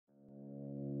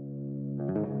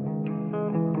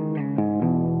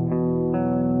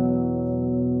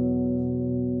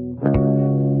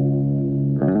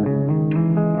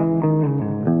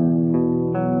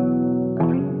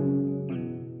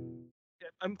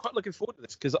quite looking forward to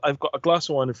this because I've got a glass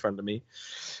of wine in front of me,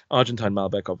 Argentine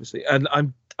Malbec, obviously, and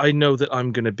I know that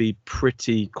I'm going to be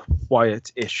pretty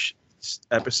quiet-ish this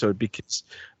episode because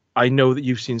I know that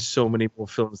you've seen so many more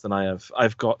films than I have.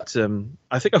 I've got,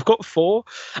 I think I've got 4,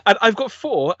 and I've got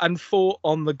 4 and 4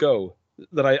 on the go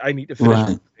that I need to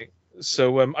finish. Right.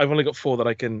 So I've only got 4 that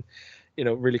I can,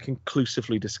 really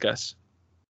conclusively discuss.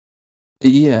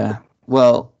 Yeah.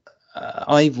 Well,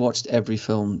 I've watched every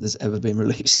film that's ever been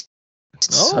released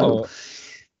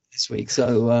this week.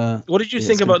 So, what did you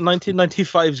think about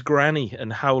 1995's Granny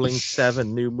and Howling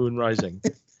 7: New Moon Rising?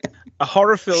 A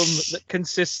horror film that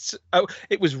consists.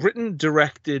 It was written,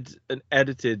 directed, and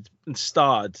edited and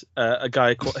starred a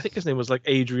guy called, I think his name was like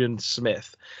Adrian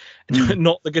Smith,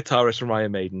 not the guitarist from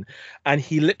Iron Maiden. And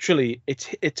he literally,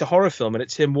 it's a horror film, and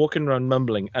it's him walking around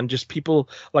mumbling and just people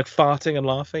like farting and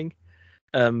laughing.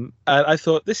 And I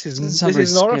thought this is an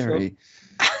horror film.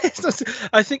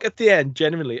 I think at the end,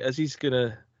 genuinely, as he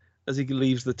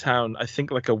leaves the town, I think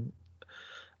like a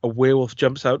werewolf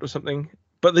jumps out or something.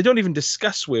 But they don't even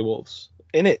discuss werewolves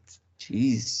in it.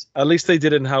 Jeez. At least they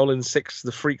did in Howling 6: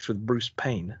 The Freaks with Bruce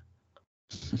Payne.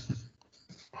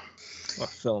 What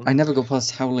film? I never got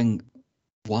past Howling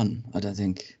 1, I don't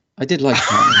think. I did like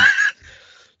Howling.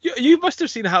 You must have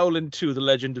seen Howling 2: The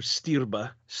Legend of Stirba,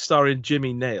 starring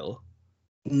Jimmy Nail.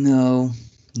 No,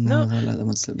 I let that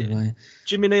one slip away.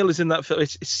 Jimmy Nail is in that film.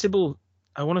 It's Sybil,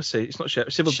 I want to say, it's not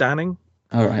Sybil Danning.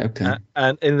 All right, okay.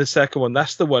 And in the second one,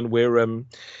 that's the one where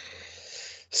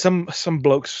some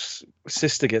bloke's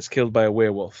sister gets killed by a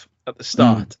werewolf at the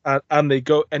start, and they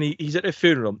go, and he's at a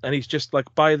funeral, and he's just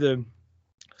like by the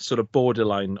sort of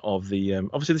borderline of the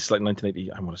obviously this is like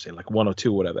 1980, I want to say like 1 or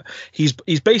 2 or whatever. He's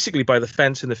basically by the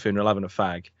fence in the funeral having a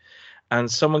fag, and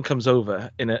someone comes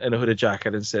over in a hooded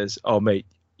jacket and says, "Oh mate,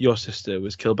 your sister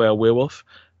was killed by a werewolf,"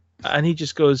 and he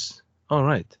just goes, "All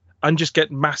right," and just get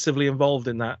massively involved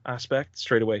in that aspect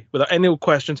straight away without any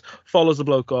questions. Follows the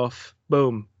bloke off,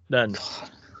 boom, done. God,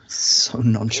 so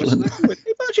nonchalant.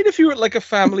 Imagine if you were at like a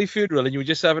family funeral and you were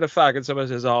just having a fag and someone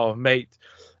says, "Oh mate,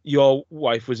 your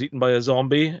wife was eaten by a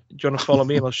zombie. Do you want to follow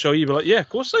me and I'll show you?" You'd be like, "Yeah, of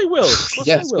course I will."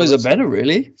 Yeah, I suppose I better,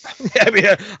 really.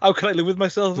 Yeah, how can I live with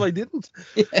myself if I didn't?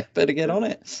 Yeah, better get on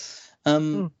it.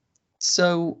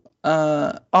 So,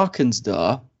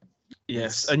 ArkinZ'Dar.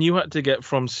 Yes, and you had to get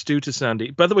from Stu to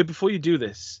Sandy. By the way, before you do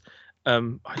this, I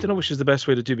don't know which is the best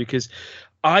way to do, because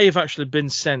I have actually been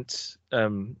sent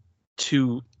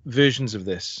 2 versions of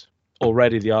this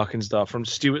already, the ArkinZ'Dar, from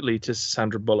Stuart Lee to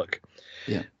Sandra Bullock.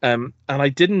 Yeah. And I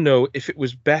didn't know if it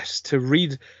was best to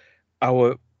read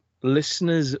our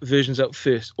listeners' versions out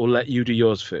first or let you do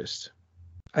yours first.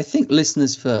 I think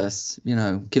listeners first,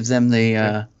 give them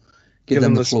the give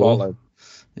them the floor. Spotlight.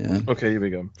 Yeah. Okay, here we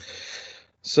go.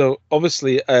 So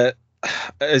obviously,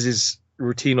 as is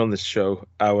routine on this show,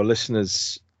 our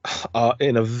listeners are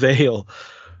in a veil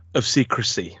of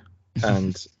secrecy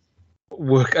and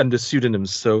work under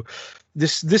pseudonyms. So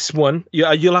this one,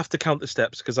 you'll have to count the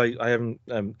steps because I haven't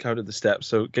counted the steps.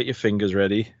 So get your fingers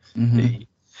ready. Mm-hmm.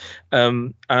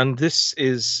 And this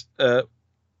is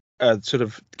sort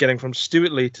of getting from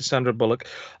Stuart Lee to Sandra Bullock,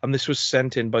 and this was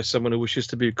sent in by someone who wishes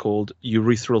to be called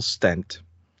urethral stent.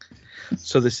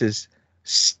 So this is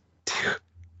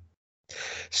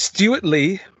Stuart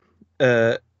Lee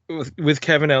with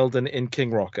Kevin Eldon in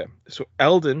King Rocker. So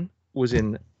Eldon was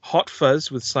in Hot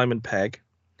Fuzz with Simon Pegg,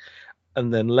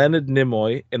 and then Leonard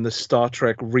Nimoy in the Star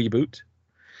Trek reboot.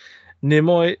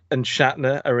 Nimoy and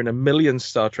Shatner are in a million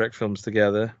Star Trek films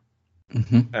together.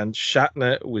 Mm-hmm. And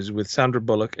Shatner was with Sandra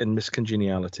Bullock in Miss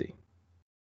Congeniality.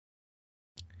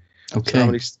 Okay.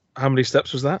 So how many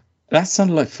steps was that? That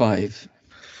sounded like 5.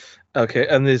 Okay,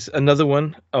 and there's another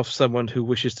one of someone who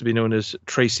wishes to be known as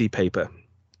Tracy Paper.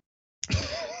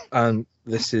 And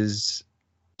this is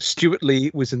Stuart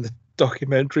Lee was in the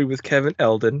documentary with Kevin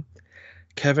Eldon.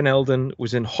 Kevin Eldon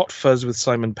was in Hot Fuzz with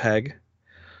Simon Pegg.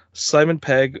 Simon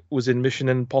Pegg was in Mission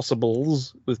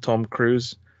Impossibles with Tom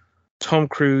Cruise. Tom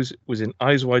Cruise was in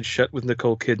Eyes Wide Shut with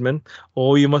Nicole Kidman.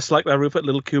 Oh, you must like that, Rupert,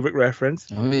 little Kubrick reference.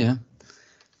 Oh, yeah.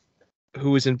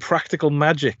 Who was in Practical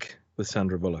Magic with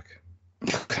Sandra Bullock.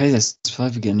 Okay, that's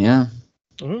 5 again, yeah.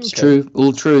 Okay. It's true,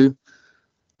 all true.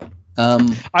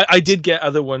 I did get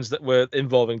other ones that were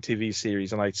involving TV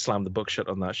series, and I slammed the book shut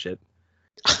on that shit.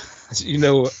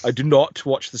 So, I do not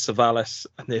watch The Savalas,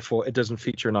 and therefore it doesn't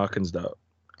feature in ArkinZ'Dar.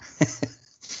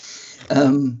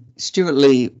 Stuart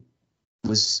Lee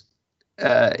was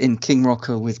in King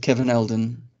Rocker with Kevin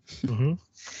Eldon. Mm-hmm.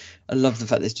 I love the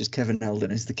fact there's just Kevin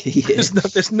Eldon is the key here.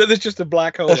 There's just a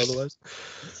black hole otherwise.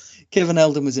 Kevin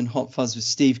Eldon was in Hot Fuzz with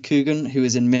Steve Coogan, who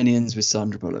was in Minions with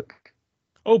Sandra Bullock.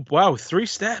 Oh, wow. 3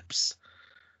 steps.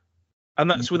 And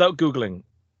that's without Googling.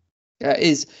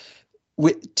 Is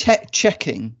with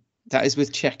checking. That is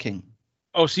with checking.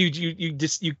 Oh, so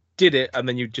you did it and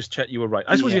then you just check you were right.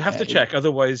 I suppose you have to check,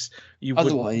 otherwise you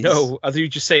wouldn't know. Other you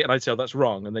just say it and I'd say, oh, that's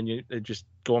wrong, and then you just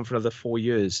go on for another 4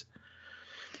 years.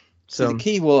 So the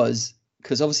key was,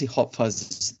 because obviously Hot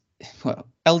Fuzz, well,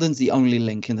 Eldon's the only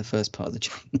link in the first part of the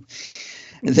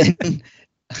chain.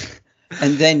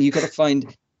 and then you got to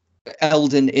find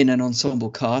Eldon in an ensemble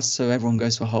cast, so everyone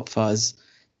goes for Hot Fuzz.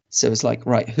 So it's like,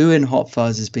 right, who in Hot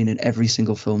Fuzz has been in every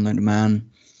single film known to man?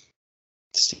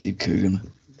 Steve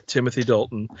Coogan. Timothy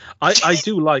Dalton. I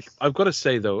do like, I've got to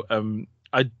say though,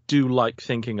 I do like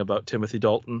thinking about Timothy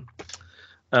Dalton.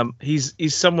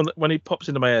 He's someone that when he pops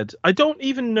into my head, I don't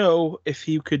even know if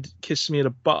he could kiss me at a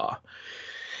bar.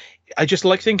 I just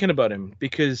like thinking about him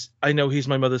because I know he's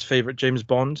my mother's favorite James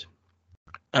Bond.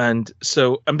 And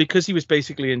because he was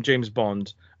basically in James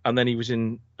Bond, and then he was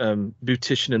in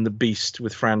Beautician and the Beast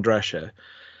with Fran Drescher,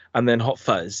 and then Hot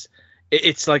Fuzz.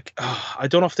 It's like, I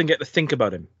don't often get to think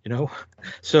about him, you know?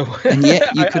 So and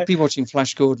yet you could be watching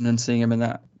Flash Gordon and seeing him in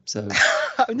that. So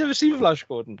I've never seen Flash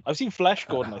Gordon. I've seen Flash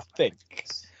Gordon, I think.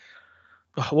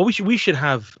 Well, we should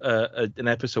have an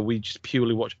episode we just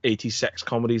purely watch 80s sex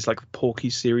comedies like the Porky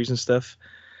series and stuff.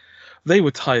 They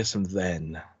were tiresome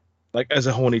then. Like, as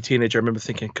a horny teenager, I remember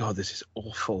thinking, God, this is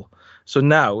awful. So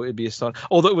now it'd be a start.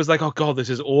 Although it was like, oh, God, this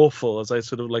is awful, as I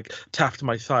sort of like tapped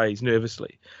my thighs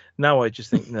nervously. Now I just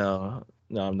think, no,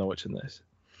 I'm not watching this.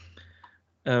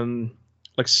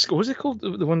 Like, what was it called?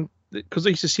 The one, because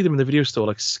I used to see them in the video store,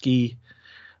 like Ski.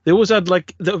 They always had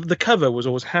like the cover was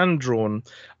always hand drawn,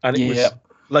 and it was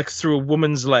like through a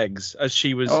woman's legs as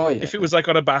she was. Oh, yeah. If it was like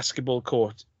on a basketball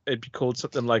court, it'd be called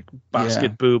something like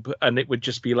basket boob, and it would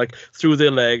just be like through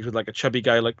their legs with like a chubby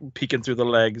guy like peeking through the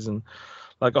legs and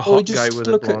like a hot guy with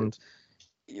a blonde.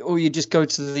 Or you just go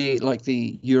to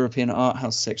the European art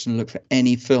house section and look for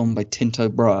any film by Tinto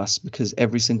Brass, because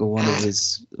every single one of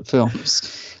his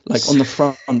films, like on the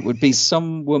front would be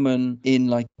some woman in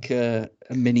like a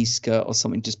mini skirt or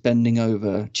something just bending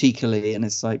over cheekily, and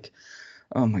it's like,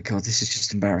 oh my God, this is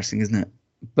just embarrassing, isn't it?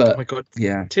 But oh my God,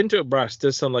 yeah, Tinto Brass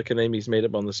does sound like a name he's made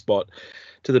up on the spot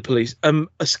to the police.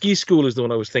 A Ski School is the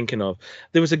one I was thinking of.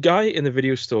 There was a guy in the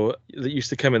video store that used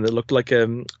to come in that looked like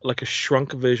a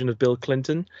shrunk version of Bill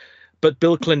Clinton, but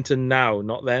Bill Clinton now,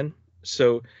 not then.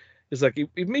 So it's like he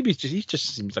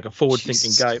just seems like a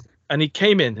forward-thinking guy. And he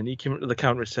came up to the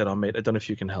counter and said, "Oh mate, I don't know if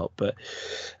you can help, but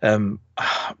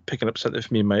picking up something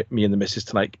for me and the missus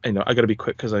tonight. I got to be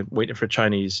quick because I'm waiting for a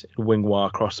Chinese in Winghua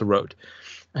across the road."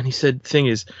 And he said, "Thing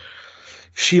is,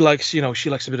 she likes a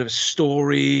bit of a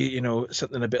story,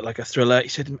 something a bit like a thriller." He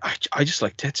said, I just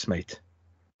like tits, mate.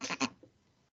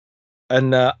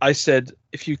 And I said,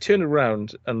 if you turn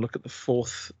around and look at the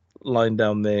fourth line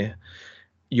down there,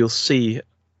 you'll see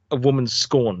a woman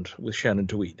scorned with Shannon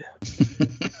Tweed.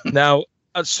 Now,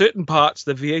 at certain parts,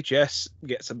 the VHS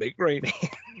gets a bit grainy.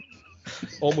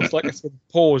 Almost like it's been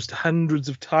paused hundreds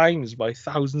of times by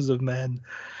thousands of men.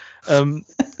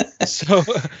 So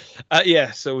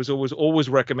it was always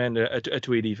recommend a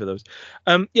Tweedy for those.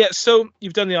 So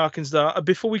you've done the ArkinZ'Dar.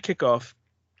 Before we kick off,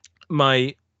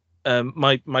 my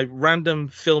random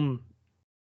film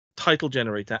title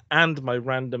generator and my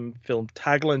random film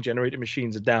tagline generator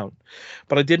machines are down,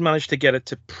 but I did manage to get it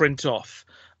to print off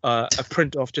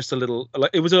just a little,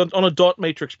 like it was on a dot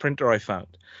matrix printer I found.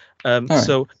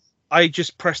 So I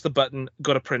just pressed the button,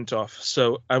 got a print off.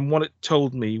 So and what it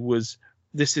told me was,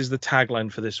 this is the tagline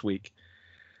for this week: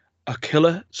 a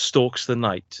killer stalks the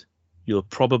night. You'll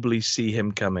probably see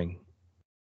him coming.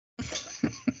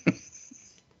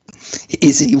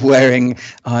 Is he wearing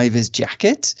Ivor's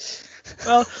jacket?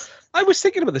 Well, I was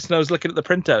thinking about this and I was looking at the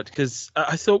printout because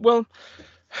I thought, well,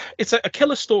 it's a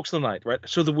killer stalks the night, right?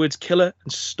 So the words killer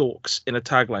and stalks in a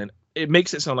tagline, it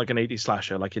makes it sound like an 80s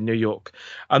slasher, like in New York.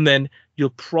 And then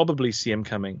you'll probably see him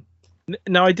coming.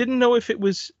 Now, I didn't know if it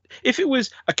was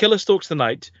a killer stalks the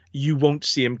night, you won't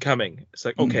see him coming. It's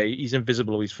like, okay, he's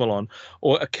invisible or he's full on.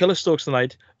 Or a killer stalks the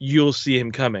night, you'll see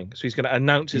him coming. So he's going to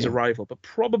announce his arrival, but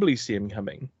probably see him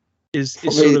coming. Is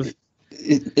sort of...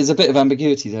 There's a bit of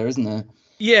ambiguity there, isn't there?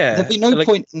 Yeah. There'd be no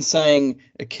point in saying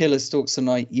a killer stalks the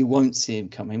night, you won't see him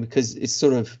coming, because it's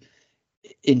sort of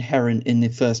inherent in the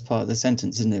first part of the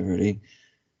sentence, isn't it, really?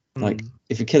 Like,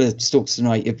 if a killer stalks the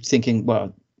night, you're thinking,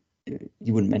 well,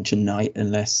 you wouldn't mention night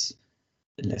unless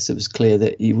it was clear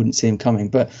that you wouldn't see him coming,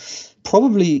 but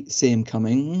probably see him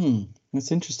coming.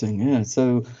 That's interesting. Yeah.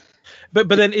 So, but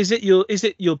then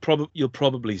you'll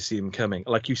probably see him coming.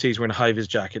 Like you say, he's wearing a high vis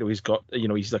jacket, or he's got,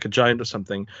 he's like a giant or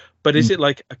something. But is it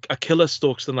like a killer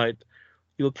stalks the night?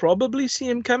 You'll probably see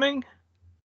him coming.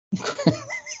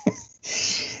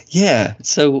 Yeah.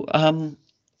 So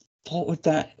what would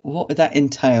that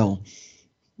entail?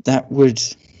 That would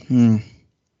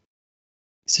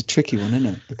it's a tricky one,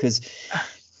 isn't it? Because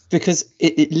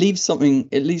it leaves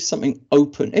something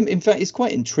open. In fact, it's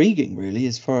quite intriguing, really,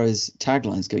 as far as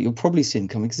taglines go. You'll probably see them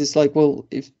coming because it's like, well,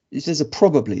 if there's a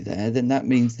probably there, then that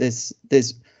means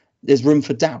there's room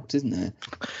for doubt, isn't there?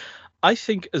 I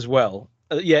think as well.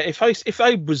 Yeah, if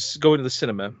I was going to the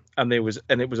cinema and it was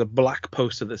a black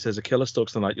poster that says "A killer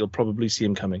stalks the night," you'll probably see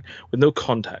him coming with no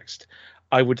context.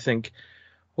 I would think,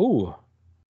 oh.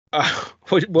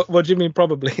 What do you mean?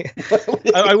 Probably.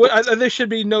 There should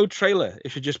be no trailer.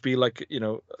 It should just be like,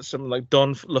 something like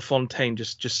Don LaFontaine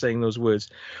just saying those words.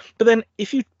 But then,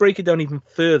 if you break it down even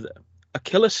further, a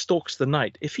killer stalks the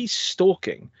night. If he's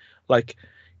stalking, like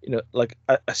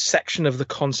a section of the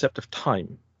concept of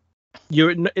time,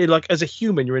 you're like, as a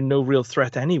human, you're in no real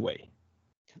threat anyway.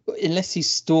 Unless he's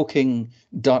stalking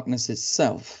darkness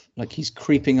itself, like he's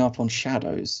creeping up on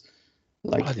shadows.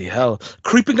 Like, bloody hell,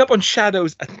 creeping up on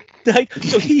shadows at night.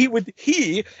 So he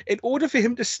in order for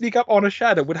him to sneak up on a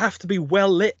shadow would have to be well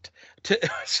lit.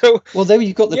 Well, there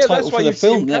you've got the title for the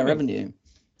film there, haven't you?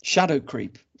 Shadow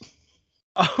Creep.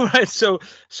 All right, so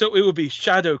it would be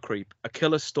Shadow Creep. A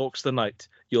killer stalks the night.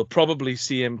 You'll probably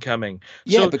see him coming.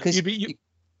 Yeah, so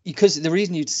because the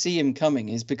reason you'd see him coming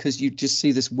is because you just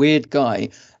see this weird guy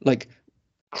like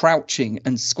crouching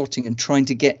and squatting and trying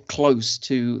to get close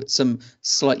to some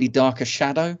slightly darker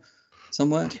shadow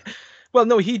somewhere. Well,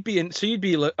 no, you'd be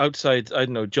outside, I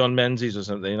don't know, John Menzies or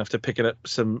something, and have to pick up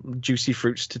some juicy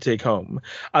fruits to take home,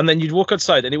 and then you'd walk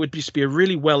outside and it would just be a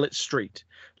really well lit street,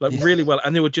 really well,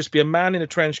 and there would just be a man in a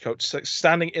trench coat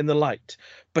standing in the light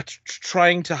but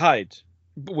trying to hide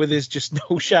with his just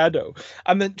no shadow,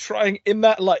 and then trying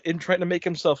to make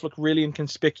himself look really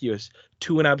inconspicuous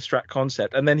to an abstract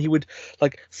concept, and then he would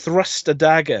like thrust a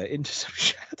dagger into some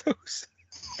shadows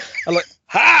and like,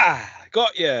 ha,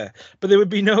 got ya. But there would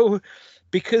be no,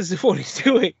 because of what he's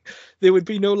doing, there would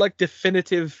be no like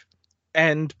definitive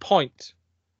end point,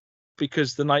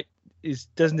 because the night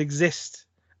doesn't exist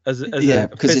as a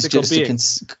physical being.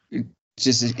 It's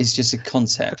just a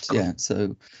concept. Yeah.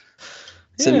 So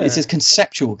it's a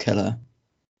conceptual killer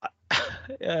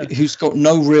who's got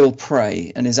no real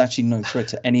prey and is actually no threat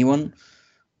to anyone.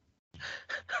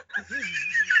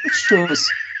 Sure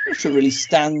really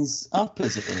stands up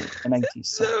as an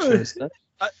 80s choice.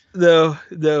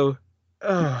 No.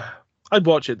 I'd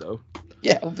watch it though.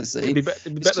 Yeah, obviously. It'd be better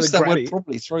than Granny. We'll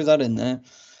probably throw that in there.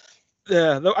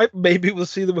 Yeah, maybe we'll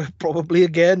see the word probably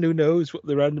again. Who knows what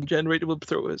the random generator will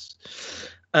throw us.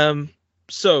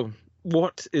 So,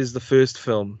 what is the first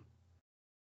film?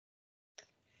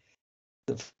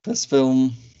 The first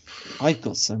film, I've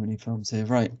got so many films here.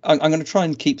 Right, I'm going to try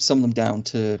and keep some of them down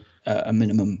to a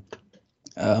minimum.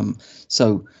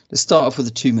 So let's start off with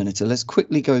a 2-minute. Let's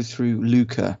quickly go through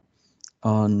Luca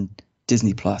on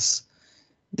Disney Plus.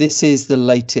 This is the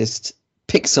latest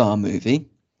Pixar movie,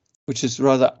 which is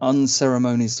rather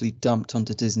unceremoniously dumped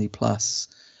onto Disney Plus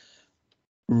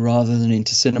rather than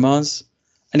into cinemas.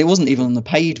 And it wasn't even on the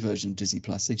paid version of Disney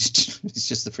Plus. It's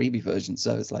just the freebie version.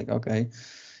 So it's like, okay,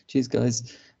 cheers,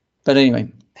 guys. But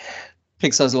anyway,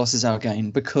 Pixar's loss is our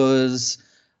gain, because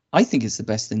I think it's the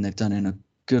best thing they've done in a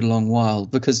good long while.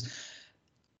 Because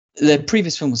their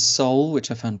previous film was Soul,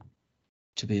 which I found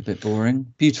to be a bit boring.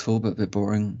 Beautiful, but a bit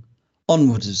boring.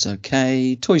 Onwards was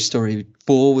okay. Toy Story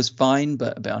 4 was fine,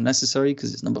 but a bit unnecessary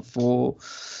because it's number 4.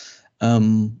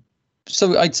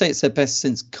 So I'd say it's their best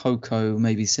since Coco,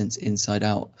 maybe since Inside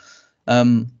Out.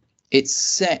 It's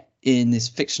set in this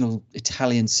fictional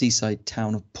Italian seaside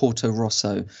town of Porto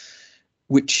Rosso,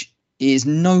 which is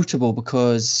notable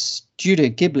because Studio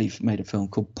Ghibli made a film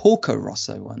called Porco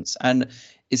Rosso once, and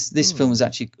this film is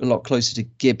actually a lot closer to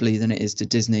Ghibli than it is to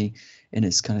Disney in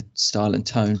its kind of style and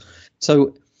tone.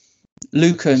 So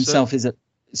Luca himself is a...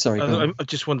 Sorry. I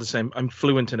just wanted to say I'm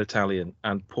fluent in Italian,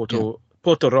 and Porto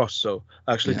Rosso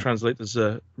actually translates as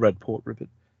a red port ribbon.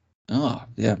 Oh,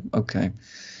 yeah. Okay.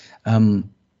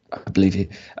 I believe you.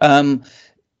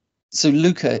 So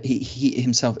Luca, he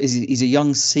himself he's a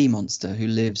young sea monster who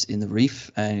lives in the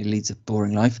reef, and he leads a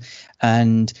boring life.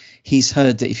 And he's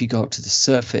heard that if you go up to the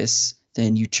surface,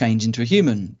 then you change into a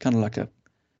human, kind of like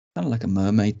a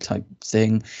mermaid type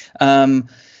thing.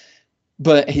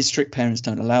 But his strict parents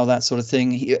don't allow that sort of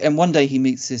thing. And one day he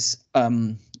meets this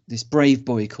brave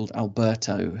boy called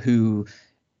Alberto, who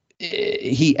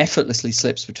he effortlessly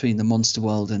slips between the monster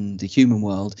world and the human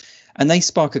world. And they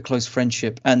spark a close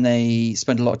friendship, and they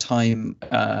spend a lot of time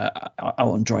out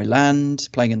on dry land,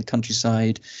 playing in the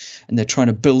countryside, and they're trying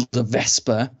to build a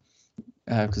Vespa,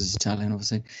 because it's Italian,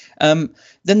 obviously. Then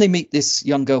they meet this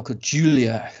young girl called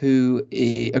Julia, who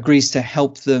agrees to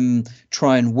help them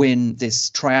try and win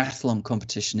this triathlon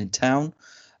competition in town,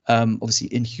 obviously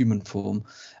in human form,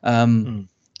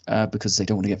 because they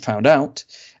don't want to get found out.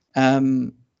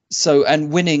 And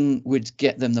winning would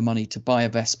get them the money to buy a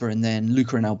Vespa, and then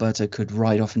Luca and Alberto could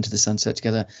ride off into the sunset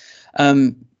together.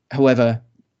 However,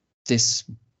 this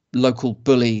local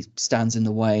bully stands in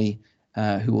the way,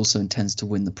 who also intends to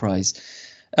win the prize.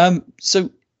 So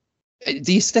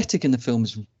the aesthetic in the film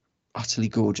is utterly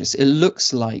gorgeous. It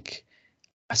looks like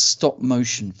a stop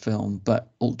motion film,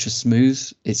 but ultra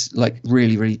smooth. It's like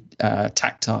really, really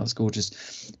tactile. It's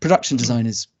gorgeous. Production design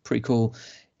is pretty cool.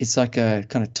 It's like a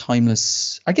kind of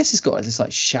timeless, I guess it's got this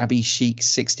like shabby chic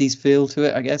 60s feel to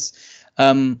it, I guess.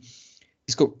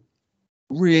 It's got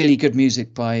really good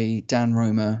music by Dan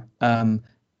Roma,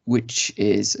 which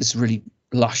is really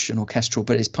lush and orchestral,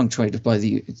 but it's punctuated by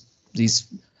these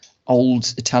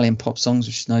old Italian pop songs,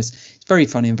 which is nice. It's very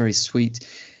funny and very sweet.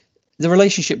 The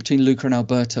relationship between Luca and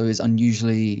Alberto is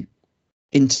unusually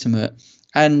intimate,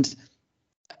 and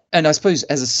I suppose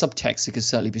as a subtext, it could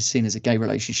certainly be seen as a gay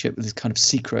relationship with this kind of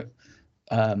secret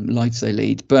lives they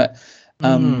lead. But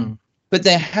I've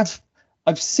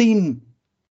seen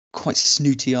quite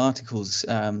snooty articles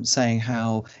saying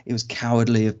how it was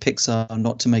cowardly of Pixar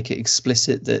not to make it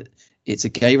explicit that it's a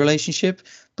gay relationship,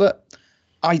 but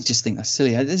I just think that's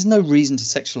silly. There's no reason to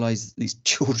sexualize these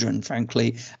children,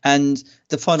 frankly, and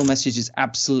the final message is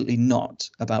absolutely not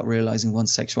about realizing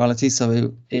one's sexuality,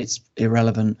 so it's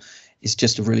irrelevant. It's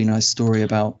just a really nice story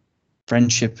about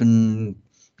friendship and,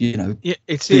 you know,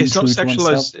 it's not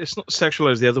sexualized. It's not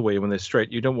sexualized the other way when they're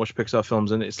straight. You don't watch Pixar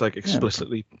films and it's like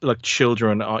explicitly like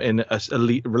children are in a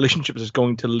relationship that's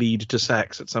going to lead to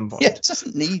sex at some point. Yeah, it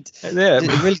doesn't need.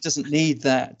 It really doesn't need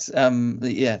that.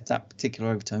 That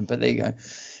particular overtone. But there you go.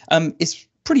 It's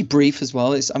pretty brief as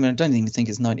well. I don't even think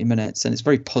it's 90 minutes, and it's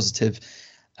very positive.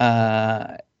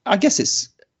 I guess it's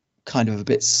kind of a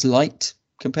bit slight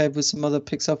compared with some other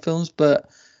Pixar films, but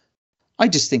I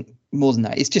just think more than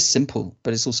that, it's just simple,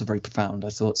 but it's also very profound, I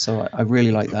thought. So I really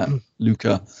like that.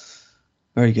 Luca,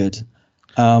 very good.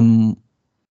 Shall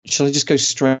I just go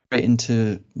straight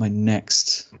into my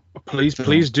next? Please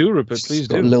do, Rupert. Please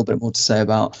do. Got a little bit more to say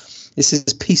about this.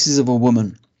 Is Pieces of a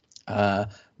Woman,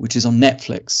 which is on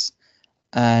Netflix,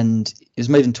 and it was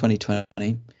made in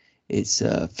 2020. It's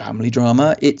a family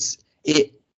drama. It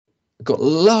got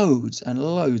loads and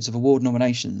loads of award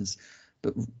nominations,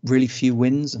 but really few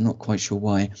wins. I'm not quite sure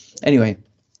why. Anyway,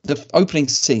 the opening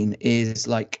scene is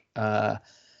like I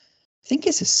think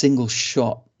it's a single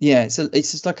shot. Yeah,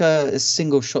 it's just like a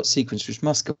single shot sequence, which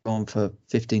must go on for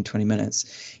 15-20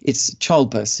 minutes. It's a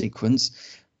childbirth sequence,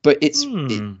 but it's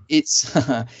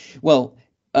well,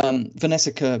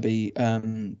 Vanessa Kirby,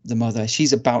 the mother,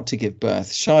 she's about to give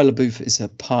birth. Shia LaBeouf is her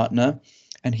partner,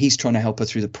 and he's trying to help her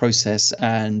through the process,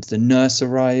 and the nurse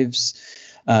arrives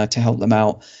to help them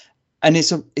out. And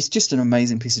it's just an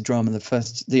amazing piece of drama.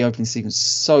 The opening sequence is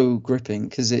so gripping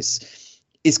because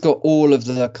it's got all of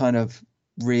the kind of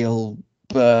real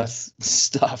birth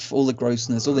stuff, all the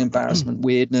grossness, all the embarrassment,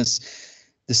 weirdness,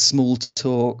 the small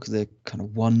talk, the kind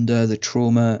of wonder, the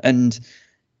trauma, and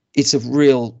it's a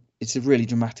really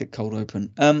dramatic cold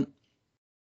open.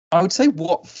 I would say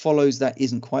what follows that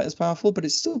isn't quite as powerful, but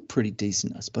it's still pretty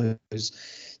decent, I suppose.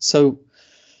 So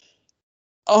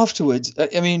afterwards,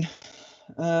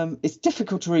 it's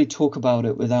difficult to really talk about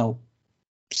it without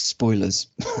spoilers,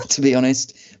 to be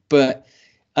honest. But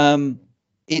there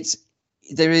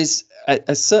is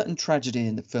a certain tragedy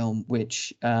in the film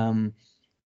which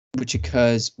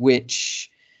occurs, which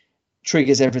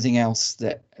triggers everything else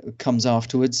that comes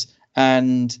afterwards,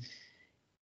 and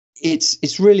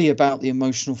it's really about the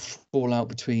emotional fallout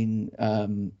between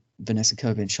Vanessa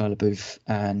Kirby and Shia LaBeouf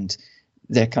and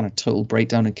their kind of total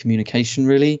breakdown in communication,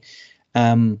 really.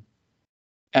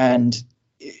 And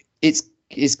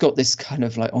it's got this kind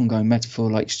of like ongoing metaphor,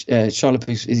 like Shia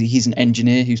LaBeouf he's an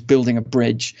engineer who's building a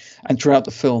bridge, and throughout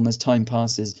the film, as time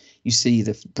passes, you see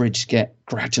the bridge get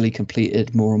gradually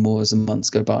completed more and more as the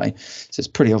months go by. So it's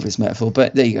pretty obvious metaphor,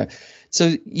 but there you go.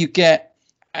 So you get,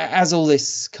 as all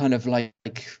this kind of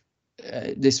like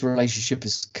this relationship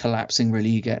is collapsing, really,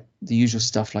 you get the usual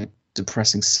stuff like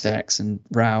depressing sex and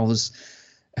rows,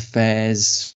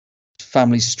 affairs,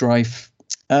 family strife.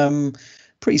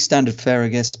 Pretty standard fare, I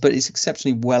guess, but it's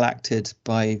exceptionally well acted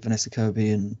by Vanessa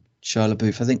Kirby and Shia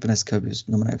LaBeouf. I think Vanessa Kirby was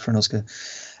nominated for an Oscar.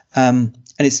 And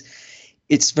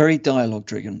it's very dialogue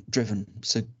driven,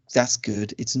 so that's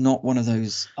good. It's not one of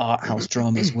those art house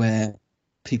dramas where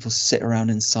people sit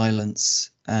around in silence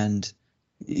and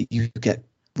you get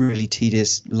really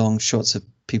tedious long shots of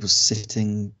people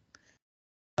sitting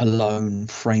alone,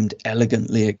 framed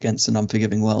elegantly against an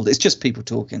unforgiving world. It's just people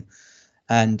talking,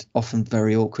 and often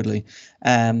very awkwardly.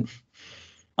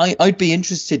 I'd be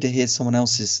interested to hear someone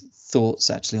else's thoughts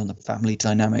actually on the family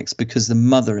dynamics, because the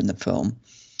mother in the film,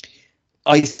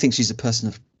 I think she's a person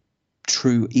of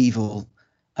true evil,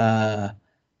 and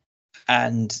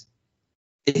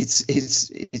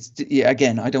it's yeah.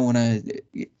 Again, I don't want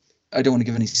to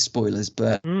give any spoilers,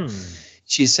 but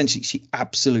she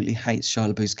absolutely hates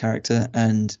Shia LaBeouf's character,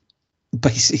 and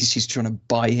basically she's trying to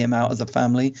buy him out of the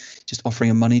family, just offering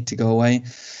him money to go away,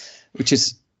 which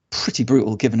is pretty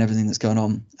brutal given everything that's going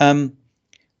on.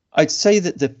 I'd say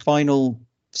that the final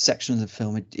section of the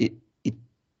film, it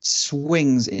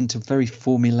swings into very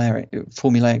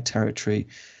formulaic territory,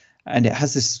 and it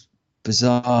has this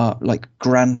bizarre, like,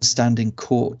 grandstanding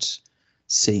court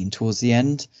scene towards the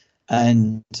end,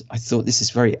 and I thought this is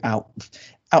very out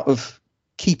of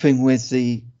keeping with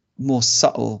the more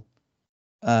subtle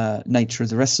nature of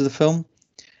the rest of the film.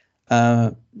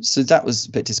 So that was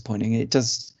a bit disappointing. It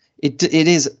is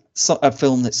a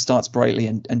film that starts brightly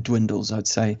and dwindles, I'd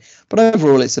say, but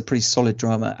overall it's a pretty solid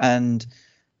drama, and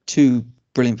two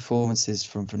brilliant performances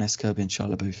from Vanessa Kirby and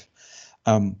Shia LaBeouf.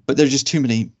 But there are just too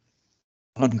many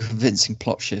unconvincing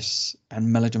plot shifts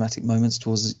and melodramatic moments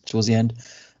towards the end,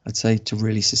 I'd say, to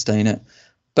really sustain it.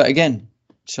 But again,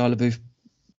 Shia LaBeouf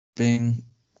being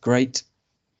great,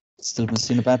 still haven't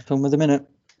seen a bad film with him in it.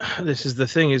 This is the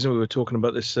thing, isn't it? We were talking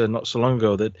about this not so long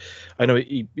ago, that I know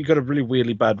he got a really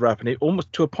weirdly bad rap, and he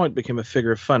almost to a point became a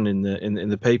figure of fun in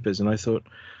the papers. And I thought,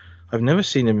 I've never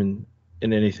seen him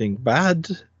in anything bad.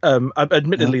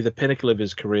 Admittedly, the pinnacle of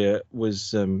his career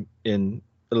was in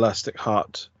Elastic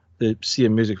Heart, the Sia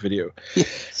music video,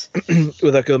 yes,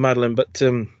 with that girl Madeline. But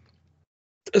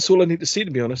that's all I need to see,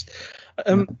 to be honest.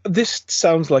 This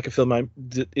sounds like a film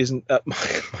that isn't at my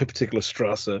particular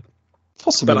Strasse.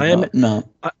 Possibly, but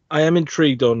I am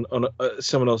intrigued on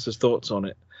someone else's thoughts on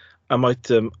it. I might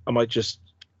just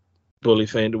bully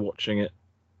Faye into watching it.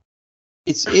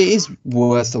 It is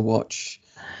worth a watch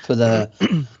for the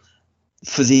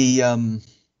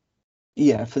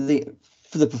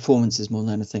performances more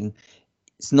than anything.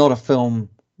 It's not a film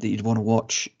that you'd want to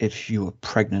watch if you were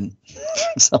pregnant,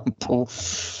 for example.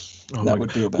 That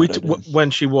would be a bad idea.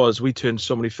 When she was, we turned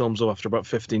so many films off after about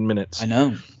 15 minutes. I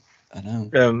know. I know.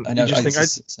 Just think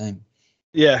same.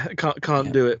 Yeah,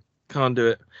 can't do it. Can't do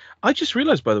it. I just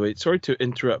realised, by the way, sorry to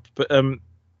interrupt, but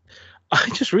I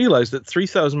just realised that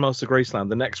 3,000 Miles to Graceland,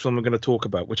 the next film I'm going to talk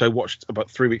about, which I watched about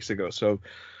 3 weeks ago, so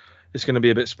it's going to be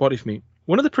a bit spotty for me.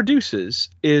 One of the producers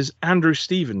is Andrew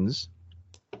Stevens,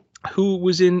 who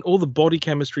was in all the body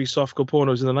chemistry softcore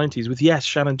pornos in the 90s with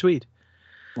Shannon Tweed.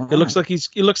 Wow. It looks like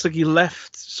he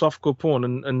left softcore porn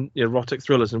and erotic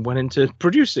thrillers and went into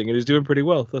producing, and he's doing pretty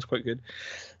well. That's quite good.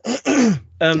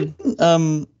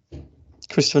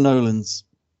 Christopher Nolan's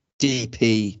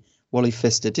DP, Wally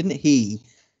Pfister, didn't he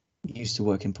used to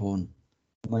work in porn?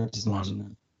 I just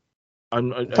imagine that.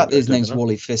 In fact, his name's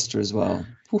Wally Pfister as well.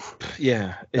 Oof.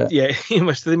 Yeah, they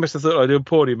must have thought I do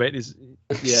porn, mate.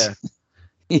 Yeah.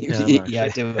 I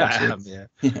do actually.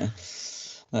 Yeah.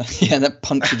 That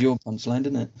punctured your punchline,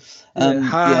 didn't it? Didn't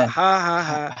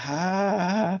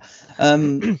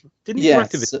he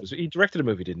direct it? He directed a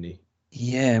movie, didn't he?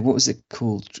 Yeah, what was it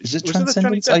called? Is it was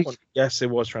Transcendence? Yes, it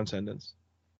was Transcendence.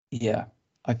 Yeah,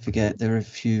 I forget. There are a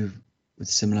few with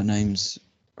similar names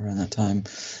around that time.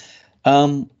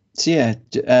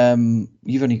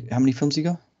 You've only, how many films you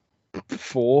got?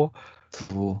 4.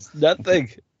 That thing.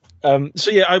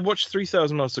 I watched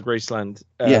 3,000 Miles to Graceland,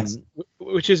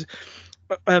 which is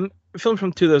a film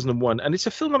from 2001, and it's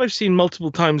a film that I've seen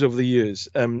multiple times over the years,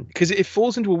 because it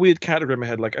falls into a weird category in my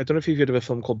head. Like, I don't know if you've heard of a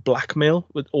film called Blackmail,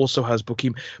 that also has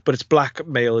Bokeem, but it's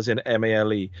Blackmail as in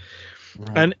M-A-L-E.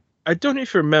 Right. And I don't know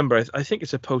if you remember, I think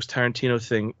it's a post-Tarantino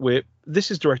thing, where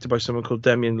this is directed by someone called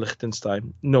Damien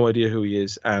Lichtenstein. No idea who he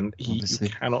is, and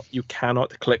you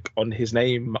cannot click on his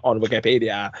name on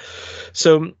Wikipedia.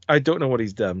 So I don't know what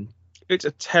he's done. It's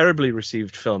a terribly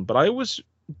received film, but I always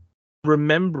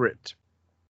remember it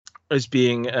as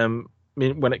being,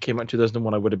 when it came out in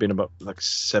 2001, I would have been about like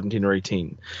 17 or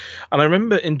 18. And I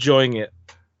remember enjoying it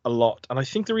a lot. And I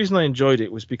think the reason I enjoyed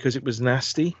it was because it was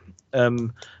nasty,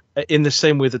 in the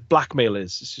same way that Blackmail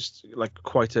is. It's just like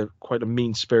quite a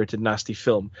mean-spirited, nasty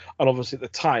film. And obviously at the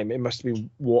time, it must have been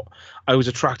what I was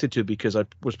attracted to, because I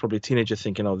was probably a teenager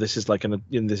thinking, oh, this is like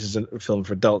this is a film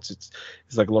for adults. It's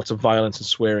like lots of violence and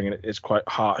swearing, and it's quite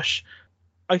harsh.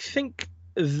 I think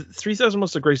 3,000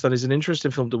 Miles to Graceland is an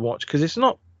interesting film to watch, because it's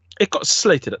not it got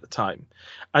slated at the time,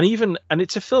 and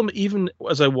it's a film. Even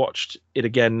as I watched it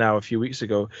again now a few weeks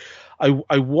ago,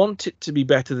 I want it to be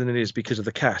better than it is because of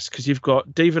the cast. Because you've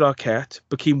got David Arquette,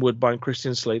 Bokeem Woodbine,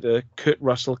 Christian Slater, Kurt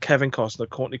Russell, Kevin Costner,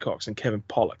 Courtney Cox, and Kevin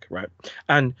Pollak, right?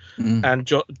 And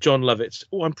John Lovitz,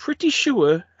 who I'm pretty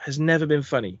sure has never been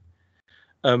funny.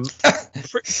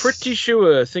 Pretty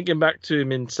sure, thinking back to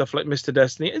him in stuff like Mr.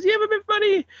 Destiny, has he ever been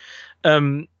funny?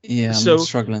 I'm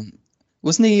struggling.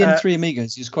 Wasn't he in Three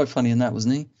Amigos? He was quite funny in that,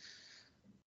 wasn't he?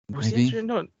 Maybe.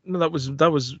 No, that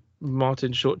was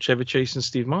Martin Short, Chevy Chase, and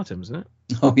Steve Martin, wasn't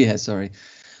it? Oh yeah, sorry.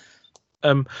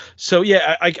 So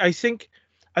yeah, I think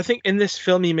in this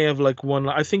film he may have like one.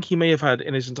 I think he may have had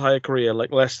in his entire career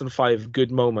like less than 5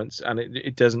 good moments, and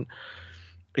it doesn't.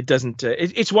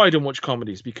 It's why I don't watch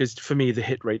comedies, because for me the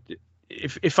hit rate,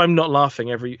 if I'm not laughing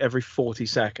every 40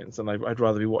 seconds, then I'd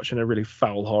rather be watching a really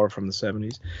foul horror from the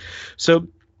 70s. So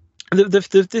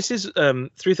this is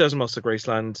 3,000 Miles to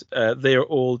Graceland. They are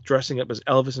all dressing up as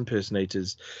Elvis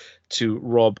impersonators to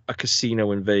rob a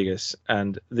casino in Vegas,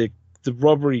 and the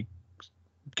robbery,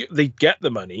 they get the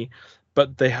money,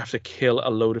 but they have to kill a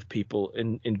load of people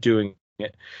in doing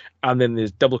it. And then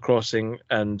there's double crossing,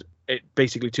 and it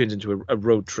basically turns into a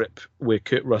road trip where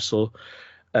Kurt Russell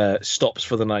stops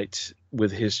for the night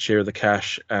with his share of the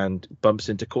cash and bumps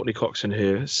into Courtney Cox and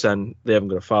her son. They haven't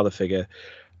got a father figure.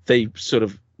 They sort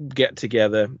of get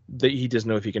together. He doesn't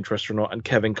know if he can trust her or not, and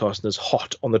Kevin Costner's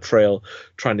hot on the trail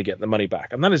trying to get the money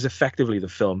back. And that is effectively the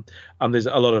film. And there's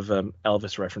a lot of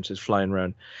Elvis references flying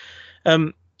around.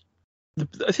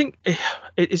 I think,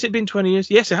 has it been 20 years?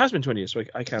 Yes, it has been 20 years, so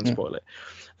I can't spoil it.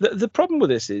 The problem with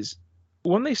this is,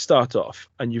 when they start off,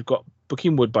 and you've got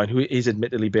Bokeem Woodbine, who is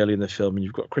admittedly barely in the film, and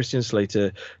you've got Christian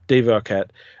Slater, David Arquette,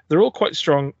 they're all quite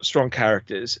strong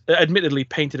characters, admittedly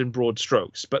painted in broad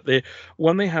strokes, but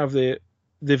when they have their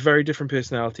very different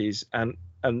personalities, and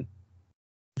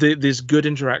there's good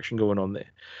interaction going on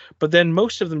there. But then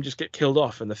most of them just get killed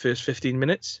off in the first 15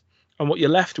 minutes, and what you're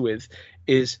left with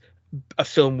is a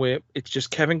film where it's just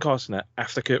Kevin Costner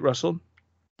after Kurt Russell.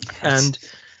 And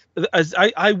as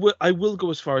I will go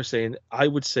as far as saying, I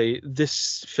would say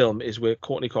this film is where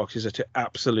Courtney Cox is at her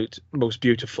absolute most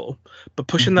beautiful. But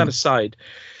pushing that aside,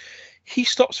 he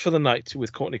stops for the night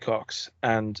with Courtney Cox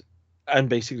and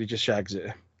basically just shags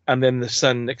her. And then the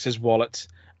son nicks his wallet.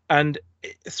 And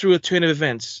through a turn of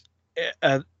events,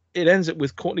 it ends up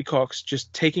with Courtney Cox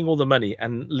just taking all the money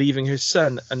and leaving her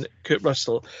son and Kurt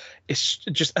Russell is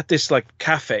just at this like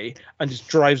cafe and just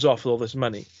drives off with all this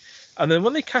money. And then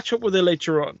when they catch up with her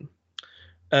later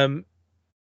on,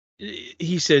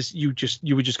 he says, "You were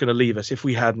just going to leave us. If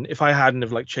I hadn't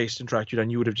have like chased and tracked you down,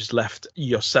 you would have just left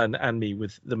your son and me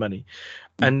with the money."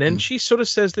 And then she sort of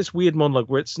says this weird monologue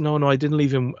where it's, "No, I didn't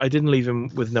leave him. I didn't leave him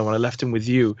with no one. I left him with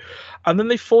you." And then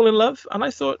they fall in love. And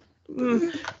I thought,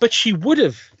 but she would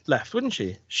have left, wouldn't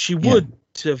she? She would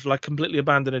have like completely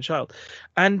abandoned a child.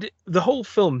 And the whole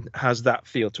film has that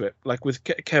feel to it. Like with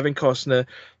Kevin Costner.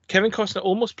 Kevin Costner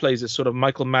almost plays a sort of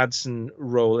Michael Madsen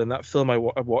role in that film I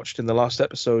watched in the last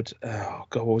episode. Oh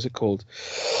God, what was it called?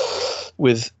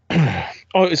 With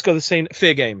it's got the same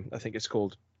Fair Game, I think it's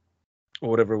called, or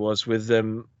whatever it was, with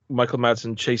Michael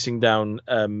Madsen chasing down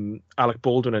Alec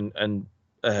Baldwin and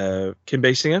Kim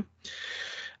Basinger,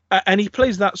 and he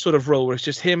plays that sort of role where it's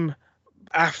just him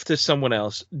after someone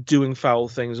else doing foul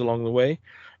things along the way,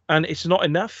 and it's not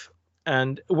enough.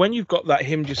 And when you've got that,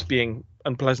 him just being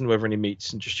unpleasant wherever he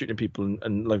meets and just shooting people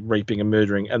and like raping and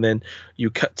murdering, and then you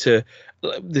cut to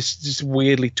this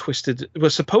weirdly twisted, well,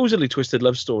 supposedly twisted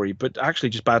love story, but actually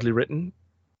just badly written,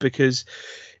 because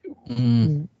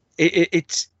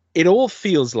it all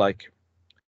feels like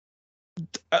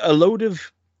a load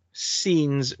of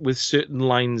scenes with certain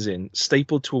lines in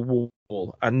stapled to a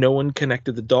wall, and no one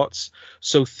connected the dots.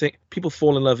 So people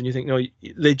fall in love, and you think, no,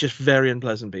 they're just very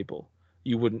unpleasant people.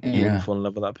 You wouldn't fall in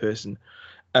love with that person.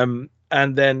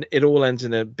 And then it all ends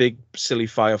in a big silly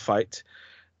firefight.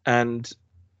 And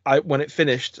when it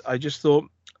finished, I just thought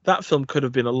that film could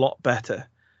have been a lot better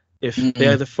if they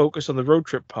either focused on the road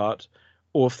trip part,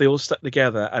 or if they all stuck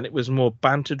together and it was more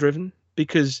banter driven.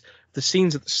 Because the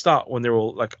scenes at the start when they're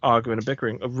all like arguing and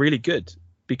bickering are really good,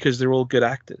 because they're all good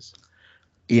actors.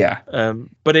 Yeah.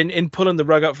 But in pulling the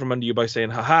rug out from under you by saying,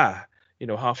 haha,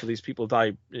 half of these people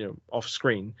die, off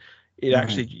screen. It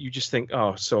actually, you just think,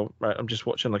 oh, so right, I'm just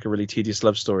watching like a really tedious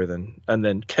love story then, and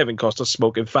then Kevin Costner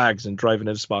smoking fags and driving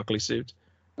in a sparkly suit.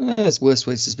 That's worse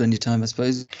ways to spend your time, I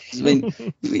suppose. I mean,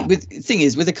 the thing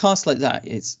is, with a cast like that,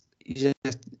 it's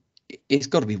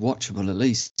got to be watchable at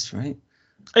least, right?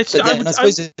 I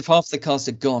suppose if half the cast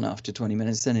had gone after 20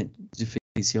 minutes, then it defeats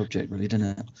easy object, really,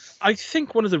 didn't it? I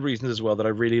think one of the reasons as well that I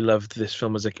really loved this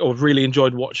film or really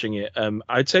enjoyed watching it,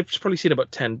 I'd say I've probably seen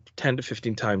about 10 to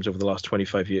 15 times over the last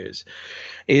 25 years,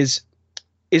 is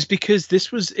because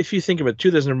this was, if you think about it,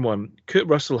 2001, Kurt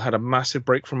Russell had a massive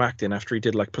break from acting after he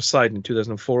did like Poseidon in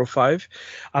 2004 or 5.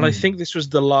 And I think this was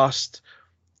the last,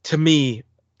 to me,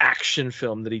 action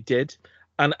film that he did.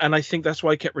 And I think that's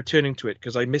why I kept returning to it,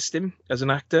 because I missed him as an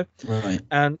actor. Right.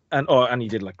 And he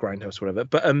did like Grindhouse, whatever.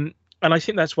 But and I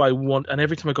think that's why I want, and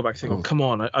every time I go back, I think, oh, come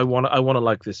on, I want to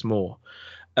like this more.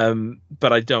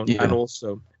 But I don't. Yeah. And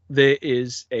also there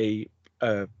is a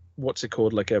what's it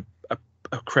called? Like a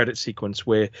credit sequence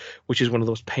which is one of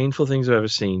the most painful things I've ever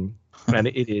seen. And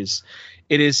it is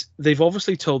they've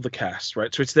obviously told the cast,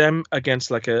 right? So it's them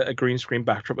against like a green screen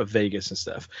backdrop of Vegas and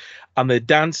stuff, and they're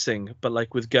dancing but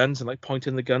like with guns and like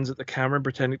pointing the guns at the camera and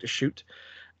pretending to shoot,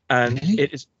 and really?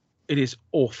 it is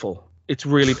awful. It's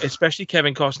really, especially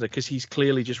Kevin Costner, because he's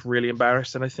clearly just really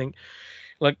embarrassed, and I think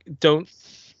like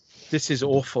this is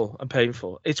awful and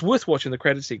painful. It's worth watching the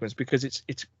credit sequence because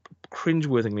it's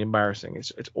cringeworthily embarrassing.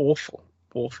 It's awful.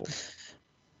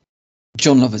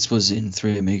 John Lovitz was in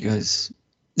Three Amigos.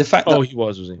 The fact that he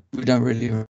was he? We don't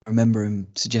really remember him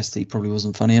suggests that he probably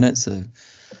wasn't funny in it. So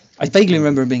I vaguely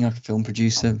remember him being like a film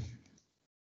producer.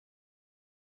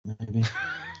 Maybe.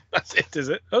 That's it, is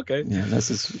it? Okay. Yeah, that's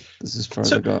as far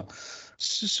as I got.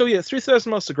 So yeah, 3000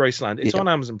 Miles to Graceland. It's on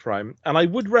Amazon Prime, and I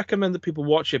would recommend that people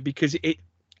watch it because it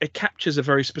captures a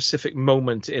very specific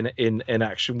moment in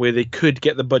action where they could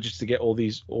get the budget to get all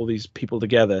these people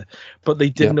together, but they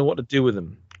didn't know what to do with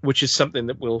them, which is something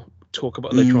that we'll talk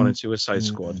about later on in Suicide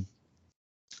Squad.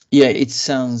 Yeah, it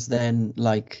sounds then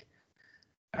like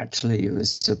actually it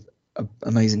was an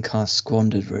amazing cast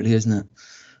squandered, really, isn't it?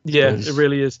 Yeah, it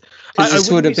really is. This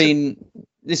would have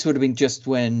been just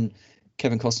when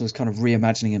Kevin Costner was kind of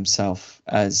reimagining himself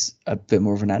as a bit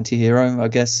more of an anti-hero, I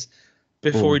guess.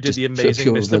 Before he did the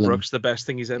amazing Mr. Brooks, the best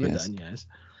thing he's ever done, yes.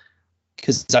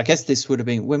 Because I guess this would have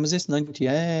been, when was this,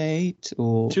 98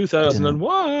 or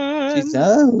 2001?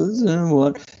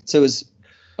 2001. So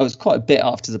I was quite a bit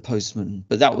after The Postman,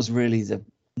 but that was really the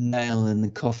nail in the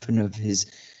coffin of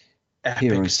his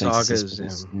epic hero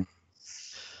sagas.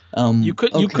 Yeah. You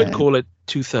could call it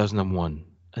 2001,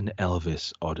 an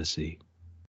Elvis Odyssey.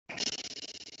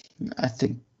 I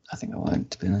think I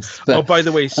won't, to be honest. But, by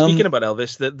the way, speaking about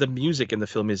Elvis, the music in the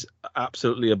film is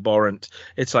absolutely abhorrent.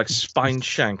 It's like Spine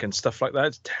Shank and stuff like that.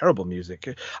 It's terrible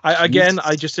music. I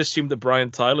just assumed that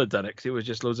Brian Tyler done it because it was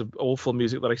just loads of awful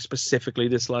music that I specifically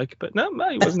dislike. But no,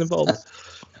 he wasn't involved.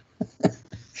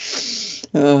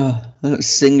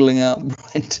 Singling out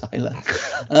Brian Tyler.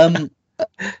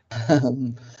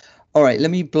 All right,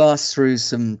 let me blast through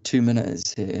some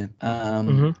 2-minuters here.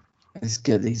 Let's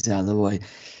get these out of the way.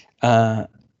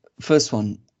 First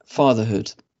one,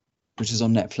 Fatherhood, which is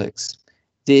on Netflix.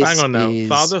 Hang on now,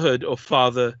 Fatherhood or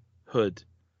Fatherhood?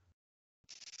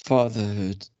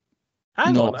 Fatherhood.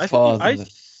 Hang on, I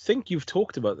think you've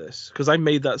talked about this because I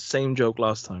made that same joke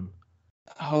last time.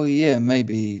 Oh yeah,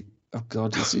 maybe. Oh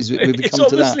God, it's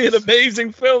obviously an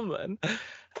amazing film then.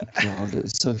 God,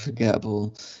 it's so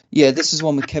forgettable. Yeah, this is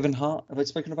one with Kevin Hart. Have I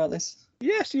spoken about this?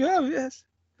 Yes, you have. Yes.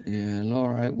 Yeah, all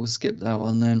right, we'll skip that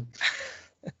one then.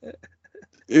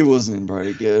 It wasn't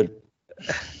very good.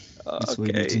 That's what we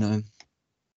need to know.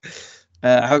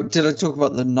 How did I talk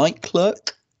about The Night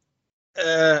Clerk?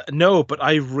 No, but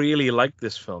I really like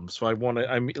this film, so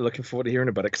I'm looking forward to hearing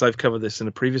about it because I've covered this in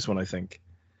a previous one, I think.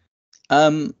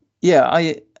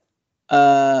 Yeah,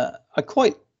 I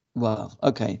quite well.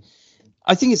 Okay,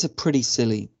 I think it's a pretty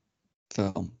silly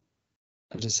film.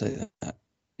 I'll just say that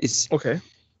it's okay.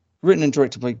 Written and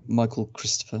directed by Michael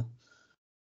Christopher,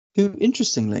 who,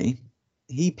 interestingly,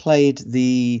 he played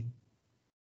the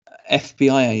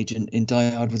FBI agent in Die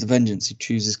Hard with a Vengeance who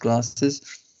chooses glasses,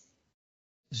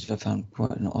 which I found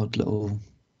quite an odd little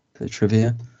bit of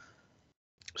trivia.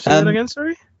 Say that again,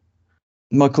 sorry?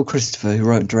 Michael Christopher, who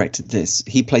wrote and directed this,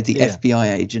 he played the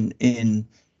FBI agent in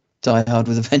Die Hard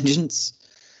with a Vengeance,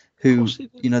 who,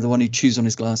 the one who chews on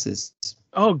his glasses.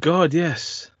 Oh, God,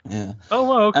 yes. Yeah. Oh,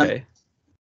 well, okay.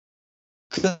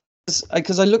 Because I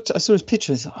saw his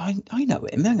picture, I thought, I know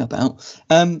him, hang about.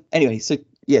 Anyway, so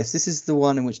yes, this is the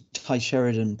one in which Ty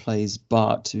Sheridan plays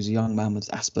Bart, who's a young man with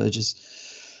Asperger's.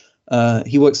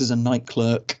 He works as a night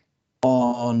clerk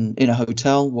in a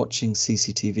hotel, watching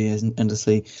CCTV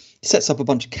endlessly. He sets up a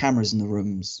bunch of cameras in the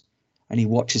rooms, and he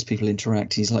watches people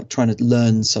interact. He's like trying to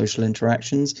learn social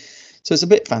interactions. So it's a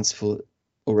bit fanciful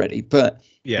already, but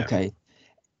okay.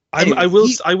 I Anyway,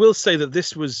 will say that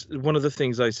this was one of the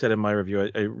things I said in my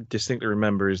review. I distinctly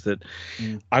remember is that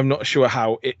I'm not sure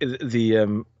how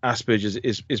the Asperger's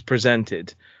is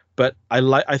presented, but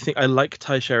I think I like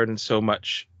Ty Sheridan so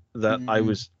much that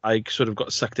I sort of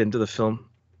got sucked into the film.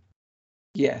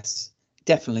 Yes,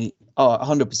 definitely. Oh,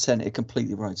 100%. It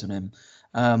completely rides on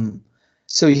him.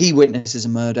 So he witnesses a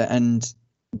murder, and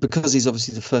because he's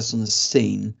obviously the first on the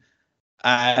scene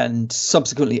and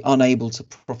subsequently unable to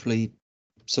properly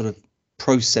sort of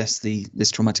process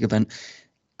this traumatic event,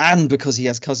 and because he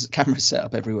has cameras set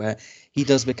up everywhere, he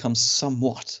does become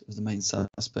somewhat of the main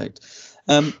suspect.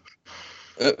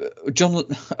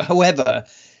 However,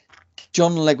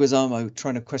 John Leguizamo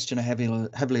trying to question a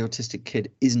heavily autistic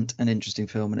kid isn't an interesting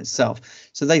film in itself.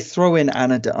 So they throw in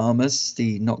Ana de Armas,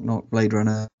 the Knock Knock Blade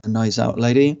Runner Knives Out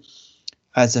lady,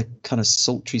 as a kind of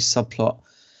sultry subplot.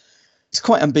 It's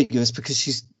quite ambiguous because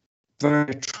she's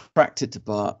very attracted to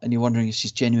Bart, and you're wondering if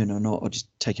she's genuine or not, or just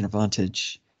taking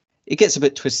advantage. It gets a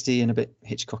bit twisty and a bit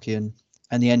Hitchcockian,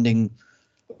 and the ending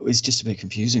is just a bit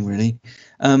confusing, really.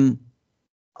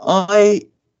 I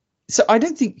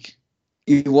don't think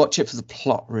you watch it for the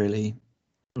plot, really.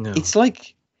 No. It's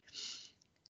like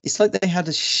they had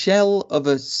a shell of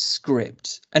a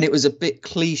script and it was a bit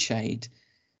cliched.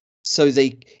 So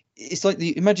it's like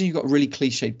imagine you've got a really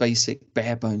cliched, basic,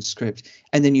 bare bones script,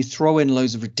 and then you throw in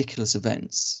loads of ridiculous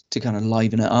events to kind of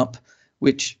liven it up,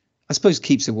 which I suppose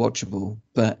keeps it watchable,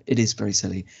 but it is very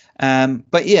silly.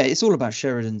 But yeah, it's all about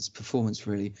Sheridan's performance,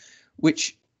 really,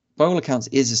 which by all accounts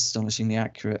is astonishingly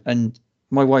accurate. And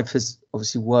my wife has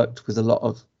obviously worked with a lot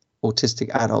of autistic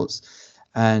adults,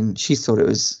 and she thought it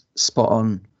was spot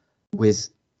on with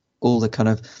all the kind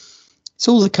of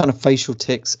facial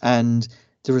tics and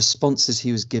the responses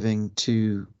he was giving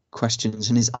to questions,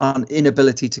 and his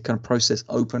inability to kind of process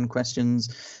open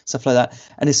questions, stuff like that,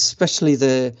 and especially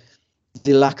the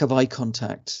lack of eye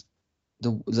contact,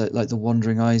 the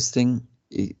wandering eyes thing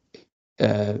is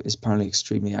apparently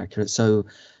extremely accurate. So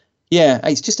yeah,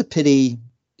 it's just a pity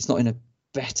it's not in a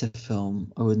better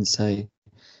film, I wouldn't say.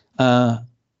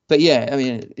 But yeah, I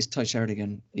mean, it's Ty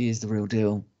Sheridan. He is the real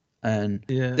deal. And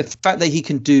the fact that he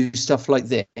can do stuff like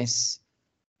this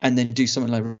and then do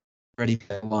something like Ready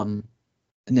Player One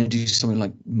and then do something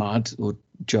like Mud or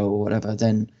Joe or whatever,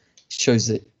 then shows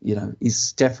that,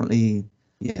 he's definitely,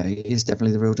 he is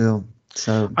definitely the real deal.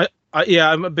 So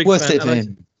I'm a big worth fan. It for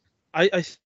him. I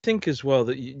think as well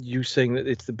that you saying that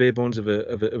it's the bare bones of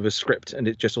a script and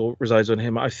it just all resides on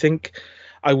him. I think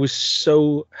I was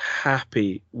so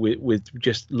happy with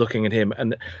just looking at him,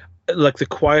 and like the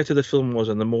quieter the film was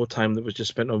and the more time that was just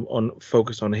spent on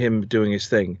focus on him doing his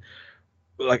thing,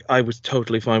 like I was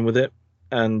totally fine with it.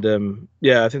 And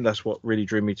I think that's what really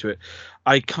drew me to it.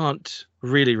 I can't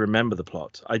really remember the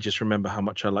plot. I just remember how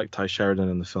much I liked Ty Sheridan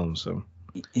in the film. So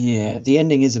yeah, the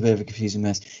ending is a bit of a confusing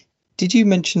mess. Did you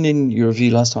mention in your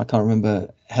review last time, I can't remember,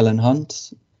 Helen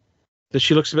Hunt? That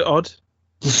she looks a bit odd?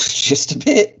 Just a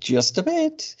bit. Yes.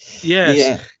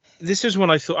 Yeah. This is when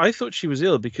I thought she was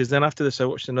ill, because then after this I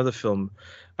watched another film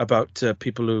about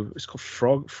people who, it's called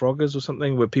Froggers or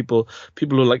something, where people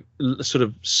who like sort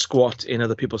of squat in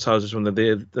other people's houses when they're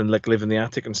there and like live in the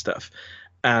attic and stuff.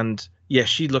 And yeah,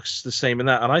 she looks the same in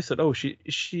that. And I thought,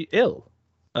 is she ill?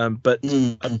 But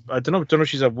I don't know if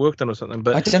she's worked on or something.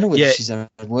 But I don't know whether she's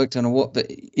worked on or what.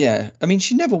 But yeah, I mean,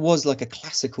 she never was like a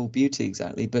classical beauty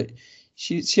exactly, but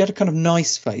she had a kind of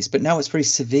nice face. But now it's very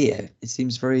severe. It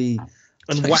seems very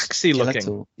and waxy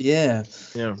looking. Yeah.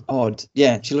 Odd.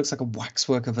 Yeah, she looks like a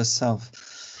waxwork of herself.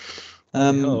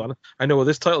 I know what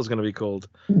this title is going to be called.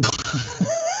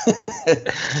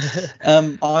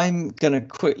 I'm going to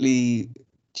quickly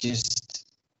just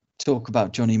talk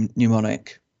about Johnny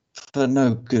Mnemonic. For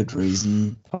no good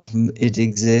reason. It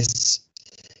exists.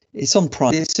 It's on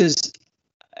Prime. This is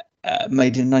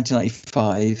made in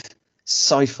 1995,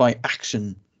 sci-fi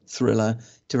action thriller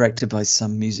directed by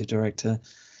some music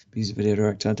video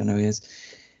director. I don't know who he is.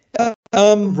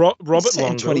 Robert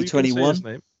Longo.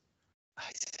 2021.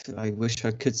 I wish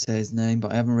I could say his name,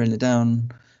 but I haven't written it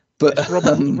down. But it's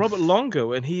Robert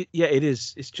Longo, and it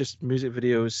is. It's just music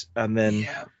videos, and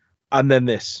then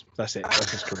this. That's it.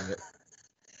 That's just of it.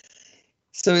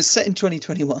 So it's set in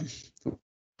 2021,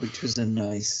 which was a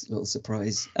nice little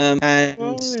surprise.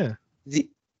 The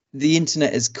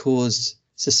internet has caused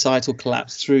societal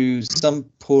collapse through some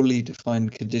poorly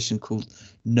defined condition called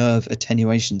nerve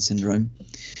attenuation syndrome.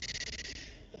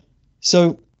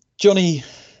 So Johnny,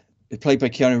 played by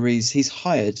Keanu Reeves, he's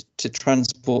hired to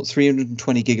transport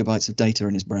 320 gigabytes of data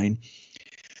in his brain.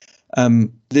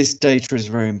 This data is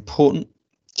very important.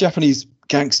 Japanese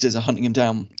gangsters are hunting him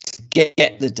down to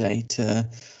get the data,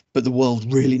 but the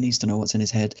world really needs to know what's in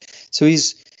his head. So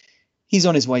he's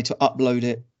on his way to upload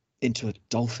it into a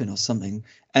dolphin or something,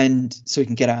 and so he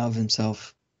can get out of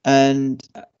himself. And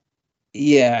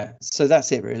yeah, so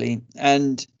that's it really.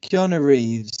 And Keanu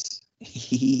Reeves,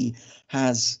 he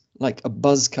has like a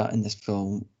buzz cut in this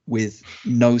film with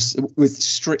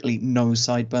strictly no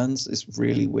sideburns. It's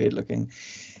really weird looking.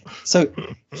 So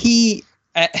Johnny,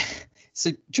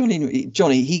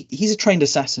 he's a trained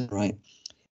assassin, right?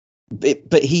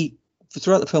 But he,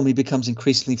 throughout the film, he becomes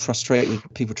increasingly frustrated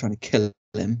with people trying to kill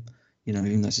him. You know,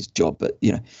 even though it's his job, but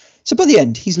you know. So by the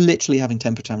end, he's literally having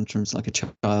temper tantrums like a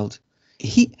child.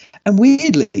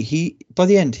 Weirdly, by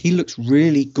the end, he looks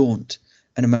really gaunt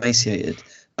and emaciated.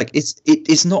 Like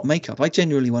it's not makeup. I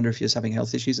genuinely wonder if he was having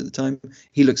health issues at the time.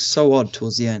 He looks so odd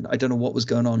towards the end. I don't know what was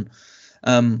going on.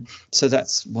 So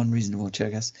that's one reason to watch it, I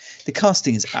guess. The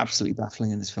casting is absolutely baffling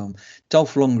in this film.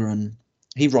 Dolph Lundgren,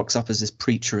 he rocks up as this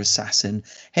preacher assassin.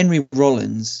 Henry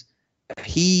Rollins,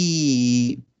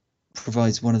 he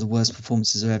provides one of the worst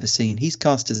performances I've ever seen. He's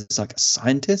cast as like a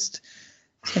scientist.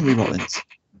 It's Henry Rollins.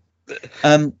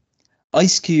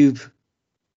 Ice Cube,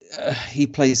 he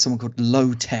plays someone called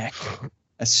Low Tech,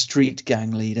 a street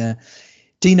gang leader.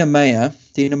 Dina Meyer,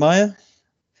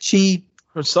 she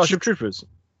from Starship Troopers.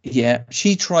 Yeah,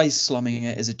 she tries slumming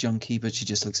it as a junkie, but she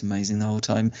just looks amazing the whole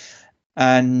time.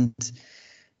 And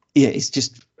yeah, it's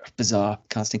just bizarre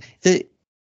casting.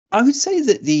 I would say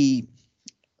that the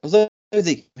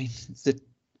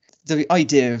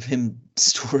idea of him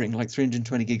storing like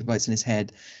 320 gigabytes in his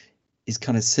head is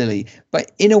kind of silly,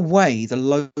 but in a way, the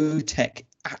low tech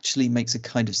actually makes a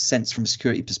kind of sense from a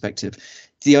security perspective.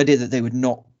 The idea that they would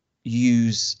not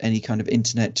use any kind of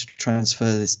internet to transfer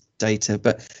this data,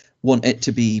 but want it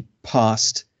to be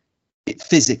passed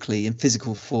physically in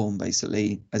physical form,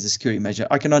 basically as a security measure.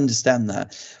 I can understand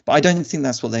that, but I don't think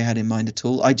that's what they had in mind at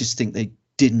all. I just think they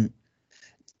didn't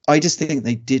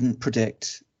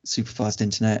predict super fast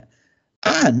internet,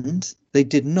 and they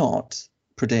did not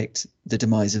predict the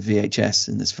demise of VHS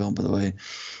in this film, by the way.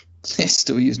 They're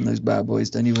still using those bad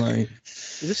boys, don't you worry.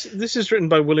 This is written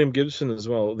by William Gibson as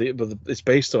well. It's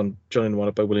based on Johnny and the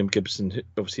Wallop by William Gibson, who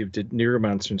obviously did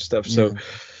Neuromancer and stuff. So yeah.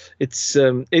 It's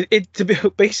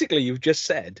basically, you've just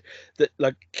said that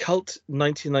like cult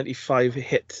 1995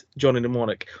 hit Johnny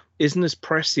Mnemonic isn't as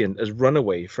prescient as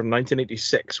Runaway from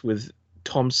 1986 with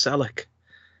Tom Selleck.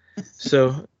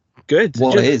 So good.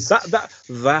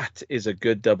 That is a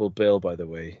good double bill, by the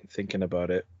way. Thinking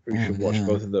about it, you should watch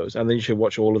both of those, and then you should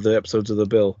watch all of the episodes of The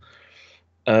Bill.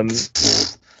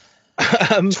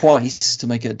 Twice to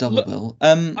make it a double bill.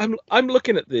 I'm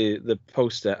looking at the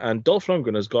poster, and Dolph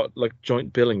Lundgren has got like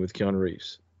joint billing with Keanu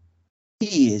Reeves.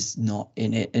 He is not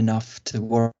in it enough to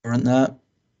warrant that.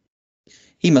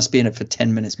 He must be in it for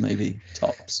 10 minutes, maybe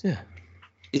tops. Yeah,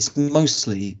 it's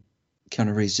mostly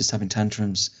Keanu Reeves just having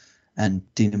tantrums and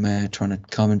Dina Meyer trying to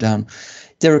calm him down.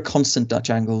 There are constant Dutch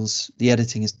angles. The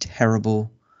editing is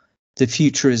terrible. The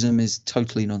futurism is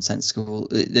totally nonsensical.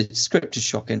 The script is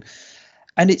shocking.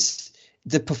 And it's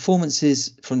the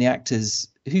performances from the actors,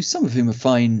 who some of whom are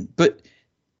fine, but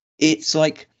it's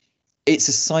like it's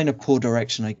a sign of poor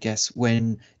direction, I guess,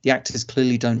 when the actors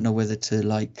clearly don't know whether to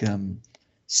like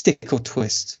stick or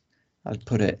twist, I'd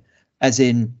put it. As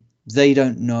in, they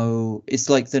don't know. It's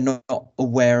like they're not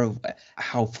aware of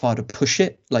how far to push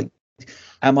it. Like,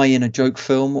 am I in a joke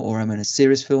film, or am I in a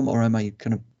serious film, or am I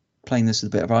kind of playing this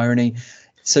with a bit of irony?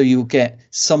 So you'll get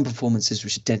some performances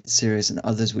which are dead serious, and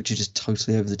others which are just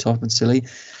totally over the top and silly.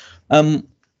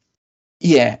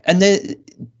 Yeah, and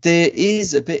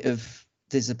there's a bit of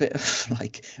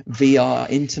like VR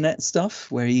internet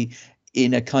stuff where he,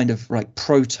 in a kind of like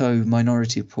proto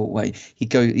Minority Report way, he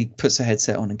puts a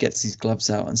headset on and gets his gloves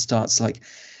out and starts like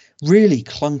really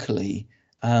clunkily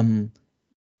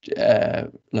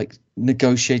like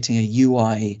negotiating a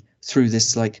UI through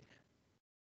this like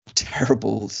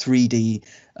terrible 3D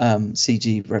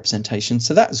CG representation.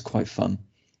 So that was quite fun.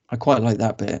 I quite like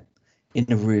that bit in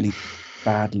a really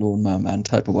bad Lawnmower Man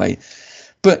type of way.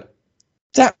 But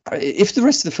that, if the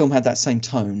rest of the film had that same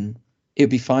tone, it'd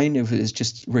be fine if it was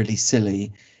just really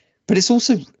silly. But it's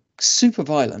also super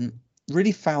violent,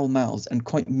 really foul-mouthed, and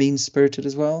quite mean-spirited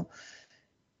as well.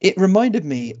 The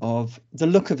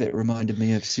look of it reminded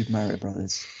me of Super Mario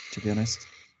Brothers, to be honest.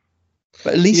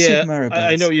 But at least Super Mario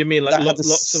Brothers, I know what you mean. Like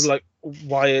lots of like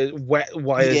wires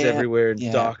everywhere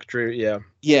and dark, dreary.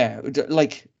 Yeah,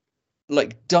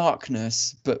 like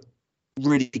darkness, but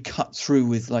really cut through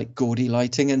with like gaudy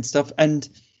lighting and stuff.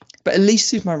 But at least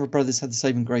Super Mario Brothers had the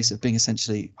saving grace of being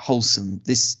essentially wholesome.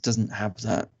 This doesn't have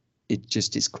that. It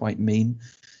just is quite mean.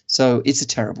 So it's a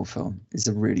terrible film. It's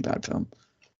a really bad film.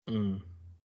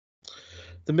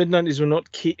 the mid-90s were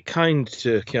not kind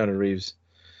to Keanu Reeves.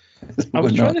 I We're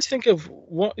was trying to not. think of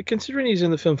what, considering he's in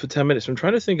the film for 10 minutes, I'm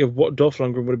trying to think of what Dolph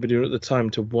Lundgren would have been doing at the time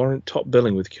to warrant top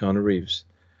billing with Keanu Reeves.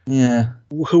 Yeah.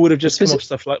 Who would have just This come was- off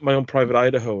stuff like My Own Private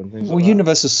Idaho and things Well, like that.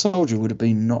 Universal Soldier would have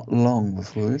been not long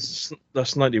before this.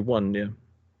 That's 91, yeah.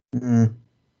 Mm.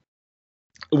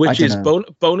 Which don't is know.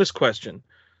 bonus question.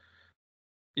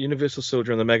 Universal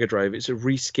Soldier on the Mega Drive, it's a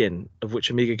reskin of which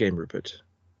Amiga game, Rupert?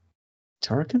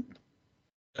 Turrican?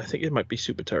 I think it might be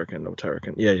Super Turrican or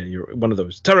Turrican. Yeah, you're one of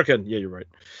those. Turrican, yeah, you're right.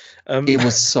 It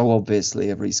was so obviously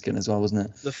a reskin as well, wasn't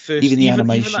it? The first, Even the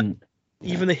animation.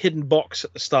 Even the hidden box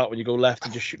at the start when you go left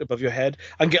and just shoot above your head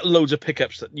and get loads of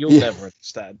pickups that you'll never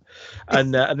understand.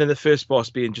 And then the first boss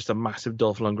being just a massive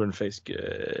Dolph Lundgren face.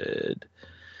 Good.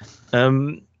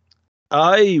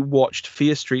 I watched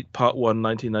Fear Street Part 1,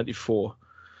 1994.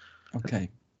 Okay.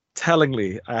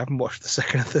 Tellingly, I haven't watched the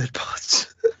second and third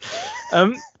parts.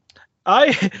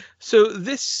 So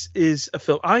this is a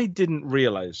film I didn't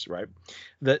realize, right,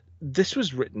 that this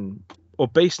was written or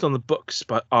based on the books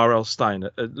by R.L. Stine,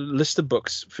 a list of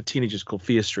books for teenagers called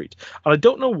Fear Street. And I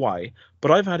don't know why, but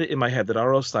I've had it in my head that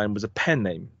R.L. Stine was a pen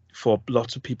name for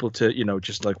lots of people to,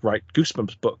 just like write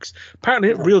Goosebumps books.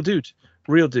 Apparently, real dude.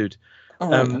 All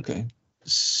right, okay.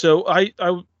 So I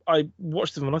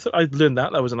watched them and I thought I'd learned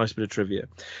that. That was a nice bit of trivia.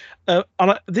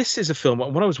 This is a film,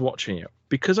 when I was watching it,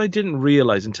 because I didn't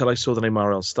realize until I saw the name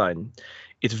R.L. Stine,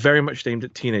 it's very much aimed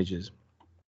at teenagers.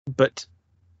 But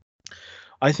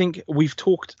I think we've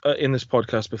talked in this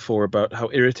podcast before about how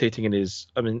irritating it is.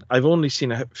 I mean, I've only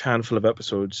seen a handful of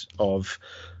episodes of,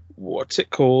 what's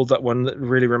it called? That one that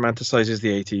really romanticizes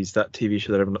the 80s, that TV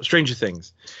show that everyone... Stranger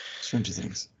Things. Stranger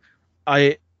Things.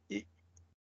 I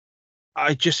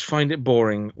just find it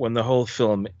boring when the whole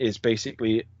film is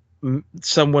basically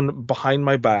someone behind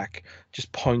my back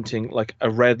just pointing like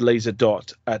a red laser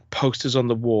dot at posters on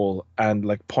the wall and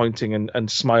like pointing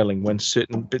and smiling when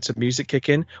certain bits of music kick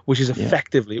in, which is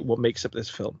effectively what makes up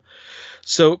this film.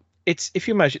 So if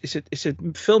you imagine, it's a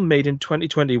film made in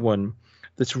 2021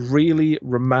 that's really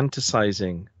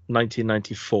romanticizing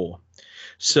 1994.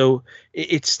 So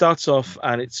it starts off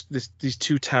and it's these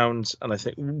two towns, and I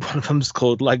think one of them's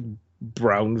called like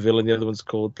Brownville and the other one's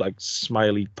called like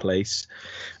Smiley Place,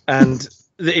 and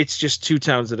it's just two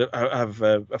towns that have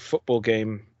a football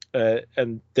game,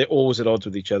 and they're always at odds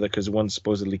with each other because one's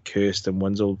supposedly cursed and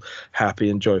one's all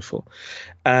happy and joyful.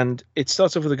 And it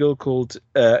starts off with a girl called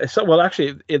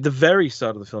actually at the very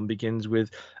start of the film begins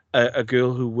with a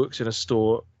girl who works in a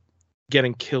store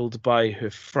getting killed by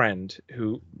her friend,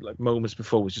 who like moments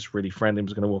before was just really friendly and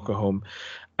was going to walk her home.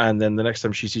 And then the next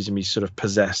time she sees him, he's sort of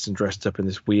possessed and dressed up in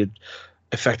this weird,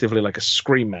 effectively like a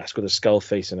scream mask with a skull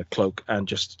face and a cloak, and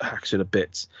just hacks her to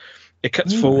bits. It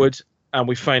cuts forward, and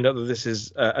we find out that this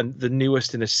is the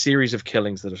newest in a series of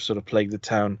killings that have sort of plagued the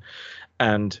town.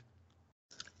 And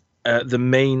the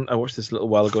main, I watched this a little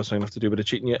while ago, so I'm going to have to do a bit of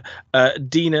cheating yet.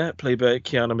 Dina, played by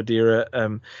Kiana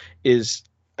Madeira, is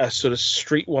a sort of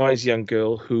streetwise young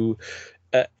girl who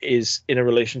is in a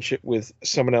relationship with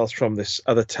someone else from this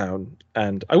other town.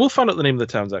 And I will find out the name of the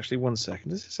towns actually. 1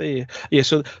 second. Does it say? Yeah.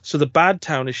 So the bad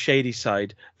town is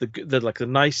Shadyside. The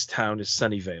nice town is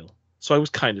Sunnyvale. So I was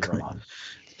kind of right.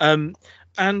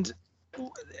 And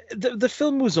the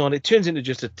film was on. It turns into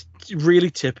just a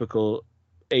really typical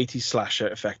 80s slasher,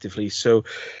 effectively. So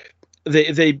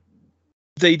they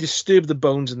disturb the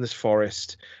bones in this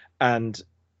forest, and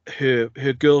her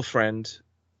girlfriend,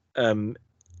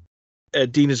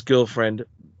 Dina's girlfriend,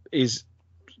 is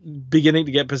beginning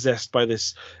to get possessed by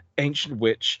this ancient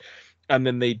witch, and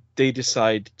then they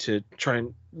decide to try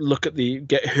and look at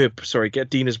get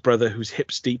Dina's brother, who's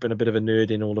hips deep and a bit of a nerd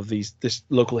in all of this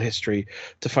local history,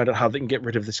 to find out how they can get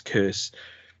rid of this curse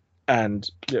and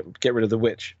get rid of the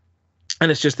witch.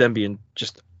 And it's just them being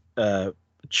just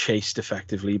chased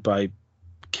effectively by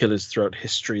killers throughout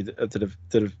history that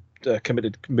have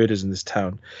committed murders in this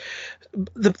town.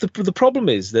 The problem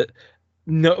is that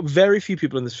very few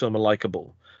people in this film are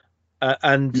likable,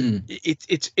 and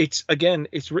it's again,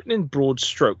 it's written in broad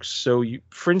strokes. So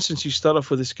for instance, you start off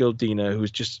with this girl Dina,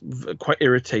 who's just quite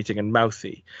irritating and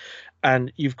mouthy,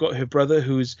 and you've got her brother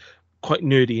who's quite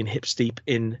nerdy and hip steep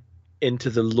into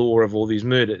the lore of all these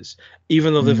murders,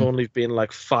 even though they've only been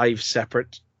like 5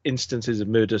 separate instances of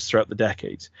murders throughout the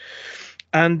decades.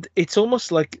 And it's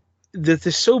almost like they're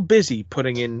so busy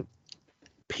putting in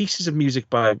pieces of music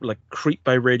by like Creep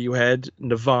by Radiohead,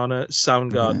 Nirvana,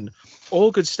 Soundgarden,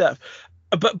 all good stuff.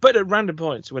 But at random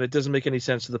points when it doesn't make any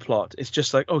sense to the plot, it's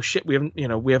just like, oh shit, we haven't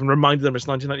reminded them it's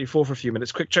 1994 for a few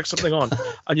minutes. Quick, check something on,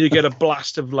 and you get a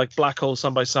blast of like Black Hole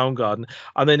Sun by Soundgarden,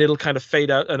 and then it'll kind of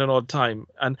fade out at an odd time.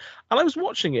 And I was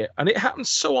watching it, and it happens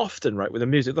so often, right, with the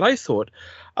music that I thought,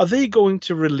 are they going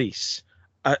to release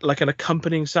like an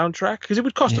accompanying soundtrack? Because it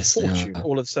would cost a fortune,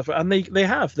 all of the stuff, and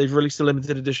they've released a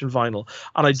limited edition vinyl,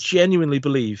 and I genuinely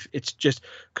believe it's just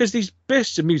because these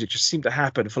bursts of music just seem to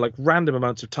happen for like random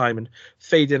amounts of time and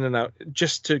fade in and out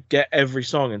just to get every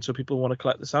song in, so people want to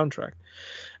collect the soundtrack.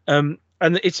 And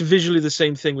it's visually the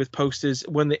same thing with posters.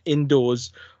 When they're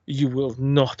indoors, you will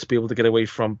not be able to get away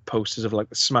from posters of like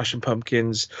the Smashing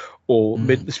Pumpkins or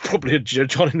there's probably a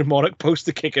Johnny Mnemonic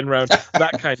poster kicking around,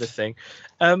 that kind of thing.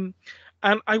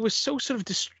 And I was so sort of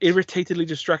irritatedly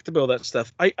distracted by all that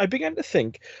stuff. I began to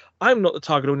think, I'm not the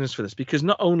target audience for this, because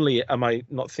not only am I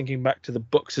not thinking back to the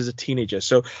books as a teenager,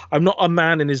 so I'm not a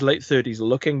man in his late 30s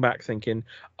looking back thinking,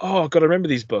 oh, God, I remember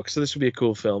these books, so this would be a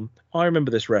cool film. Oh, I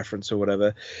remember this reference or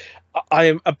whatever. I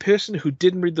am a person who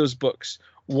didn't read those books,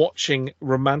 watching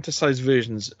romanticized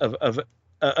versions of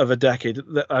a decade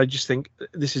that I just think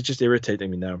this is just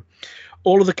irritating me now.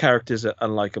 All of the characters are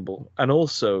unlikable, and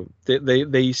also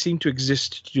they seem to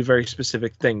exist to do very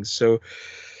specific things. So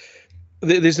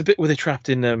there's a bit where they're trapped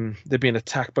in they're being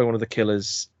attacked by one of the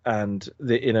killers, and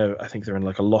I think they're in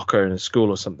like a locker in a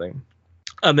school or something.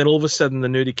 And then all of a sudden the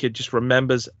nerdy kid just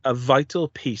remembers a vital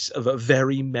piece of a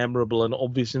very memorable and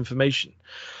obvious information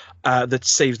that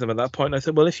saves them at that point. And I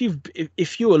thought, well, if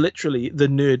you are literally the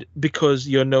nerd because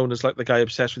you're known as like the guy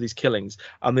obsessed with these killings,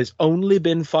 and there's only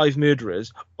been 5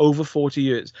 murderers over 40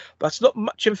 years, that's not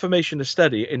much information to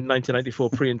study in 1994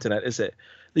 pre-internet, is it?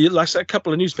 Like a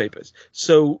couple of newspapers.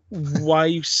 So why are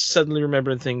you suddenly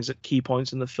remembering things at key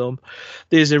points in the film?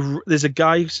 There's a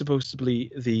guy who's supposed to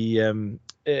be the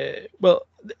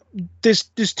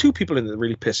there's 2 people in it that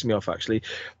really piss me off, actually.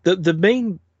 The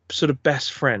main sort of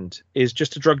best friend is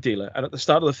just a drug dealer, and at the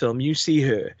start of the film you see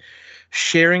her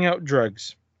sharing out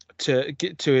drugs to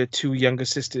get to her 2 younger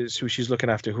sisters who she's looking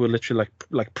after, who are literally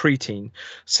like preteen,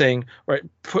 saying, right,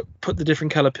 put the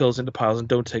different color pills into piles and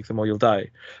don't take them or you'll die.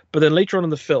 But then later on in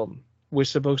the film we're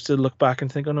supposed to look back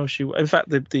and think, oh no, in fact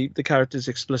the characters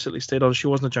explicitly state, oh, she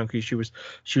wasn't a junkie, she was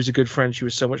a good friend, she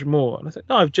was so much more. And I think,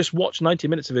 no, I've just watched 90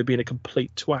 minutes of her being a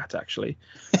complete twat, actually.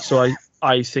 So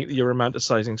I think that you're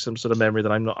romanticizing some sort of memory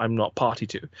that I'm not party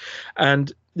to.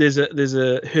 And there's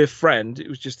her friend, it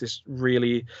was just this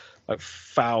really like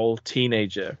foul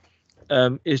teenager,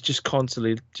 is just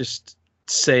constantly just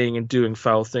saying and doing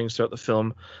foul things throughout the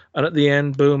film. And at the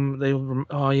end, boom,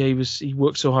 he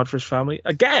worked so hard for his family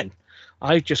again.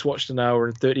 I just watched an hour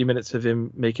and 30 minutes of him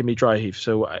making me dry heave.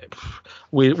 So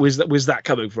where's that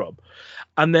coming from?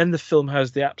 And then the film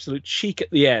has the absolute cheek at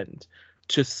the end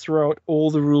to throw out all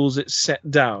the rules it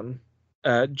set down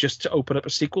just to open up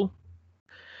a sequel.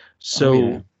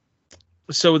 So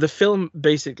so the film,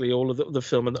 basically all of the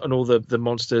film and all the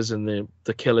monsters and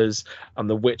the killers and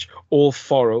the witch all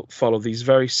follow these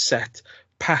very set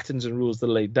patterns and rules that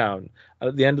are laid down. And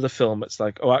at the end of the film, it's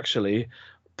like, oh, actually,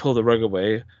 pull the rug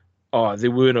away. Oh,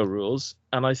 there were no rules.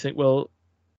 And I think, well,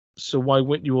 so why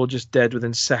weren't you all just dead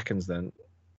within seconds then?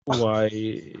 Why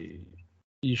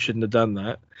you shouldn't have done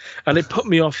that? And it put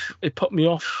me off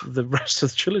the rest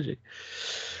of the trilogy.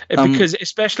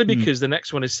 Especially because the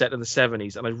next one is set in the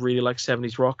 70s, and I really like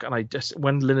 70s rock. And I just,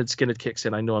 when Lynyrd Skynyrd kicks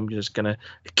in, I know I'm just gonna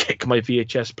kick my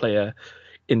VHS player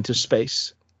into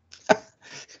space.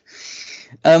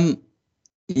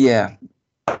 Yeah,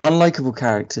 unlikable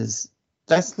characters.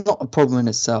 That's not a problem in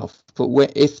itself, but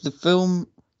if the film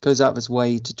goes out of its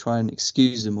way to try and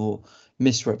excuse them or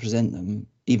misrepresent them,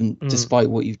 even despite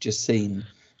what you've just seen,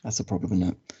 that's a problem, isn't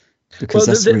it? Because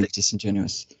that's really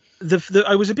disingenuous.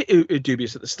 I was a bit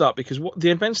dubious at the start, because what the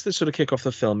events that sort of kick off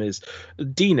the film is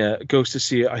Dina goes to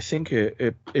see, I think,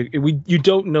 you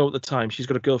don't know at the time, she's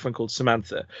got a girlfriend called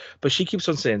Samantha, but she keeps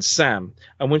on saying Sam.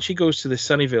 And when she goes to this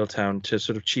Sunnyvale town to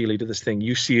sort of cheerlead at this thing,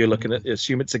 you see her looking at,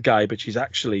 assume it's a guy, but she's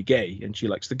actually gay and she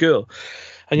likes the girl.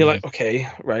 And you're like, okay,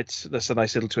 right, that's a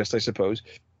nice little twist, I suppose.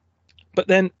 But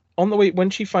then on the way,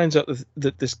 when she finds out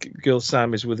that this girl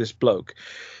Sam is with this bloke,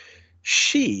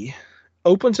 she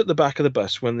opens at the back of the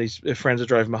bus when these friends are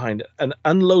driving behind and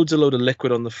unloads a load of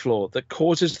liquid on the floor that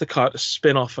causes the car to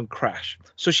spin off and crash.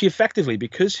 So she effectively,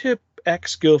 because her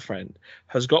ex-girlfriend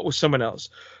has got with someone else,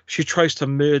 she tries to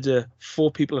murder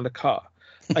 4 people in a car.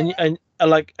 And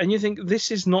you think, this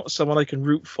is not someone I can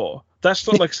root for. That's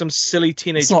not like some silly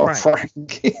teenage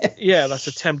prank. Yeah, that's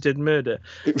attempted murder.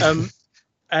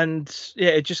 And yeah,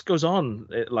 it just goes on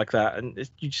like that. And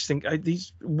you just think,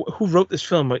 who wrote this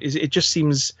film? It just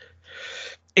seems...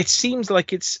 It seems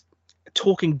like it's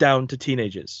talking down to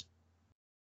teenagers.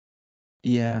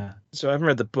 Yeah. So I haven't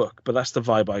read the book, but that's the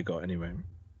vibe I got anyway.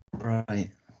 Right.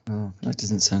 Oh, that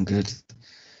doesn't sound good.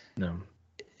 No.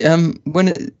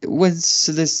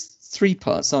 So there's 3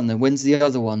 parts, aren't there? When's the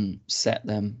other one set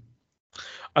then?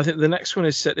 I think the next one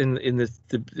is set in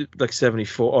the like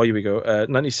 74. Oh, here we go.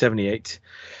 1978.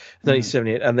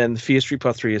 1978, and then Fear Street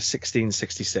Part 3 is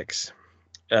 1666.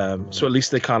 So at least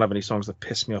they can't have any songs that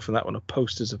piss me off in that one, or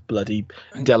posters of bloody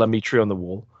Delamitri on the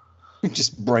wall.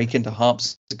 Just break into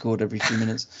harpsichord every few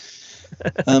minutes.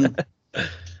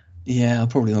 Yeah, I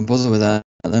probably won't bother with that.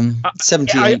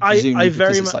 78, presumably,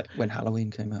 because it's like when Halloween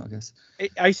came out, I guess.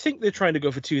 I think they're trying to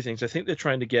go for 2 things. I think they're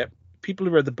trying to get people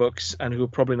who read the books and who are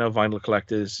probably now vinyl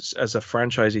collectors as a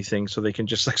franchisey thing, so they can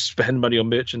just like spend money on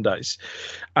merchandise.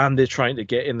 And they're trying to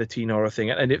get in the teen horror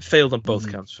thing, and it failed on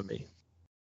both counts for me.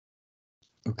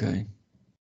 Okay.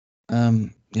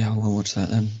 Yeah, I won't watch that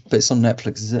then. But it's on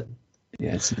Netflix, is it?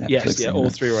 Yeah, it's on Netflix. Yes, yeah, all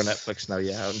 3 are on Netflix now.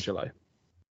 Yeah, out in July.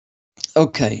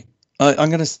 Okay, I'm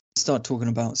going to start talking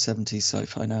about 70s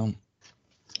sci-fi now.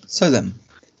 So then,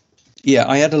 yeah,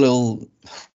 I had I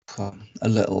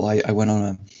went on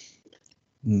a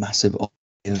massive of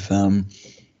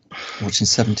watching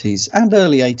 70s and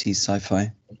early 80s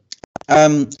sci-fi.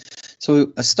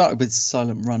 So I started with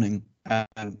Silent Running.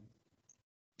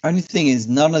 Only thing is,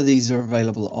 none of these are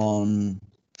available on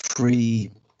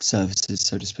free services,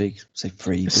 so to speak. Say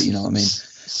free, but you know what I mean.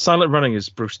 Silent Running is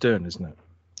Bruce Dern, isn't it?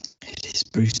 It is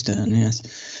Bruce Dern,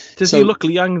 yes. Does he look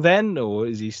young then, or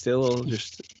is he still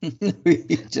just...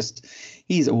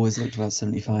 He's always looked about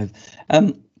 75.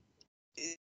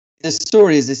 The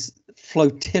story is this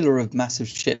flotilla of massive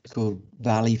ships called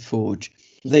Valley Forge.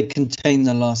 They contain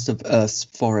the last of Earth's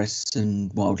forests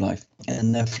and wildlife,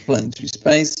 and they're floating through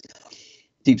space,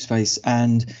 deep space,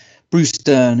 and Bruce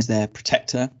Dern is their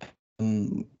protector,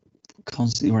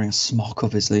 constantly wearing a smock,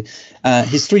 obviously.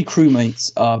 His 3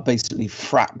 crewmates are basically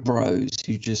frat bros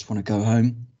who just want to go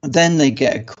home. Then they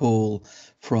get a call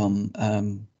from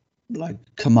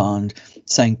command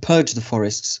saying, purge the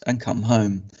forests and come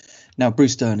home. Now,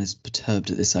 Bruce Dern is perturbed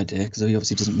at this idea because he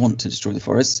obviously doesn't want to destroy the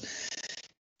forests.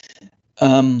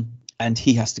 And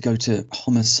he has to go to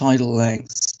homicidal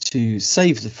lengths to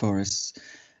save the forests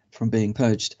from being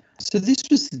purged. So this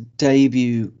was the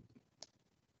debut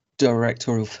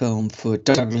directorial film for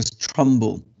Douglas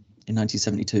Trumbull in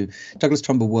 1972. Douglas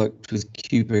Trumbull worked with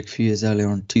Kubrick a few years earlier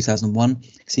on 2001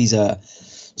 because he's a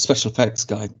special effects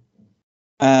guy.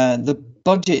 The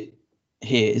budget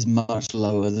here is much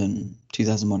lower than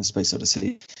 2001: A Space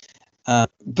Odyssey.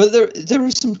 But there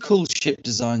are some cool ship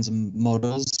designs and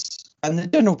models, and the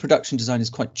general production design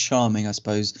is quite charming, I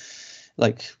suppose.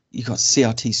 Like, you got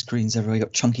CRT screens everywhere, you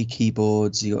got chunky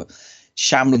keyboards, you got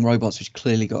shambling robots which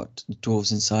clearly got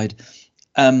dwarves inside.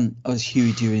 I was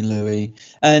Huey, Dewey, and Louie,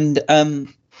 and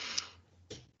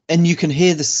you can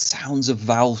hear the sounds of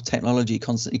Valve technology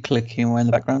constantly clicking away in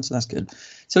the background, so that's good.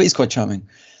 So it's quite charming.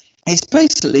 It's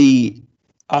basically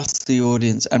us, the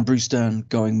audience, and Bruce Dern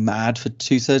going mad for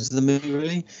 2/3 of the movie,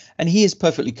 really. And he is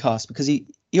perfectly cast because he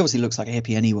obviously looks like a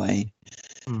hippie anyway.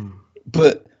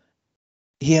 But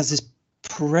he has this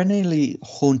perennially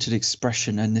haunted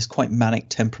expression and this quite manic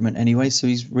temperament anyway, so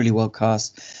he's really well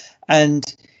cast. And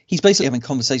he's basically having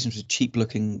conversations with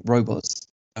cheap-looking robots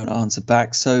that don't answer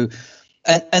back. So,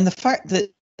 and the fact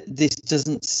that this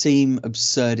doesn't seem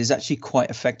absurd is actually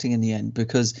quite affecting in the end,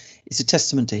 because it's a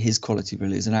testament to his quality,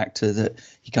 really, as an actor, that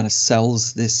he kind of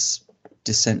sells this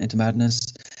descent into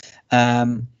madness.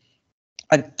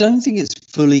 I don't think it's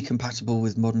fully compatible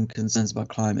with modern concerns about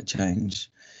climate change,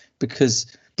 because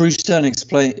Bruce Dern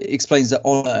explains that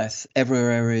on Earth,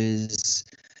 everywhere is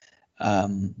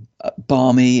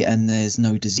balmy and there's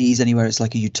no disease anywhere. It's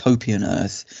like a utopian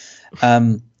Earth.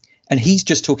 And he's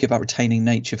just talking about retaining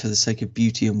nature for the sake of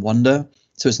beauty and wonder.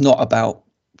 So it's not about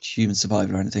human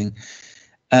survival or anything.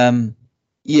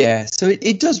 So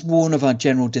it does warn of our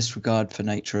general disregard for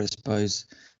nature, I suppose,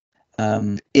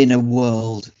 in a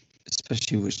world,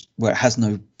 especially where it has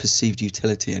no perceived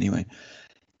utility anyway.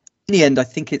 In the end, I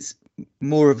think it's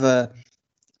more of a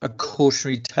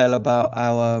cautionary tale about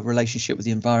our relationship with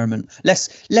the environment. Less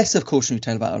of a cautionary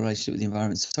tale about our relationship with the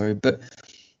environment, sorry, but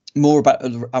more about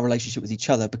our relationship with each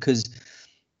other, because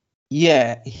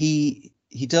he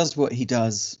does what he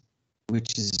does,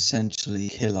 which is essentially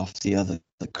kill off the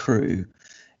crew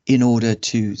in order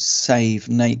to save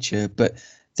nature. But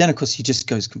then, of course, he just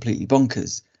goes completely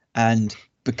bonkers and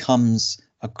becomes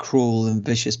a cruel and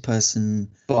vicious person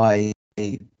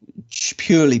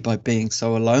purely by being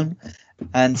so alone.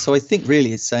 And so I think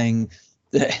really it's saying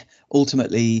that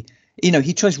ultimately,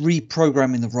 he tries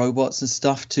reprogramming the robots and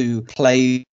stuff to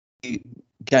play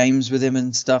games with him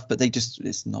and stuff, but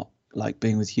it's not like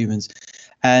being with humans.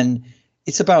 And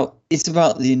it's about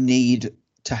the need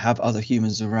to have other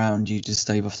humans around you to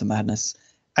stave off the madness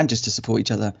and just to support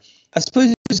each other. I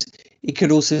suppose it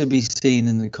could also be seen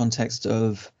in the context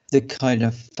of the kind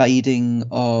of fading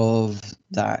of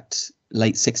that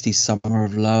late 60s summer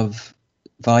of love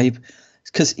vibe,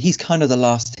 because he's kind of the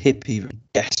last hippie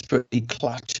desperately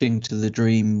clutching to the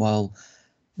dream while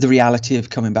the reality of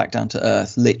coming back down to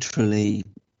earth literally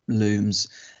looms.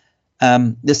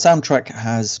 The soundtrack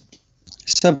has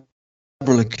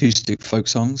several acoustic folk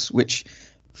songs which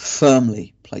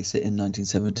firmly place it in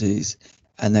 1970s,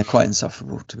 and they're quite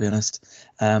insufferable, to be honest.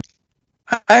 I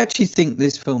actually think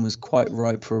this film is quite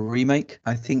ripe for a remake.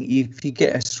 I think if you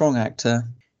get a strong actor,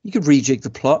 you could rejig the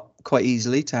plot quite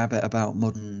easily to have it about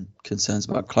modern concerns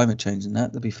about climate change and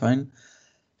that'd be fine.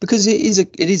 Because it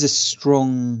is a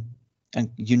strong and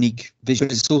unique vision.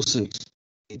 But it's also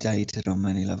dated on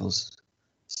many levels.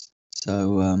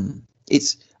 So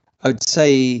I would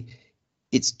say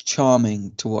it's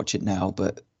charming to watch it now,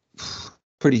 but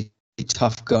pretty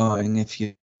tough going if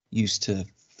you're used to,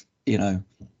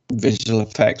 visual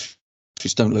effects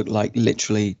which don't look like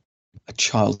literally a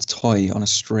child's toy on a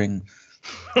string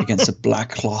against a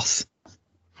black cloth.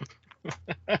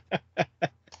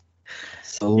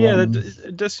 So,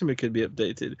 it does seem it could be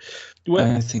updated.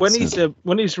 When he's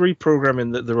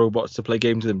reprogramming the robots to play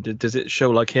games with him, does it show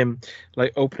like him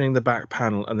like opening the back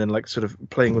panel and then like sort of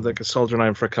playing with like a soldering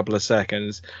iron for a couple of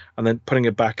seconds and then putting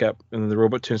it back up, and then the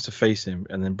robot turns to face him,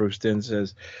 and then Bruce Dern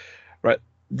says, "Right,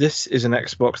 this is an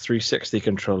Xbox 360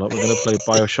 controller. We're going to play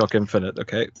BioShock Infinite,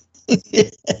 okay?"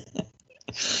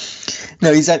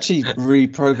 No, he's actually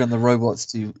reprogrammed the robots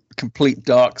to complete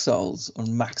Dark Souls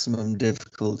on maximum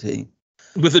difficulty.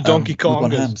 With a Donkey Kong.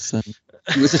 It's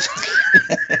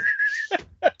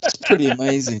pretty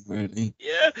amazing, really.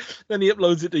 Yeah. Then he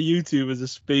uploads it to YouTube as a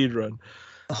speed run.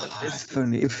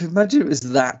 Imagine it was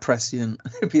that prescient.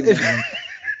 It'd be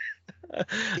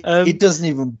it doesn't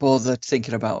even bother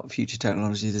thinking about future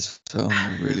technology. This film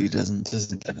really doesn't.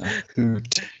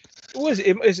 What is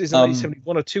it? It's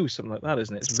 1971 or 2, something like that,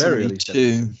 isn't it? It's very early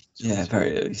 70s. Yeah,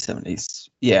 very early 70s.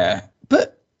 Yeah,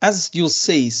 but as you'll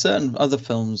see, certain other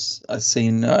films I've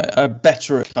seen are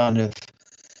better at kind of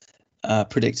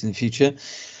predicting the future.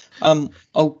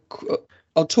 I'll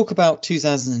talk about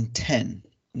 2010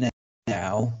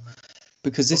 now,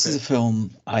 because this is a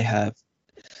film I have.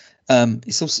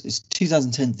 It's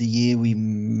 2010, the year we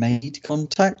made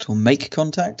contact or make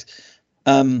contact.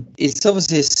 It's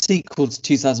obviously a sequel to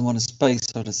 2001: A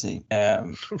Space Odyssey.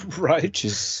 Right. Which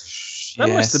is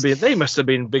they must have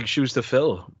been big shoes to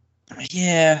fill.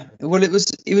 Yeah. Well, it was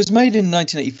made in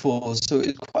 1984, so it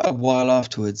was quite a while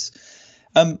afterwards.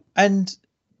 And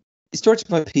it's directed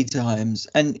by Peter Hyams,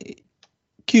 and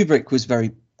Kubrick was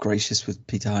very gracious with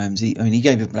Peter Hyams. He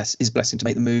gave him his blessing to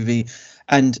make the movie,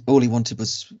 and all he wanted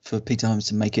was for Peter Hyams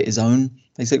to make it his own,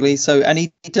 basically. So, and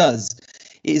he does.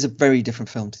 It is a very different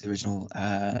film to the original,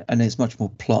 and it's much more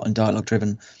plot and dialogue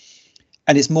driven,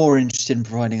 and it's more interested in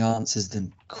providing answers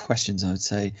than questions, I would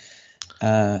say.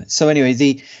 So anyway,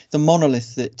 the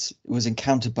monolith that was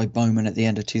encountered by Bowman at the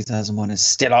end of 2001 is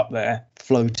still up there,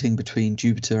 floating between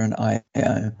Jupiter and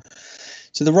Io.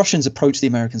 So the Russians approached the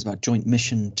Americans about joint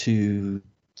mission to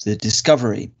the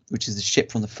Discovery, which is the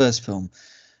ship from the first film.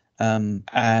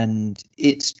 And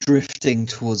it's drifting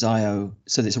towards Io,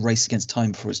 so it's a race against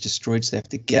time before it's destroyed. So they have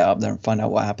to get up there and find out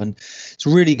what happened. It's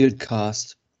a really good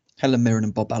cast. Helen Mirren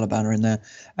and Bob Balaban are in there,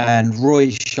 and Roy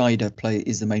Scheider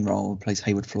is the main role, plays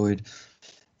Hayward Floyd.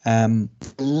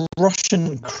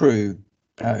 Russian crew,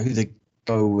 who they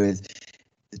go with,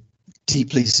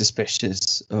 deeply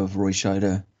suspicious of Roy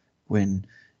Scheider when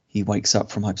he wakes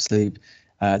up from hypersleep.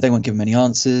 They won't give him any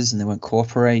answers, and they won't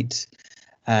cooperate.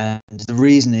 And the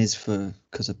reason is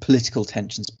because of political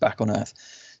tensions back on Earth.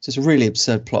 So it's a really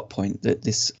absurd plot point that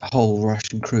this whole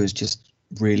Russian crew is just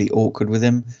really awkward with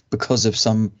him because of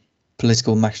some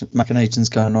political machinations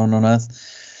going on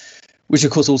Earth, which of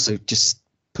course also just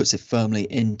puts it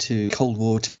firmly into Cold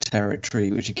War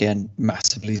territory, which again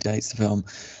massively dates the film.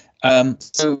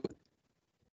 So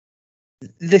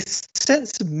this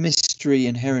sense of mystery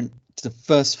inherent to the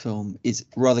first film is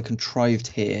rather contrived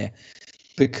here,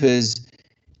 because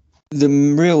the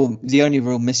only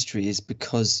real mystery is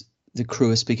because the crew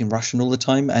are speaking Russian all the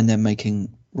time, and they're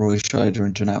making Roy Scheider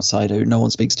into an outsider who no one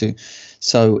speaks to.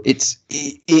 So it's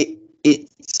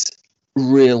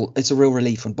real. It's a real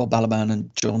relief when Bob Balaban and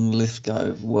John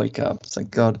Lithgow wake up. Thank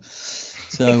God.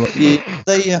 So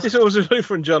it's always a relief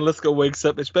when John Lithgow wakes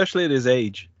up, especially at his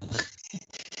age.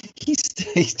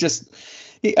 He's just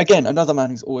again another man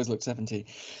who's always looked 70.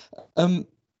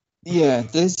 Yeah,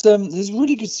 there's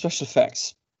really good special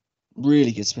effects.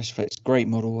 Really good special effects, great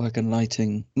model work and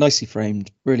lighting, nicely framed,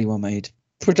 really well made.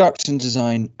 Production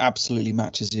design absolutely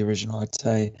matches the original, I'd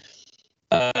say.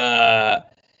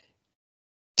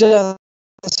 Does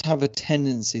have a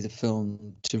tendency, the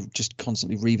film, to just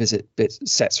constantly revisit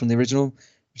sets from the original,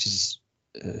 which is,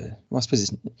 well, I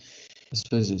suppose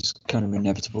it's kind of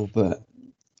inevitable, but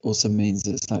also means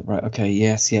that it's like, right, okay,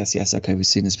 yes, okay, we've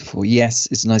seen this before. Yes,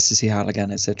 it's nice to see Hal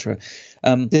again, etc.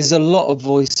 There's a lot of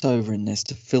voiceover in this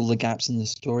to fill the gaps in the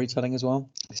storytelling as well.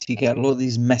 So you get a lot of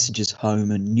these messages home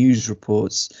and news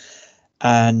reports,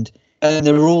 and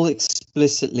they're all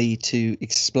explicitly to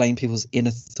explain people's inner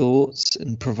thoughts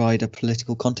and provide a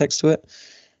political context to it,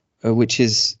 which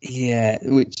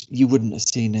you wouldn't have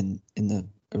seen in the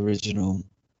original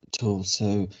at all.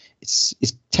 So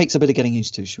it takes a bit of getting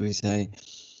used to, shall we say.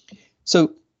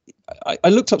 So I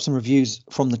looked up some reviews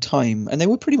from the time, and they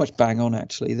were pretty much bang on,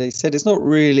 actually. They said it's not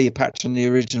really a patch on the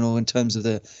original in terms of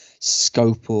the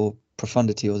scope or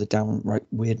profundity or the downright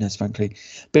weirdness, frankly,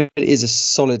 but it is a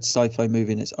solid sci-fi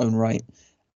movie in its own right.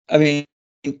 I mean,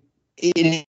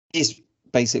 it is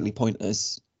basically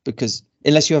pointless, because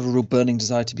unless you have a real burning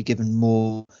desire to be given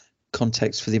more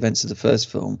context for the events of the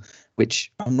first film, which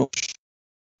I'm not sure,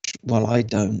 well, I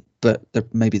don't, but there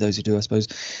may be those who do, I suppose.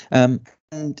 And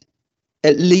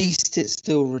at least it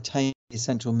still retains the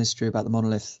essential mystery about the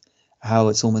monolith, how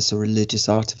it's almost a religious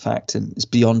artifact and it's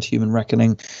beyond human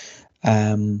reckoning.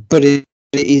 But it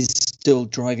is still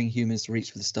driving humans to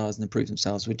reach for the stars and improve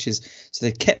themselves, which is, so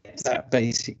they've kept that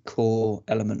basic core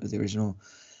element of the original.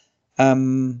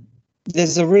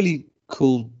 There's a really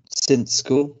cool synth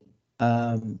score,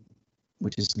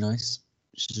 which is nice,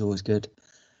 which is always good.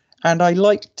 And I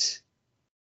thought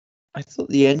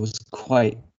the end was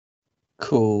quite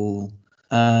cool,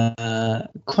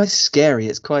 quite scary.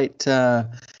 It's quite,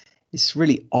 it's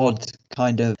really odd,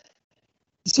 kind of.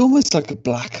 It's almost like a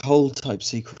black hole type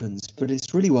sequence, but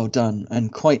it's really well done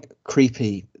and quite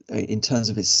creepy in terms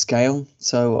of its scale.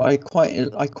 So I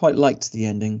quite liked the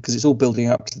ending, because it's all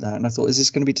building up to that, and I thought, is this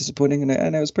going to be disappointing?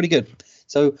 And it was pretty good.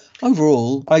 So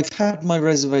overall, I've had my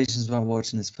reservations about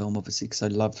watching this film, obviously, because I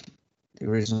love the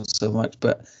original so much,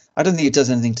 but I don't think it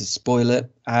does anything to spoil it,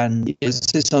 and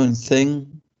it's its own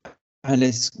thing, and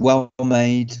it's well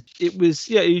made. It was,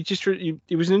 yeah,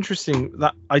 it was interesting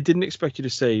that I didn't expect you to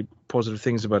say positive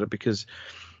things about it, because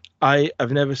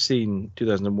I've never seen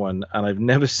 2001 and I've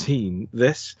never seen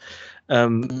this.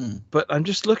 But I'm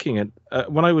just looking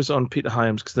at when I was on Peter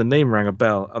Hyams, because the name rang a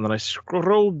bell, and then I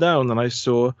scrolled down and I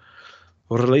saw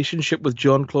a relationship with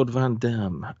Jean-Claude Van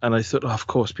Damme, and I thought, oh, of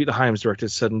course, Peter Hyams directed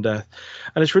Sudden Death,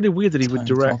 and it's really weird that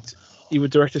he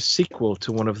would direct a sequel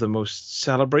to one of the most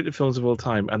celebrated films of all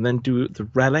time, and then do The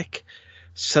Relic,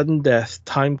 Sudden Death,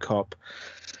 Time Cop,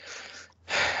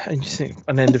 and you think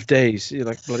an End of Days. You're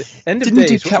like, bloody End of Days.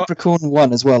 Didn't do Capricorn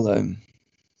 1 as well, though?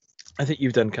 I think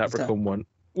you've done Capricorn 1.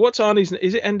 What's Arnie's?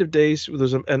 Is it End of Days?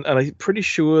 And I'm pretty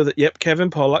sure that, yep, Kevin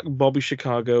Pollak, Bobby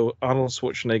Chicago, Arnold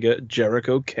Schwarzenegger,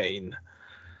 Jericho Kane.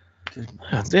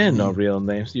 They're not real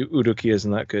names. Udoki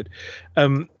isn't that good.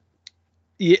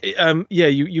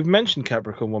 You've mentioned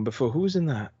Capricorn 1 before. Who was in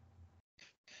that?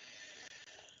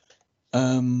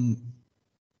 I'm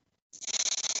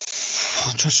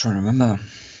just trying to remember.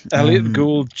 Elliot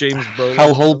Gould, James Brolin.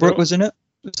 Hal Holbrook was in it.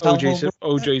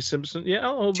 OJ Simpson. Yeah,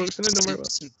 Hal Holbrook's in it. Don't worry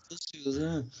about it.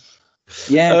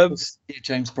 Yeah,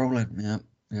 James Brolin.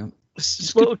 Yeah.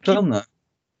 It's well, good film, though.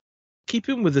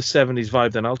 Keeping with the 70s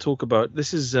vibe, then I'll talk about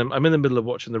this. Is I'm in the middle of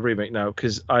watching the remake now,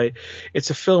 because it's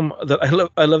a film that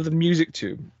I love the music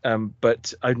to,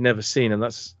 but I've never seen, and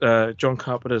that's John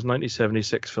Carpenter's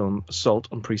 1976 film Assault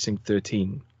on Precinct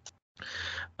 13.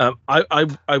 I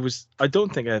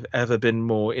don't think I've ever been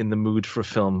more in the mood for a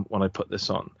film when I put this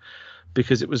on,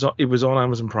 because it was on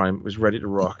Amazon Prime. It was ready to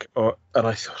rock, and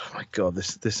I thought, oh my god,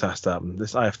 this has to happen.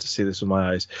 I have to see this with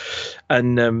my eyes,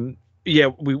 and we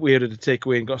ordered a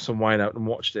takeaway and got some wine out and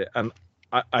watched it, and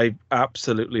I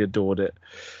absolutely adored it.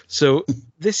 So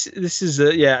this is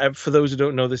for those who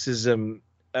don't know, this is a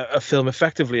film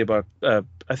effectively about I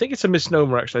think it's a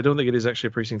misnomer, actually. I don't think it is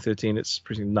actually Precinct 13. It's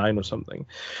Precinct 9 or something.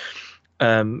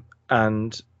 And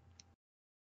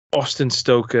Austin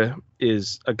Stoker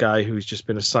is a guy who's just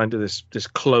been assigned to this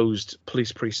closed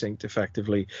police precinct,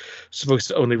 effectively supposed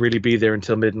to only really be there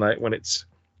until midnight, when it's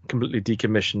completely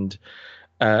decommissioned.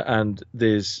 And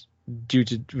there's, due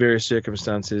to various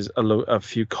circumstances, a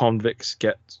few convicts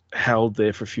get held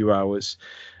there for a few hours,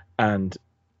 and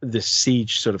this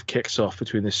siege sort of kicks off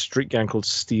between this street gang called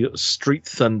Street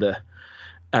Thunder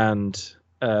and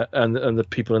the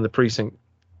people in the precinct.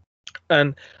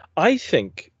 And I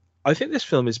think this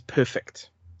film is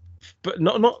perfect but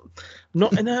not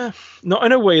in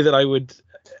a way that I would.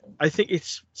 I think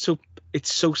it's so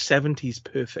 70s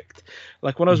perfect.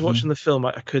 Like when I was watching the film,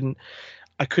 I couldn't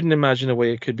imagine a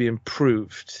way it could be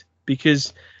improved,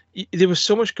 because there was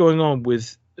so much going on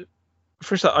with.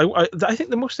 First, I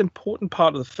think the most important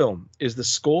part of the film is the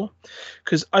score,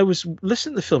 because I was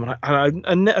listening to the film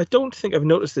and I don't think I've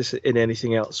noticed this in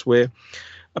anything else, where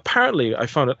apparently I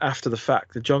found out after the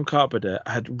fact that John Carpenter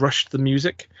had rushed the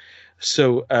music.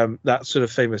 So that sort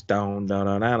of famous down down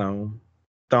down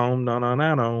down down down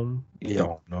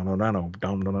down down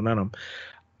down down down.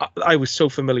 I was so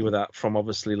familiar with that from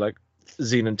obviously like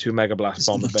Xenon 2 Mega Blast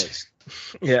Bomber Bass.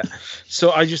 Yeah, so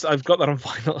I've got that on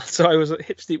vinyl, so I was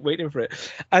hip deep waiting for it,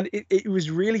 and it was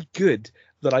really good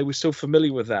that I was so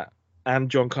familiar with that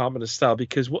and John Carpenter's style,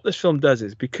 because what this film does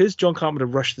is, because John Carpenter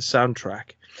rushed the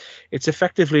soundtrack, it's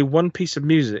effectively one piece of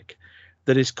music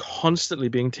that is constantly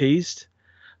being teased,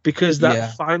 because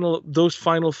those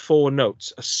final 4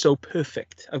 notes are so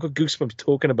perfect. I've got goosebumps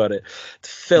talking about it. The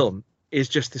film is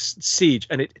just this siege,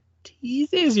 and it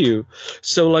teases you.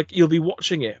 So like you'll be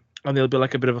watching it, and there'll be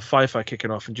like a bit of a firefight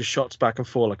kicking off, and just shots back and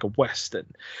forth like a western,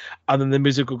 and then the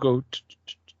music will go.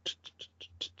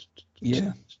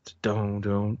 Don't.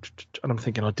 And I'm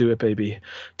thinking, I'll do it, baby.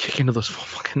 Kick into those 4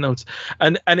 fucking notes,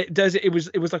 and it does. It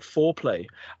was like foreplay,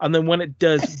 and then when it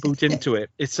does boot into it,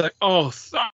 it's like, oh,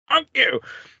 thank you.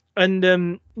 And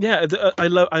I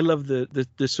love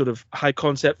the sort of high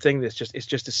concept thing. It's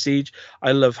just a siege.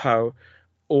 I love how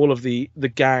all of the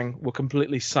gang were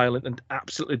completely silent and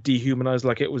absolutely dehumanized,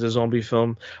 like it was a zombie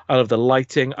film. I love the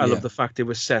lighting. I love the fact it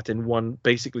was set in one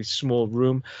basically small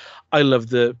room. I love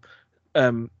the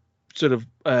sort of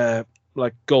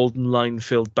like golden line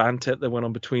filled banter that went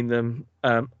on between them.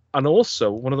 And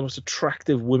also, one of the most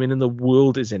attractive women in the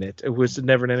world is in it. It was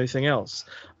never in anything else.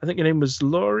 I think her name was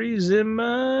Laurie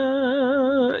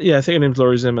Zimmer. Yeah, I think her name's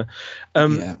Laurie Zimmer.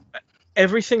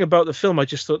 Everything about the film, I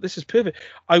just thought, this is perfect.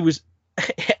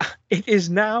 It is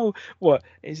now, what?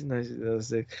 It's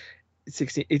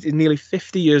 16. It's nearly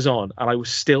 50 years on, and I was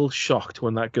still shocked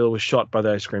when that girl was shot by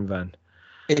the ice cream van.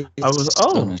 It's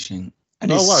astonishing.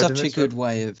 And it's such a good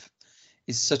way of.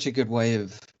 It's such a good way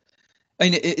of. I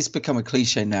mean, it's become a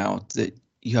cliche now that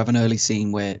you have an early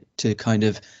scene where to kind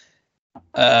of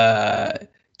to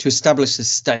establish the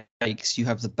stakes, you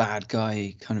have the bad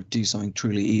guy kind of do something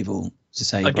truly evil to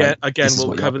say. Again,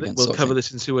 we'll cover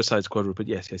this in Suicide Squad, Rupert.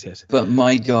 Yes. But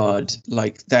my God,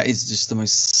 like that is just the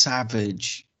most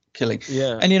savage killing.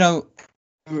 Yeah. And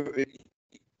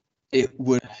it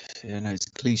would, it's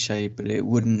cliche, but you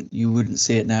wouldn't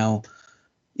see it now.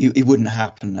 It wouldn't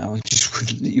happen now.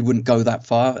 You wouldn't go that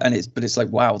far. But it's like,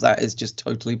 wow, that is just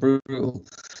totally brutal.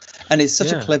 And it's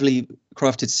such a cleverly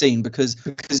crafted scene because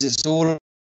it's all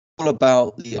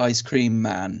about the ice cream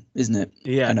man, isn't it?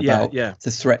 Yeah. And about the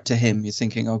threat to him. You're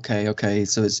thinking, okay,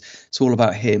 so it's all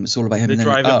about him. It's all about him. They're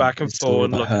driving back and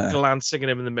forth, glancing at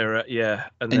him in the mirror. Yeah,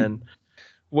 and then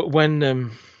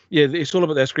when it's all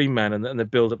about the ice cream man and the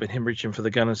build up and him reaching for the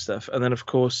gun and stuff. And then, of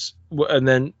course,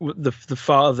 the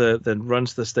father then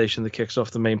runs to the station that kicks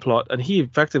off the main plot, and he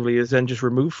effectively is then just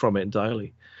removed from it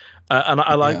entirely. And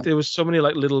I like there was so many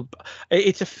like little.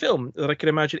 It's a film that I can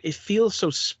imagine. It feels so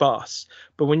sparse,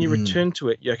 but when you return to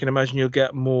it, I can imagine you'll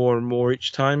get more and more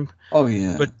each time. Oh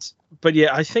yeah. But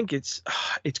yeah, I think it's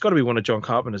got to be one of John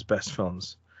Carpenter's best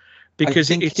films, because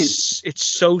it's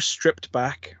so stripped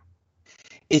back.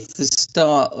 It's the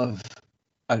start of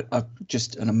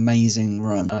just an amazing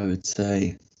run, I would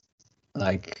say.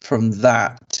 Like from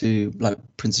that to like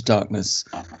Prince of Darkness,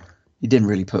 you didn't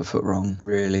really put a foot wrong,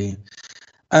 really.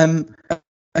 And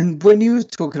when you were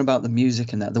talking about the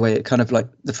music and that, the way it kind of like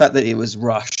the fact that it was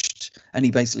rushed and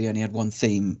he basically only had one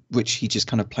theme, which he just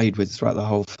kind of played with throughout the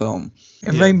whole film,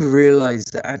 it made me realize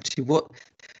that actually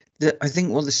I think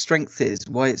what the strength is,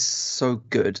 why it's so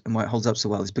good and why it holds up so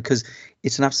well, is because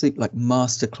it's an absolute like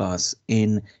masterclass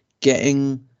in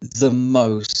getting the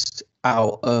most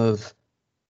out of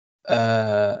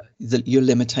your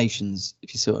limitations,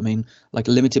 if you see what I mean, like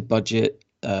a limited budget,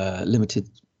 limited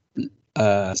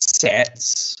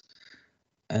sets,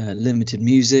 limited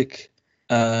music.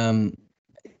 So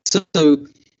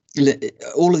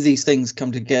all of these things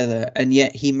come together, and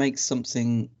yet he makes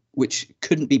something which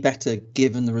couldn't be better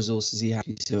given the resources he had.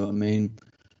 You see what I mean?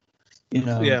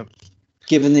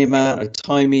 Given the amount of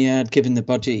time he had, given the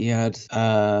budget he had,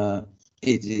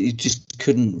 it just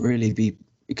couldn't really be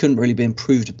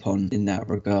improved upon in that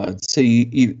regard. So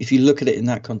you if you look at it in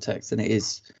that context, then it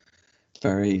is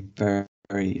very, very,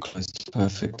 very close to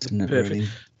perfect, isn't it? Perfect. Really?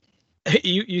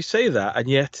 You say that, and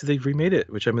yet they've remade it,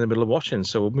 which I'm in the middle of watching.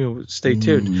 So we'll stay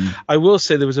tuned. I will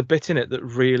say there was a bit in it that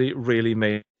really, really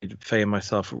made Faye and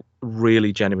myself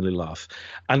really genuinely laugh.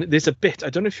 And there's a bit, I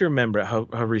don't know if you remember it, how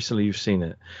recently you've seen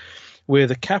it, where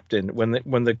the captain, when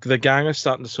the gang are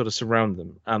starting to sort of surround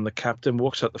them, and the captain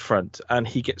walks out the front, and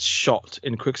he gets shot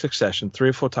in quick succession 3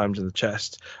 or 4 times in the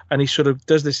chest, and he sort of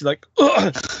does this like,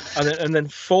 and then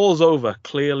falls over,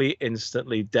 clearly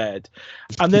instantly dead,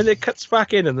 and then it cuts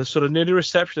back in, and the sort of nearly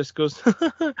receptionist goes,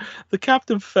 "The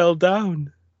captain fell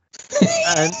down,"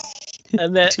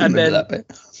 and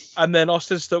then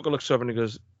Austin Stoker looks over and he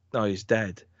goes, "No, he's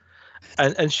dead,"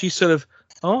 and she sort of,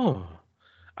 "Oh."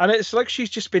 And it's like she's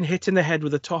just been hit in the head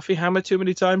with a toffee hammer too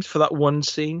many times for that one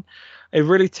scene. It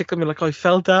really tickled me, like, I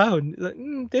fell down. Like,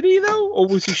 did he though? Or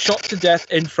was he shot to death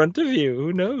in front of you?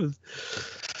 Who knows?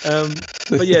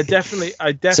 But yeah, definitely.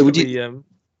 So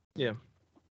yeah.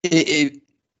 It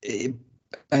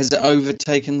has it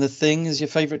overtaken The Thing as your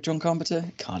favourite John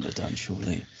Carpenter? Kind of done,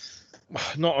 surely.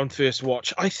 Not on first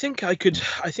watch. I think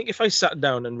if I sat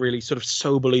down and really sort of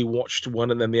soberly watched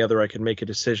one and then the other, I could make a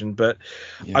decision. But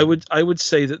yeah. I would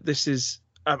say that this is.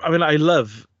 I mean, I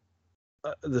love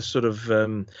the sort of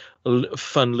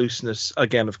fun looseness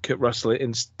again of Kurt Russell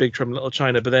in Big Trouble in Little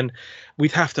China. But then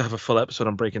we'd have to have a full episode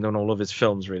on breaking down all of his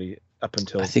films, really, up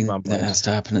until. I think that has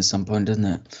to happen at some point, doesn't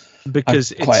it?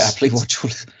 Because I quite happily watch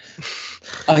all.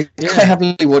 I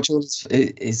happily watch all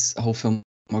his whole film.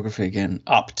 Again,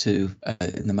 up to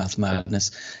In the Mouth of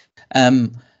Madness.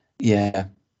 Yeah,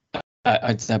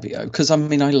 that'd be because I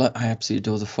mean I absolutely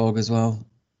adore The Fog as well.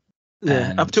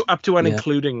 Yeah, up to and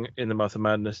including In the Mouth of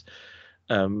Madness.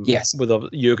 Yes, with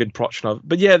Jürgen Prochnov.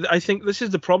 But yeah, I think this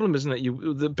is the problem, isn't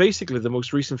it? Basically the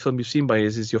most recent film you've seen by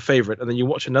his is your favorite, and then you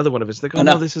watch another one of his, like, oh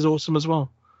no, this is awesome as well.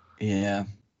 Yeah,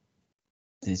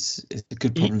 it's a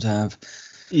good problem to have.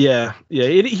 Yeah,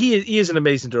 he is an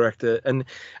amazing director, and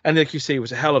like you say, it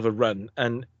was a hell of a run,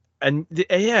 and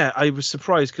I was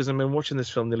surprised because I've been watching this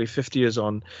film nearly 50 years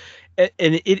on, and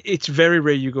it's very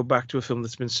rare you go back to a film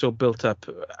that's been so built up,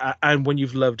 and when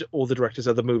you've loved all the director's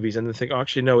other movies, and then think, oh,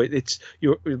 actually no, it's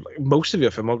most of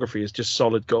your filmography is just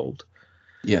solid gold.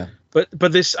 Yeah, but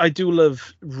this, I do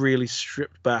love really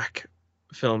stripped back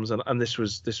films, and this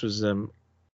was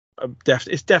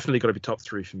it's definitely got to be top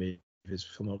 3 for me, his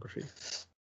filmography.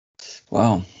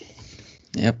 Wow.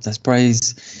 Yep, that's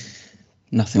praise.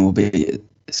 Nothing will be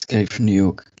Escape from New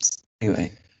York.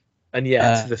 Anyway. And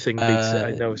yet The Thing beats it.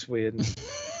 I know it's weird.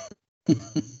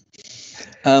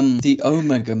 The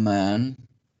Omega Man,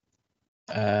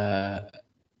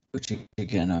 which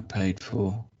again I paid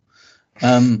for.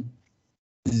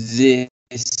 This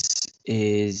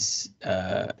is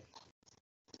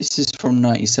from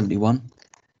 1971.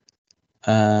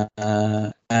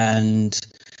 And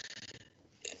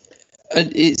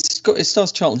it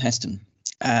stars Charlton Heston,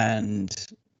 and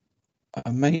I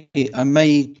may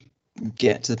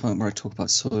get to the point where I talk about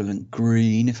Soylent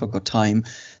Green if I've got time.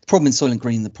 The problem in Soylent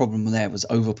Green, the problem there was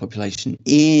overpopulation.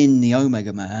 In the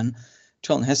Omega Man,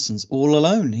 Charlton Heston's all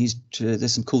alone.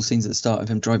 There's some cool scenes at the start of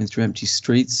him driving through empty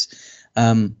streets.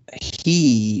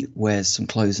 He wears some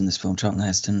clothes in this film, Charlton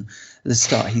Heston. At the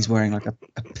start, he's wearing like a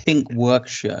pink work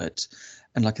shirt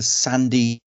and like a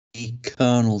sandy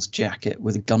colonel's jacket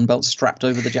with a gun belt strapped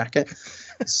over the jacket.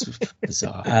 It's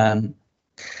bizarre.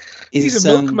 He's a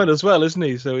milkman as well, isn't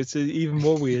he? So it's even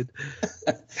more weird.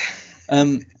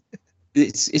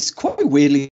 It's quite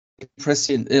weirdly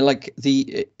prescient. Like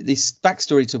this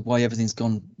backstory to why everything's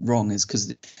gone wrong is because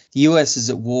the US is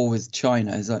at war with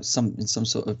China. Is like some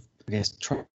sort of, I guess,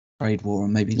 trade war or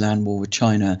maybe land war with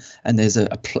China, and there's a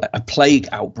plague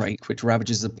outbreak which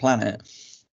ravages the planet.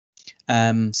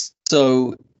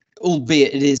 So,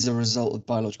 albeit it is a result of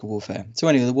biological warfare. So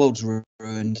anyway, the world's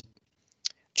ruined.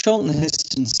 Charlton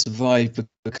Heston survived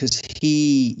because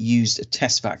he used a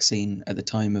test vaccine at the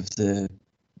time of the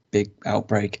big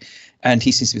outbreak, and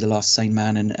he seems to be the last sane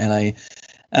man in LA.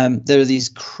 There are these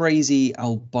crazy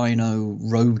albino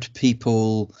robed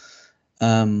people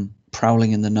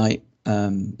prowling in the night,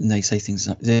 and they say things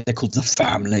like they're called the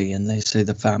Family, and they say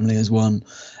the Family is one,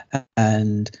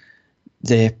 and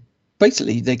they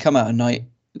come out at night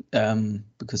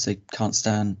because they can't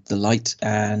stand the light,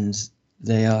 and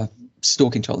they are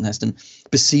stalking Charlton Heston,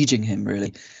 besieging him,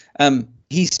 really.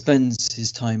 He spends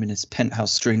his time in his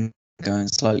penthouse string going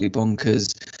slightly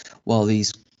bonkers while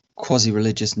these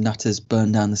quasi-religious nutters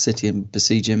burn down the city and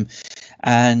besiege him.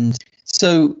 And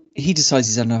so he decides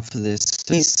he's had enough of this.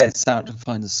 So he sets out to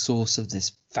find the source of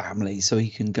this family so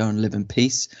he can go and live in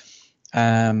peace.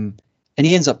 And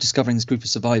he ends up discovering this group of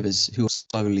survivors who are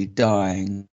slowly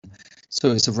dying.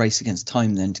 So it's a race against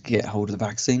time then to get hold of the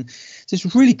vaccine. So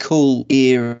it's really cool,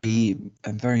 eerie,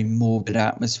 and very morbid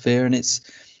atmosphere, and it's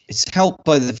helped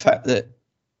by the fact that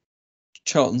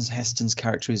Charlton Heston's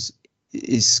character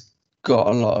is got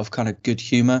a lot of kind of good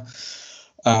humour,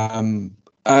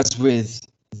 as with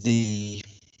the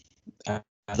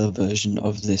other version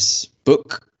of this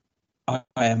book, I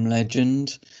Am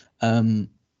Legend.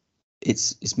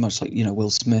 It's much like, Will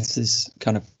Smith is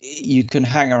kind of, you can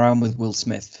hang around with Will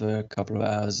Smith for a couple of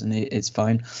hours and it's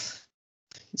fine.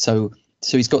 So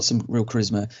he's got some real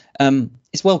charisma.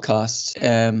 It's well cast,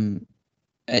 and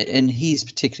he's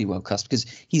particularly well cast because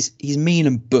he's mean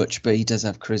and butch, but he does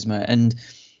have charisma, and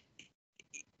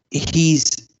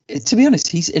to be honest,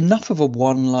 he's enough of a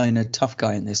one-liner tough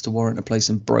guy in this to warrant a place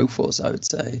in Broforce, I would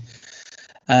say.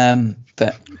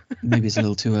 But maybe it's a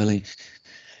little too early.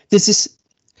 There's this.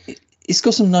 It's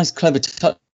got some nice, clever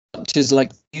touches.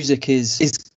 Like music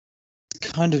is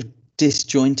kind of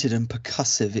disjointed and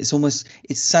percussive.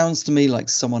 It sounds to me like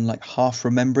someone like half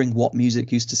remembering what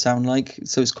music used to sound like.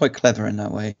 So it's quite clever in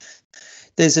that way.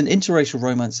 There's an interracial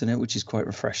romance in it, which is quite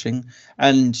refreshing.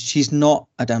 And she's not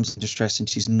a damsel in distress, and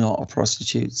she's not a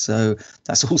prostitute. So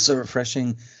that's also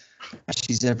refreshing.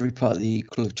 She's every part of the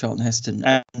equal of Charlton Heston,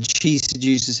 and she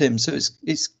seduces him. So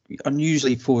it's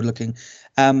unusually forward-looking.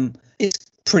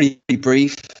 It's pretty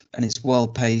brief, and it's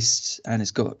well-paced, and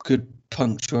it's got good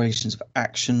punctuations of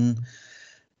action.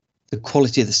 The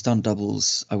quality of the stunt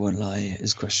doubles, I won't lie,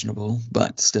 is questionable,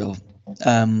 but still.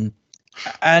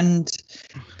 And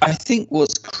I think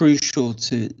what's crucial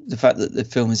to the fact that the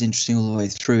film is interesting all the way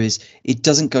through is it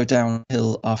doesn't go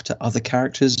downhill after other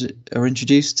characters are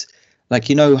introduced. Like,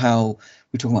 how we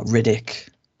were talking about Riddick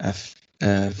a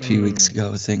few weeks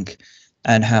ago, I think,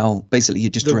 and how basically you're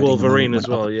just the Wolverine as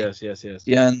well. Yes.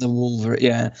 Yeah, and the Wolverine.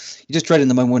 Yeah, you're just dreading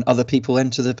the moment when other people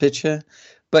enter the picture.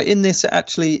 But in this,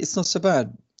 actually, it's not so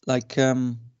bad. Like,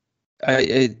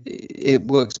 it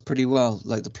works pretty well.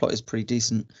 Like, the plot is pretty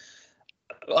decent.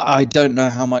 I don't know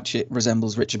how much it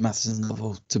resembles Richard Matheson's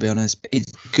novel, to be honest.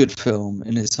 It's a good film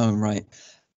in its own right,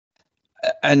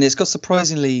 and it's got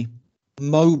surprisingly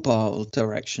mobile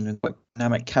direction and quite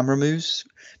dynamic camera moves,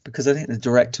 because I think the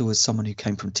director was someone who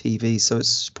came from TV, so it's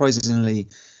surprisingly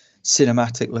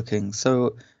cinematic looking.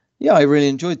 So yeah, I really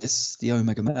enjoyed this, the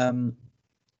Omega Man.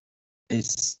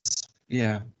 It's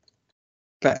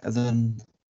better than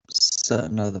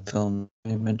certain other films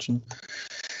I mentioned.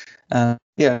 I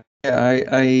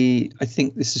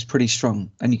think this is pretty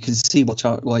strong, and you can see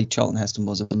why Charlton Heston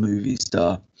was a movie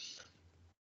star.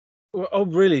 Well, oh,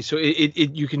 really? So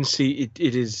you can see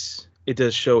it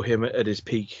does show him at his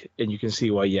peak, and you can see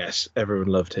why, yes, everyone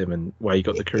loved him and why he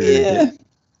got the career. Yeah,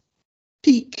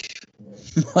 peak.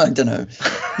 I don't know.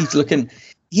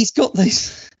 He's got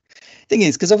this thing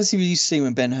is, because obviously you see him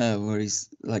in Ben-Hur where he's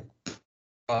like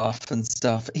buff and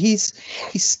stuff. He's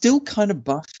still kind of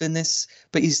buff in this,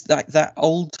 but he's like that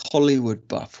old Hollywood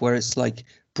buff where it's like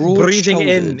breathing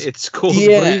in. It's called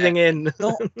breathing in.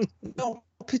 not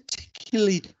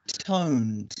particularly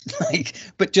toned,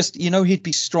 but just he'd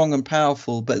be strong and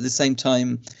powerful, but at the same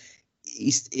time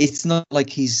it's not like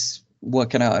he's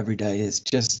working out every day. It's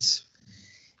just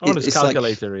on his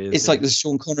calculator. It's like the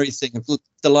Sean Connery thing of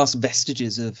the last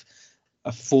vestiges of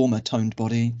a former toned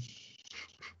body.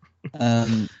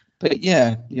 But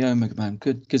yeah, Omega Man,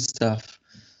 good stuff.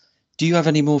 Do you have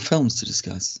any more films to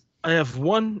discuss? I have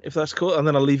one, if that's cool, and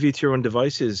then I'll leave you to your own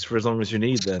devices for as long as you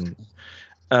need. Then,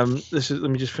 let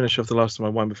me just finish off the last of my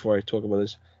wine before I talk about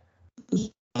this.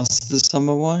 That's the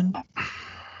summer wine.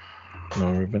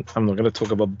 No, Ruben, I'm not going to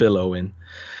talk about Bill Owen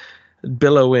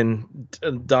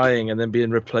dying and then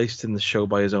being replaced in the show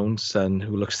by his own son,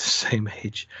 who looks the same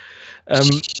age.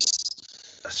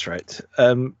 That's right.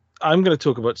 I'm going to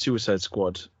talk about Suicide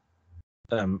Squad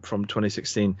from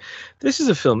 2016. This is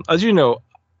a film, as you know,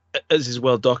 as is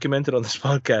well documented on this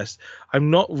podcast, I'm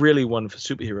not really one for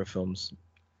superhero films.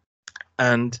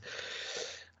 And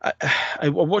I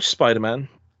watched Spider-Man,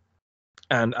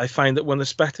 and I find that when the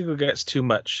spectacle gets too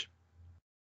much,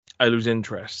 I lose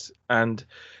interest. And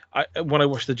when I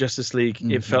watched the Justice League,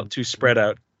 it felt too spread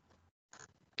out.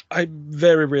 I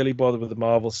very rarely bother with the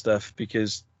Marvel stuff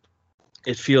because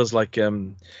it feels like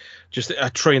just a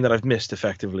train that I've missed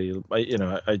effectively.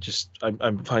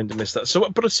 I'm fine to miss that. So,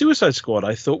 but a Suicide Squad,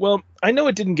 I thought, well, I know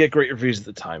it didn't get great reviews at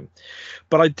the time,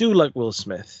 but I do like Will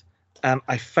Smith, and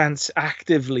I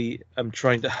actively am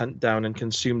trying to hunt down and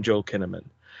consume Joel Kinnaman.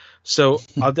 So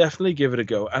I'll definitely give it a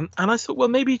go. And I thought, well,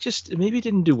 maybe it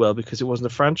didn't do well because it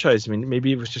wasn't a franchise. I mean,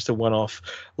 maybe it was just a one-off,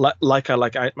 like I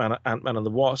like Ant-Man and the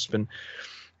Wasp, and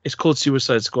it's called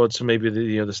Suicide Squad, so maybe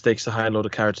the stakes are high and a lot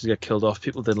of characters get killed off.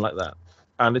 People didn't like that.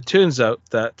 and it turns out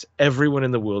that everyone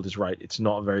in the world is right. It's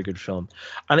not a very good film,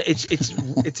 and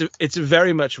it's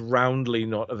very much roundly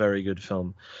not a very good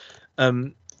film.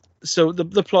 So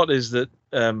the plot is that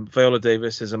Viola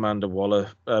Davis as Amanda Waller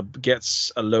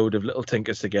gets a load of little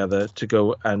tinkers together to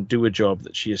go and do a job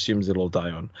that she assumes they'll all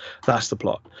die on. That's the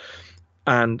plot.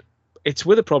 And it's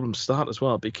where the problems start as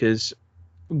well, because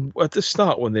at the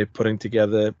start when they're putting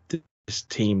together this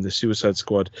team, the Suicide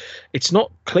Squad, it's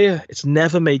not clear. It's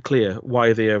never made clear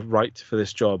why they are right for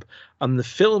this job. And the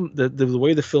film, the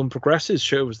way the film progresses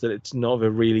shows that it's not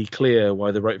really clear why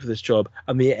they're right for this job.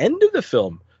 And the end of the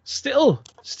film still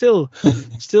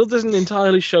doesn't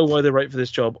entirely show why they're right for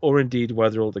this job, or indeed why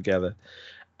they're all together.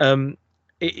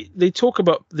 They talk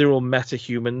about they're all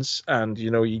meta-humans, and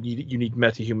you need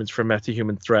meta-humans for a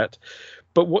meta-human threat.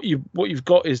 But what you've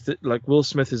got is that, like, Will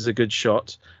Smith is a good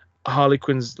shot, Harley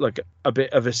Quinn's like a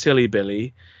bit of a silly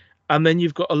Billy, and then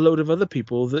you've got a load of other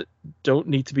people that don't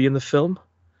need to be in the film.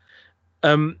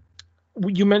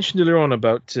 You mentioned earlier on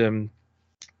about in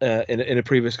a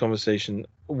previous conversation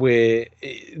where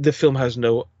the film has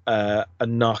no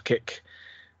anarchic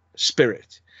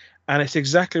spirit. And it's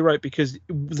exactly right, because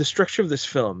the structure of this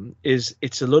film is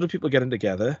it's a load of people getting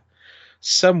together.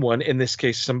 Someone, in this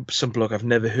case, some bloke I've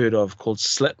never heard of called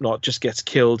Slipknot, just gets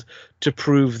killed to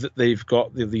prove that they've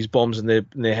got these bombs in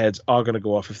their heads are going to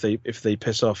go off if they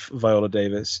piss off Viola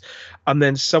Davis. And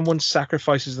then someone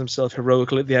sacrifices themselves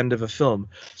heroically at the end of a film.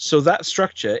 So that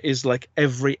structure is like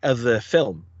every other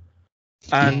film.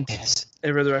 And Yes.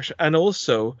 every other action. And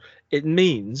also it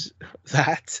means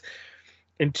that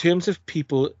in terms of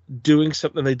people doing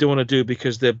something they don't want to do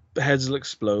because their heads will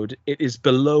explode, it is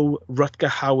below Rutger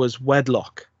Hauer's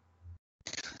Wedlock,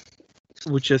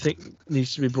 which I think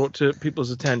needs to be brought to people's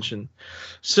attention.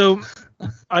 So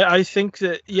I think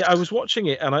that, yeah, I was watching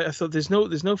it and I thought there's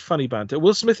no funny banter.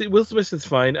 Will Smith is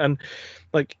fine, and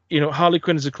like, Harley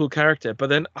Quinn is a cool character, but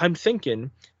then I'm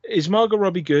thinking, is Margot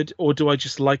Robbie good, or do I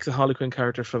just like the Harley Quinn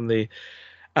character from the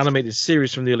animated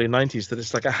series from the early 90s, that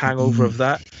it's like a hangover of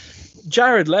that?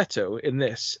 Jared Leto in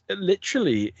this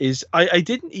literally is,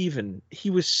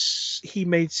 he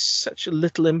made such a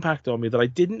little impact on me that I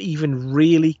didn't even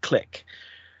really click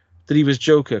that he was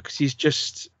Joker, because he's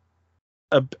just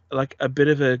a bit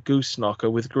of a goose knocker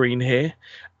with green hair,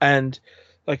 and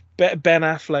like Ben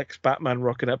Affleck's Batman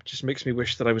rocking up just makes me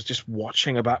wish that I was just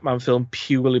watching a Batman film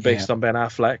purely based on Ben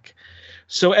Affleck.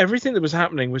 So everything that was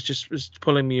happening was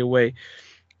pulling me away.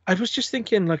 I was just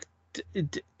thinking, like,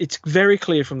 it's very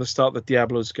clear from the start that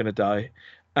Diablo's going to die,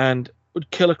 and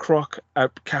Killer Croc,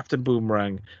 Captain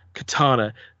Boomerang,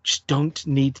 Katana just don't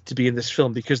need to be in this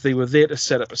film, because they were there to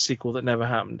set up a sequel that never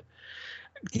happened.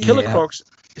 Killer Croc's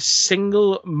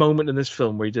single moment in this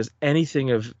film where he does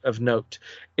anything of note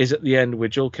is at the end, where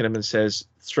Joel Kinnaman says,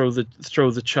 throw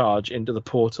the charge into the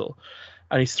portal,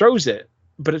 and he throws it,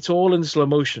 but it's all in slow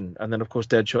motion, and then of course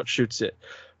Deadshot shoots it.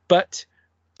 But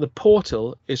the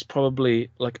portal is probably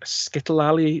like a Skittle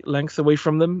Alley length away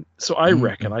from them, so I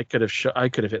reckon I could have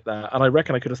hit that, and I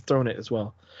reckon I could have thrown it as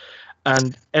well.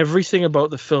 And everything about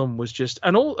the film was just,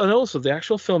 and also the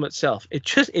actual film itself,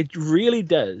 it really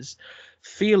does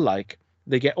feel like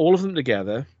they get all of them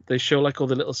together. They show like all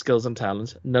the little skills and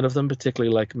talents, none of them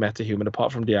particularly like meta-human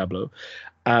apart from Diablo,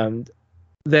 and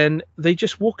then they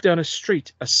just walk down a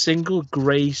street, a single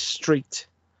grey street,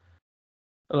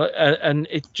 and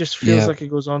it just feels like it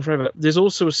goes on forever. There's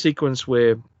also a sequence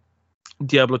where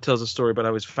Diablo tells a story about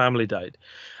how his family died,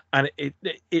 and it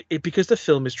because the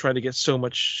film is trying to get so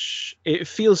much, it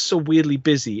feels so weirdly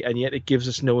busy, and yet it gives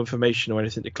us no information or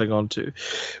anything to cling on to.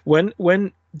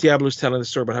 When Diablo's telling the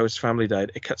story about how his family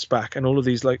died, it cuts back, and all of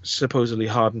these like supposedly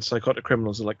hardened psychotic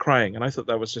criminals are like crying, and I thought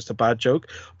that was just a bad joke,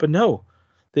 but no,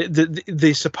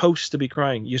 they're supposed to be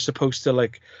crying. You're supposed to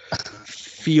like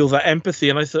feel that empathy,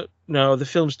 and I thought, no, the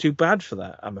film's too bad for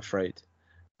that, I'm afraid.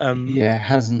 It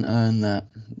hasn't earned that.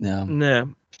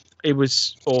 No, it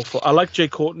was awful. I like Jay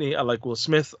Courtney, I like Will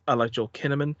Smith, I like Joel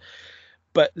Kinnaman,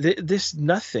 but there's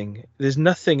nothing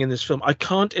in this film. I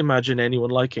can't imagine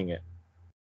anyone liking it.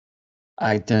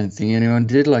 I don't think anyone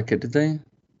did like it, did they?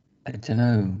 I don't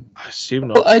know. I assume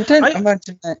not. Well, I don't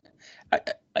imagine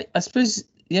that. I suppose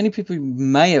the only people who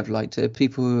may have liked it are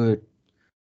people who are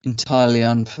entirely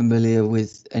unfamiliar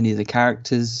with any of the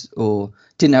characters or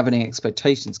didn't have any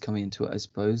expectations coming into it, I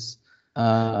suppose.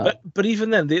 But even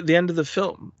then, the end of the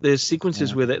film, there's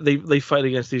sequences where they fight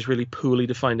against these really poorly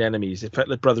defined enemies. They fight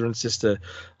like brother and sister,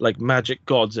 like magic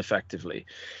gods, effectively.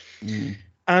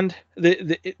 And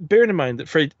bearing in mind that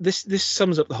Fred, this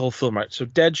sums up the whole film, right? So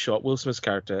Deadshot, Will Smith's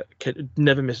character,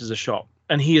 never misses a shot,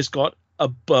 and he has got a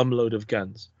bum load of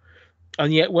guns.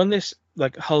 And yet when this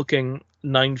like hulking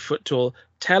 9 foot tall.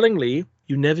 Tellingly,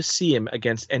 you never see him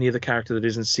against any other character that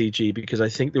isn't CG, because I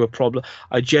think there were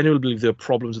I genuinely believe there are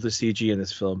problems with the CG in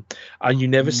this film, and you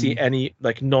never see any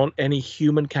any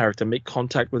human character make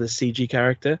contact with a CG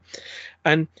character.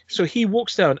 And so he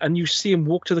walks down, and you see him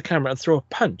walk to the camera and throw a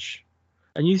punch,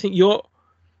 and you think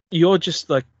you're just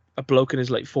like a bloke in his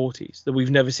late 40s that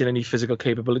we've never seen any physical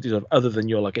capabilities of, other than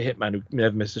you're like a hitman who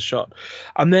never missed a shot.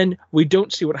 And then we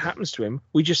don't see what happens to him.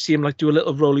 We just see him like do a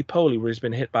little roly-poly where he's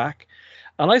been hit back.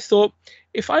 And I thought,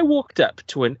 if I walked up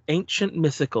to an ancient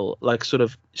mythical, like sort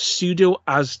of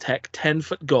pseudo-Aztec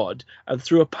 10-foot god and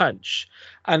threw a punch,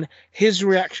 and his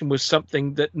reaction was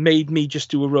something that made me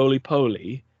just do a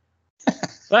roly-poly,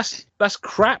 that's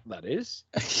crap, that is.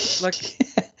 Like,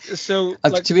 so...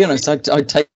 like, to be honest, I'd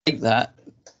take that.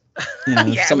 You know,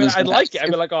 yeah, I mean, I'd like it.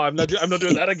 I'd be like, oh, I'm not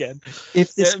doing that again.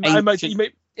 If this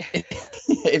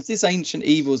if this ancient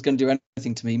evil is going to do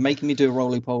anything to me, making me do a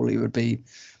roly-poly would be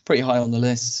pretty high on the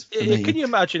list for me. Can you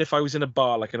imagine if I was in a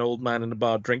bar, like an old man in a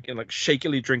bar drinking, like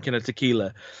shakily drinking a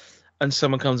tequila, and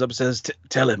someone comes up and says,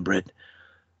 tell him, Britt,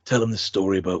 tell him the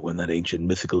story about when that ancient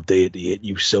mythical deity hit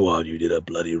you so hard you did a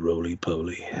bloody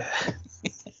roly-poly.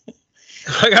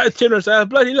 Like, I turn around and say, how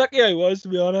bloody lucky I was, to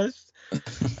be honest.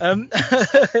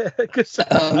 Because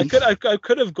I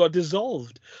could have got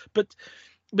dissolved, but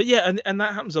yeah, and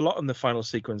that happens a lot in the final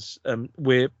sequence,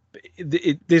 where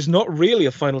there's not really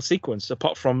a final sequence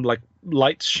apart from like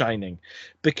lights shining,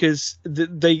 because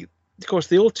they of course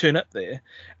they all turn up there,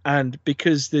 and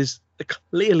because there's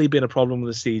clearly been a problem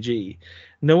with the CG,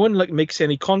 no one like makes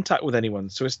any contact with anyone,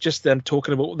 so it's just them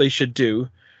talking about what they should do,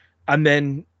 and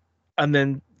then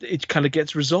it kind of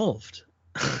gets resolved.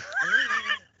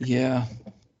 Yeah,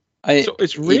 so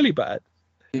it's really bad.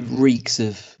 It reeks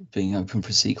of being open for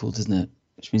a sequel, doesn't it?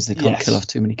 Which means they can't kill off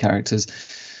too many characters.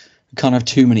 They can't have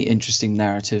too many interesting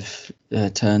narrative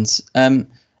turns. We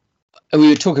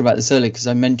were talking about this earlier because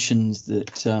I mentioned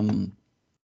that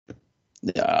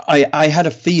I had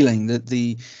a feeling that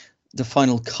the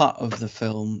final cut of the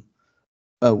film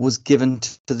was given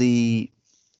to the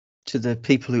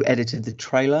people who edited the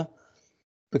trailer,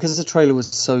 because the trailer was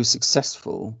so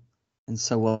successful and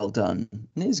so well done,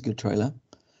 and it is a good trailer.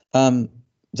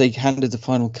 They handed the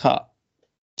final cut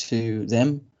to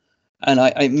them, and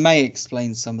I may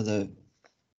explain some of the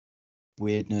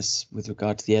weirdness with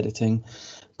regard to the editing,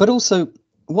 but also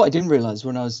what I didn't realize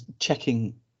when I was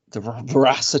checking the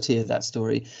veracity of that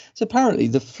story is apparently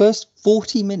the first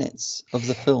 40 minutes of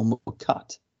the film were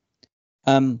cut,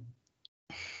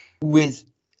 with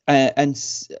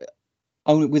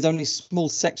only small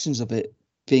sections of it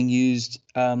being used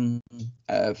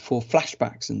for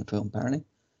flashbacks in the film, apparently.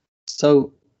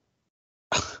 So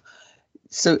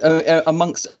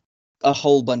amongst a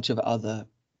whole bunch of other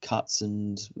cuts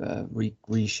and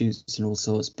reshoots and all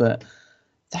sorts, but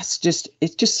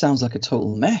it just sounds like a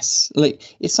total mess.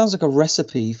 Like, it sounds like a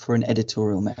recipe for an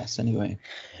editorial mess anyway.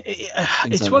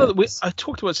 It's like one of the, I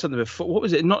talked about something before. What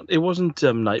was it? It wasn't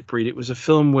Nightbreed. It was a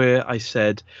film where I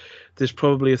said there's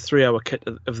probably a 3-hour cut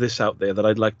of this out there that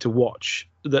I'd like to watch,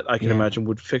 that I can imagine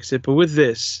would fix it. But with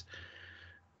this,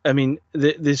 I mean,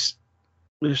 there's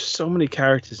so many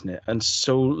characters in it and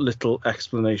so little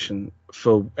explanation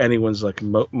for anyone's like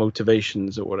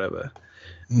motivations or whatever,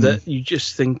 that you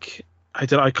just think,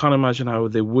 I can't imagine how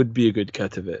there would be a good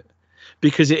cut of it,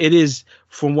 because it is,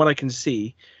 from what I can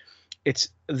see, it's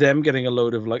them getting a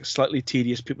load of like slightly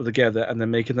tedious people together and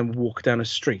then making them walk down a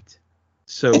street.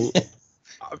 So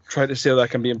I'm trying to see how that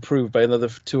can be improved by another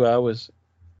 2 hours.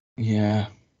 Yeah.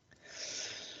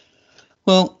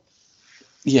 Well,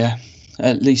 yeah,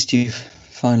 at least you've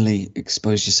finally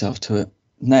exposed yourself to it.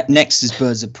 Next is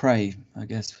Birds of Prey, I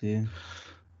guess, for you.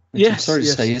 Which I'm sorry to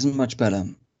say isn't much better.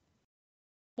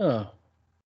 Oh.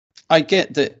 I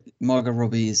get that Margot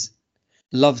Robbie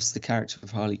loves the character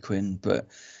of Harley Quinn, but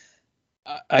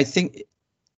I think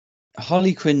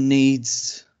Harley Quinn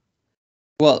needs,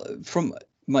 well, from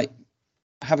my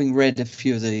having read a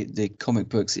few of the comic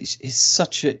books,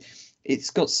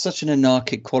 it's got such an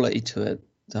anarchic quality to it,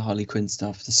 the Harley Quinn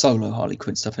stuff, the solo Harley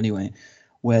Quinn stuff anyway,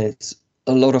 where it's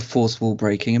a lot of fourth wall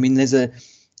breaking. I mean, there's a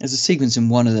sequence in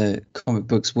one of the comic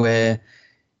books where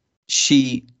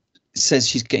she says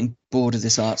she's getting bored of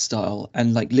this art style,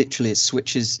 and like literally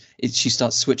she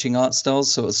starts switching art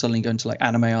styles, so it'll suddenly go into like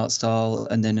anime art style,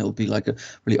 and then it'll be like a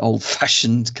really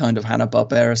old-fashioned kind of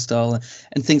Hanna-Barbera style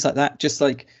and things like that, just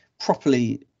like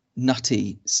properly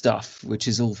nutty stuff, which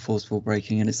is all forceful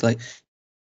breaking. And it's like,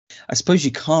 I suppose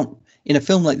you can't, in a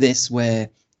film like this where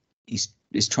he's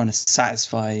trying to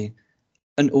satisfy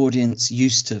an audience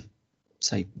used to,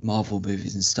 say, Marvel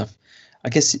movies and stuff, I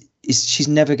guess she's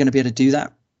never going to be able to do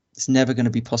that It's never going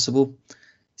to be possible.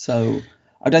 So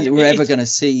I don't think we're ever going to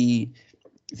see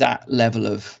that level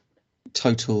of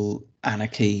total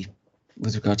anarchy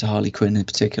with regard to Harley Quinn in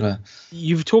particular.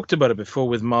 You've talked about it before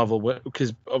with Marvel,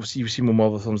 because obviously you've seen more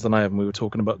Marvel films than I have, and we were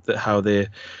talking about how they're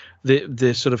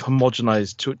sort of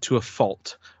homogenized to a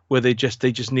fault, where they just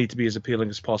need to be as appealing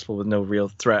as possible with no real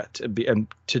threat, and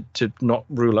to not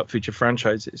rule out future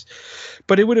franchises.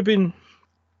 But it would have been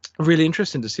really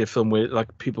interesting to see a film where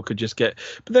like people could just get.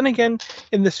 But then again,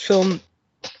 in this film,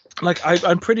 like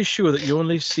I'm pretty sure that you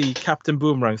only see Captain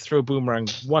Boomerang throw boomerang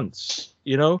once.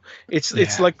 You know,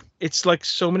 it's like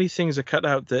so many things are cut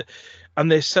out that,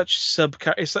 and there's such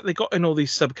it's like they got in all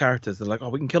these sub characters. They're like, oh,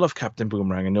 we can kill off Captain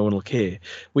Boomerang and no one will care.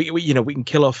 We can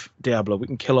kill off Diablo. We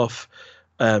can kill off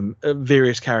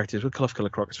various characters. We'll kill off Killer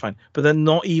Croc. It's fine. But then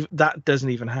not even that doesn't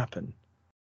even happen.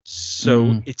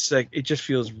 So it's like it just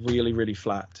feels really, really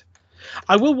flat.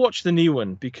 I will watch the new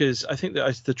one because I think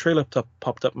that the trailer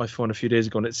popped up my phone a few days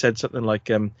ago and it said something like,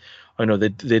 I know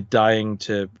they're dying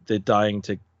to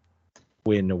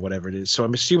win or whatever it is. So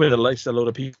I'm assuming that like a lot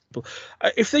of people,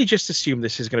 if they just assume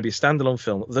this is going to be a standalone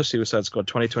film, The Suicide Squad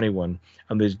 2021,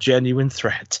 and there's genuine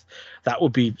threat, that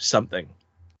would be something.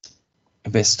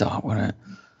 A bit start, wouldn't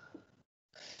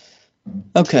it?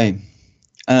 Okay,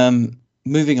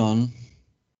 moving on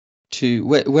to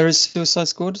where is Suicide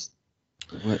Squad?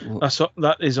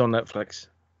 That is on Netflix.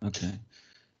 Okay.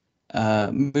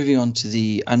 Moving on to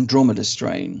the Andromeda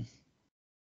Strain.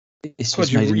 God,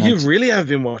 you really have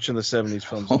been watching the 70s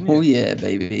films. Oh yeah,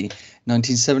 baby.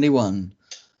 1971.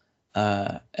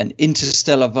 An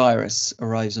interstellar virus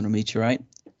arrives on a meteorite.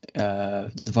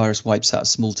 The virus wipes out a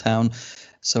small town.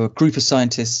 So a group of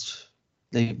scientists,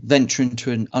 they venture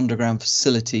into an underground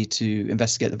facility to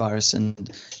investigate the virus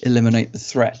and eliminate the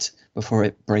threat before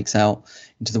it breaks out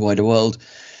into the wider world.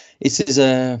 This is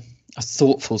a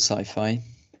thoughtful sci-fi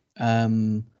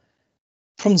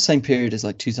from the same period as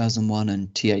like 2001 and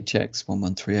THX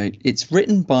 1138. It's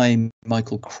written by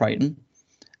Michael Crichton.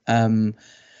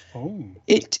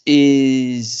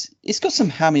 It's got some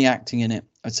hammy acting in it,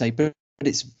 I'd say, but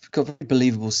it's got very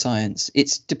believable science.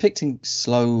 It's depicting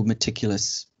slow,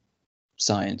 meticulous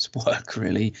science work,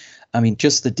 really. I mean,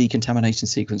 just the decontamination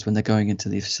sequence when they're going into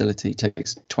the facility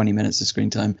takes 20 minutes of screen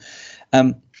time.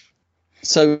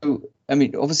 So, I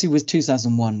mean, obviously with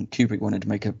 2001, Kubrick wanted to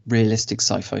make a realistic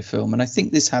sci-fi film, and I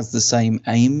think this has the same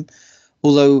aim,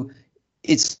 although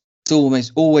it's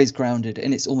almost always grounded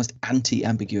and it's almost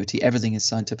anti-ambiguity. Everything is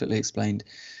scientifically explained.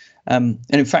 And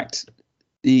in fact,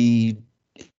 the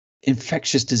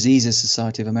Infectious Diseases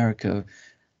Society of America,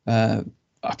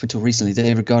 up until recently,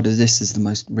 they regarded this as the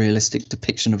most realistic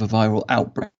depiction of a viral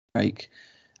outbreak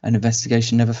and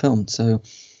investigation ever filmed. So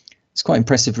it's quite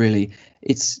impressive, really.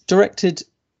 It's directed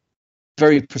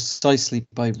very precisely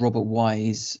by Robert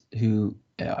Wise, who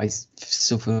I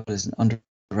still feel is an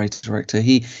underrated director.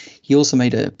 He also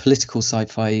made a political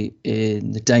sci-fi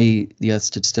in The Day the Earth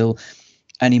Stood Still,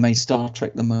 and he made Star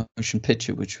Trek: The Motion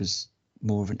Picture, which was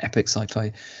more of an epic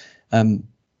sci-fi.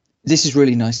 This is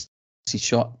really nicely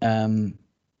shot. With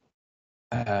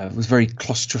very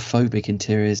claustrophobic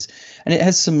interiors, and it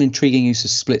has some intriguing use of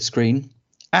split screen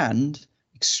and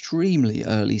extremely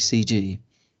early CG,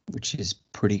 which is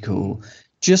pretty cool,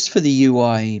 just for the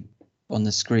UI on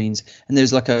the screens. And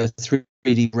there's like a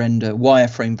 3D render,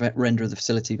 wireframe render of the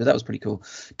facility, but that was pretty cool.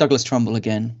 Douglas Trumbull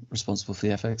again responsible for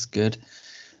the FX. Good.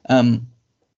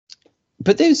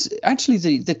 But there's actually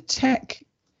the tech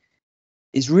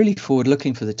is really forward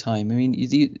looking for the time. I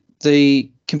mean,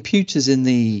 the computers in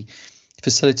the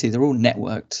facility, they're all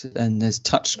networked, and there's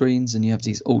touch screens, and you have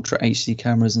these ultra HD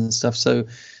cameras and stuff. So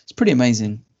it's pretty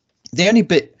amazing. The only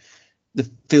bit that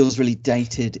feels really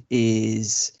dated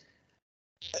is,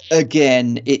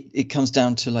 again, it comes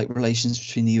down to like relations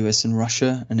between the US and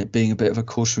Russia, and it being a bit of a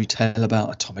cautionary tale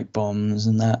about atomic bombs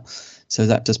and that. So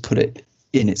that does put it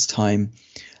in its time.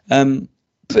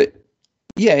 But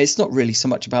yeah, it's not really so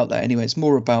much about that anyway. It's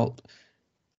more about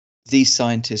these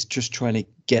scientists just trying to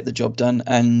get the job done,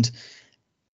 and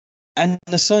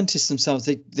the scientists themselves,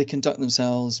 they conduct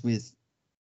themselves with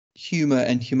humor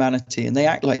and humanity, and they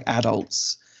act like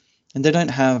adults, and they don't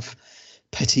have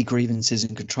petty grievances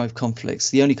and contrived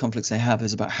conflicts. The only conflicts they have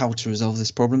is about how to resolve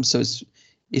this problem. So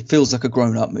it feels like a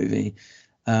grown-up movie.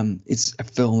 It's a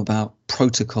film about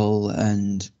protocol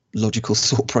and logical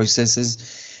thought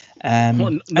processes.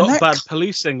 Not bad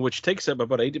policing, which takes up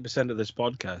about 80% of this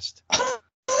podcast.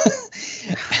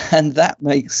 And that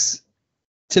makes,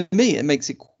 to me, it makes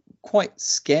it quite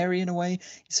scary in a way.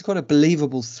 It's quite a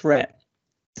believable threat.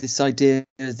 This idea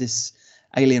of this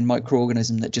alien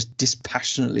microorganism that just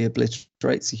dispassionately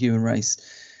obliterates the human race.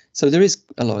 So there is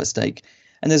a lot at stake.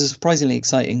 And there's a surprisingly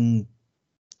exciting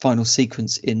final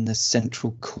sequence in the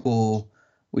central core,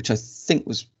 which I think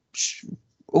was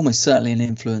almost certainly an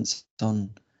influence on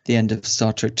the end of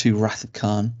Star Trek II: Wrath of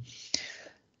Khan.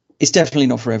 It's definitely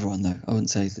not for everyone, though. I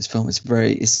wouldn't say this film.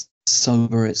 It's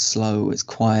sober, it's slow, it's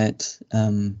quiet,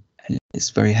 and it's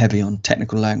very heavy on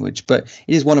technical language, but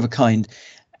it is one of a kind.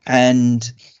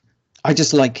 And I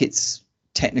just like its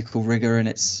technical rigor and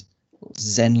its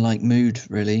zen-like mood,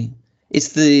 really. It's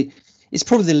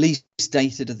probably the least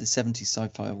dated of the 70s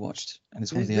sci-fi I've watched, and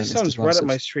it's one of the earliest. This sounds as well, right so up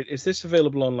my street. Is this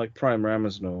available on like Prime or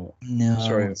Amazon or? no,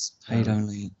 Sorry, it's paid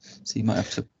only, so you might have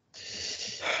to.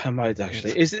 I might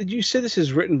actually. You say this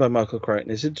is written by Michael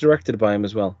Crichton? Is it directed by him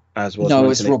as well? As was No,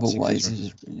 it's Robert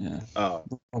Wise. Yeah. Oh,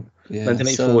 yeah.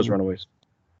 1984's Runaways.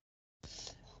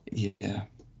 Yeah.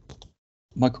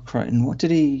 Michael Crichton. What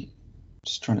did he?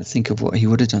 Just trying to think of what he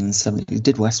would have done in the 70s. He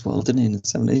did Westworld, didn't he, in the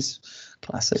 70s?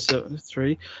 Classic.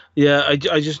 73. Yeah, I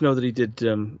just know that he did.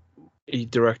 He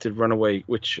directed Runaway,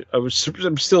 which I'm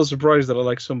still surprised that I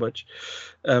like so much.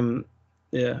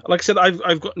 Yeah, like I said,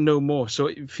 I've got no more, so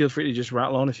feel free to just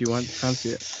rattle on if you want, fancy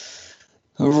it.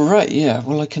 All right, yeah.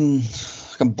 Well, I can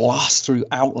blast through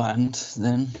Outland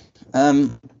then,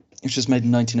 which was made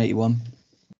in 1981,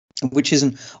 which is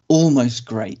an almost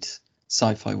great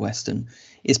sci-fi western.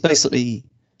 It's basically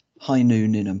high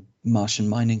noon in a Martian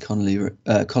mining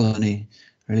colony.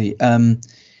 Really,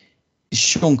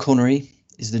 Sean Connery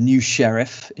is the new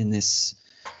sheriff in this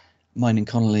mining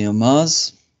colony on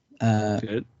Mars.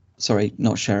 Good. Sorry,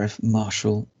 not sheriff,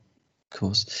 marshal, of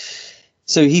course.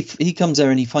 So he comes there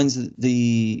and he finds that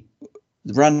the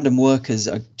random workers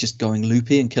are just going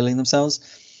loopy and killing themselves.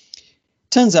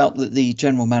 Turns out that the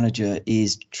general manager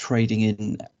is trading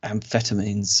in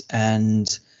amphetamines,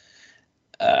 and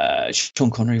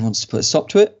Sean Connery wants to put a stop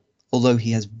to it, although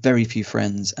he has very few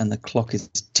friends and the clock is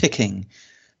ticking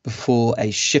before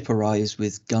a ship arrives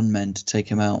with gunmen to take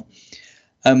him out.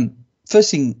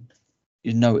 First thing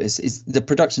you notice is the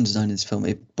production design of this film.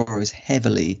 It borrows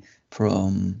heavily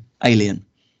from Alien.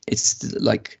 It's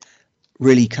like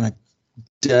really kind of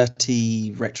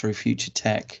dirty retro future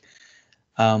tech,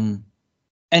 and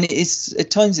it's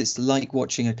at times it's like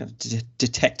watching a kind of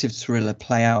detective thriller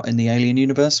play out in the Alien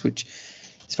universe, which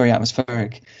is very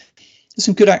atmospheric. There's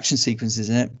some good action sequences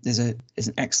in it. There's an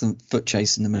excellent foot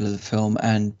chase in the middle of the film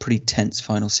and pretty tense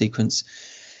final sequence.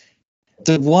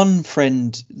 The one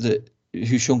friend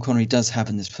who Sean Connery does have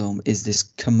in this film is this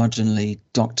curmudgeonly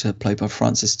doctor played by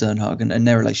Francis Sternhagen, and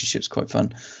their relationship's quite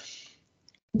fun.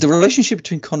 The relationship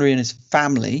between Connery and his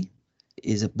family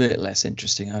is a bit less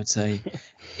interesting, I would say.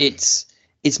 It's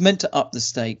meant to up the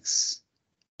stakes,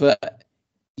 but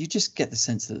you just get the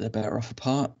sense that they're better off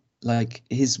apart. Like,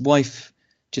 his wife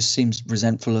just seems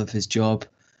resentful of his job,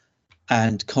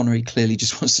 and Connery clearly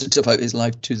just wants to devote his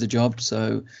life to the job.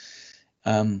 So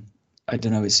I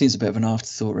don't know. It seems a bit of an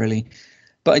afterthought, really.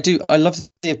 But I love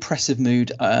the oppressive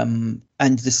mood and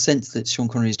the sense that Sean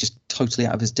Connery is just totally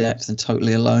out of his depth and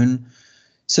totally alone.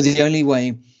 So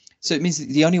it means that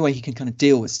the only way he can kind of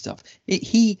deal with stuff,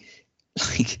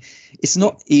 it's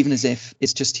not even as if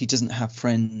it's just he doesn't have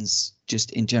friends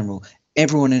just in general.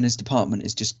 Everyone in his department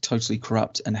is just totally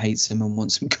corrupt and hates him and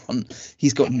wants him gone.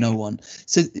 He's got no one.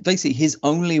 So basically his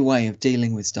only way of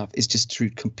dealing with stuff is just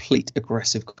through complete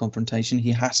aggressive confrontation.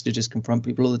 He has to just confront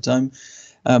people all the time,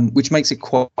 which makes it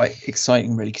quite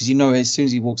exciting, really, because as soon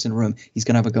as he walks in a room, he's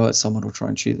going to have a go at someone or try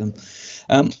and shoot them.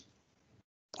 I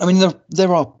mean,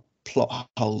 there are plot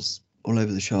holes all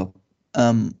over the shop.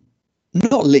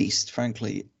 Not least,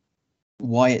 frankly,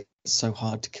 why it's so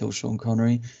hard to kill Sean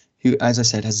Connery, who, as I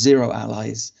said, has zero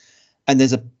allies. And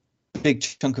there's a big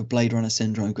chunk of Blade Runner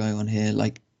syndrome going on here.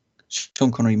 Like,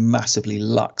 Sean Connery massively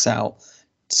lucks out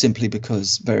simply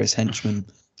because various henchmen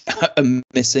are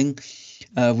missing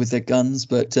with their guns.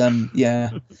 But yeah.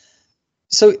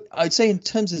 So I'd say in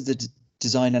terms of the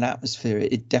design and atmosphere,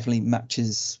 it definitely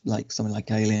matches like something like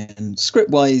Alien.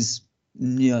 Script-wise,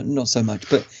 not so much.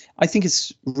 But I think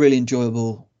it's really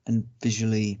enjoyable and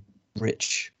visually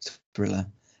rich thriller.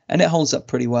 And it holds up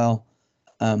pretty well,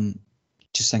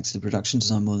 just thanks to the production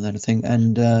design more than anything.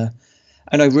 And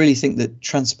I really think that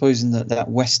transposing that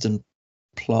Western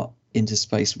plot into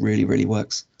space really, really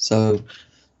works. So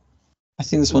I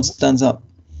think this one stands up.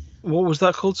 What was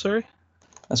that called, sorry?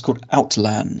 That's called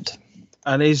Outland.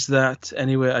 And is that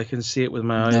anywhere I can see it with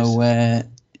my eyes?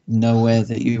 Nowhere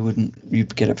that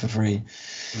you'd get it for free.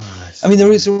 I mean,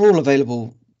 they're all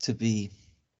available to be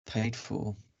paid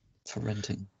for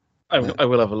renting. I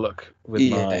will have a look with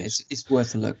my eyes. It's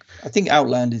worth a look. I think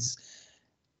Outland is.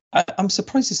 I'm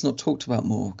surprised it's not talked about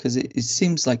more, because it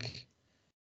seems like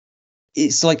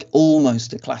it's like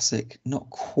almost a classic, not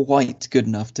quite good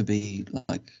enough to be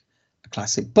like a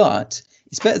classic, but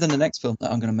it's better than the next film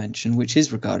that I'm going to mention, which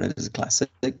is regarded as a classic,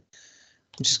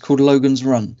 which is called Logan's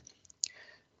Run.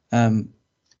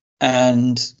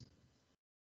 And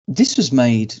this was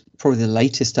made probably the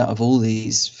latest out of all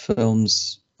these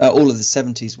films, all of the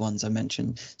 70s ones I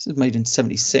mentioned. This was made in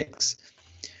 76.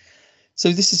 So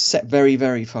this is set very,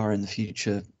 very far in the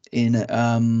future.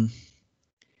 And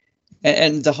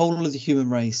the whole of the human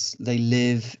race, they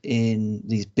live in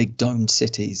these big domed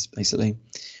cities, basically.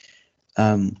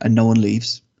 And no one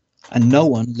leaves. And no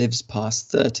one lives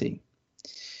past 30.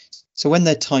 So when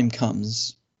their time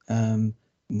comes,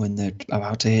 when they're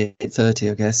about to hit 30,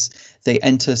 I guess, they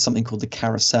enter something called the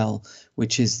carousel,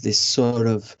 which is this sort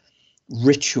of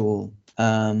ritual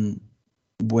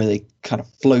where they kind of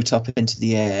float up into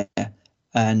the air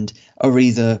and are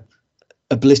either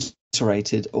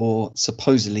obliterated or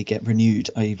supposedly get renewed,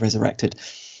 i.e. resurrected.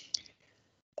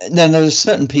 Then there are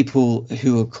certain people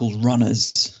who are called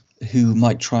runners who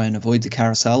might try and avoid the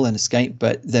carousel and escape,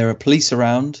 but there are police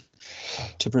around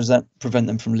to prevent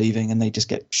them from leaving, and they just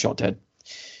get shot dead.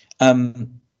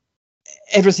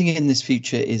 Everything in this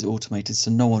future is automated,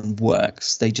 so no one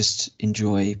works. They just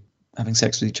enjoy having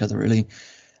sex with each other, really.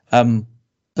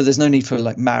 But there's no need for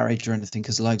like marriage or anything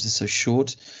because lives are so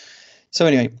short. So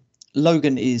anyway,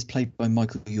 Logan is played by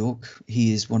Michael York.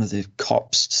 He is one of the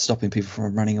cops stopping people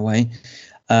from running away.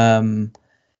 And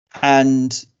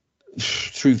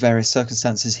through various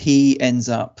circumstances, he ends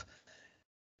up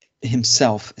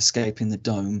himself escaping the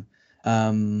dome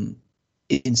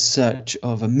in search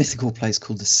of a mythical place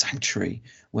called the Sanctuary,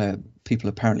 where people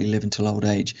apparently live until old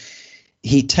age.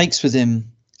 He takes with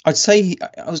him, I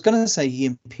was going to say he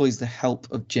employs the help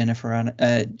of Jenny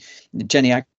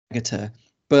Agutter,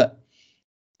 but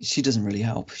she doesn't really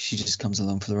help. She just comes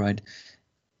along for the ride.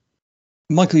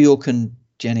 Michael York and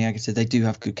Jenny Agutter, they do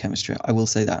have good chemistry. I will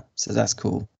say that. So that's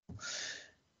cool.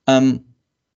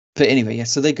 But anyway, yeah,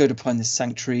 so they go to find this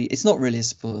sanctuary. It's not really a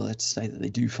spoiler to say that they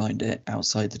do find it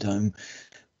outside the dome.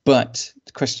 But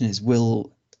the question is,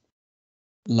 will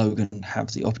Logan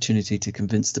have the opportunity to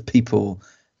convince the people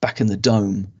back in the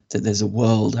dome that there's a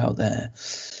world out there?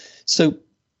 So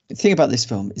the thing about this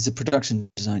film is the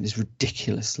production design is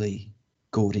ridiculously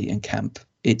gaudy and camp.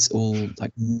 It's all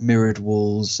like mirrored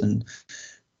walls and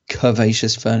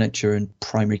curvaceous furniture and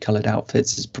primary colored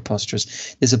outfits. It's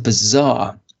preposterous. There's a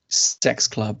bizarre sex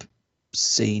club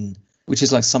scene, which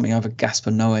is like something out of a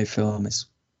Gaspar Noé film. It's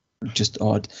just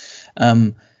odd.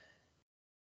 I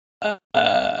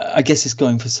guess it's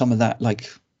going for some of that like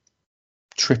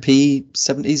trippy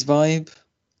 70s vibe,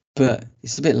 but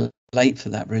it's a bit late for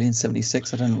that really in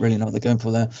 76. I don't really know what they're going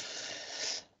for there.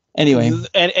 Anyway,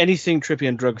 anything trippy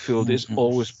and drug fueled is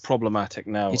always problematic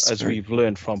now, as we've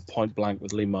learned from Point Blank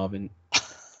with Lee Marvin.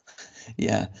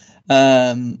 Yeah.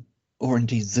 Or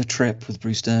indeed The Trip with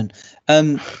Bruce Dern.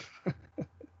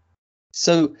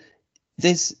 So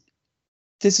there's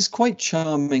this quite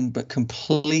charming but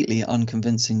completely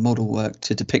unconvincing model work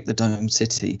to depict the dome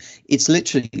city. It's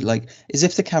literally like as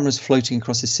if the camera's floating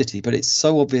across the city, but it's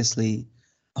so obviously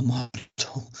a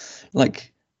model,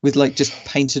 like with like just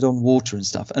painted on water and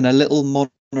stuff, and a little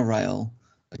monorail,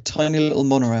 a tiny little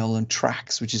monorail and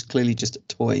tracks, which is clearly just a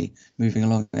toy moving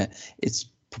along there. It's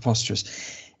preposterous.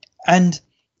 And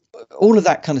all of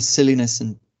that kind of silliness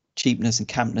and cheapness and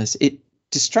campness, it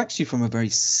distracts you from a very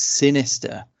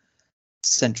sinister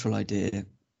central idea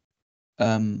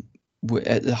at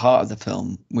the heart of the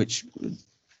film, which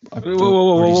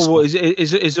whoa.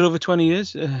 Is it over 20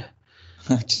 years?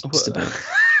 Just about.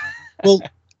 Well,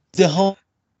 the whole,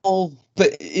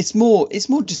 but it's more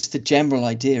just the general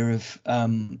idea of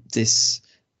this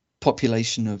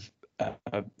population of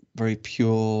very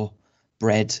pure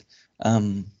bred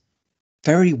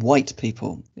very white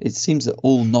people. It seems that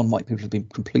all non-white people have been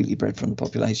completely bred from the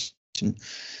population.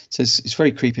 So it's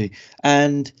very creepy.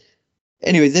 And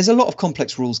anyway, there's a lot of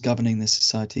complex rules governing this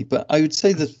society, but I would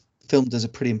say the film does a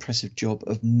pretty impressive job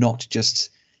of not just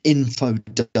info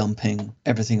dumping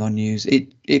everything on news.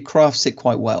 It crafts it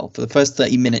quite well for the first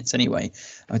 30 minutes anyway,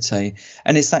 I would say.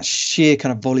 And it's that sheer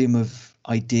kind of volume of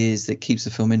ideas that keeps the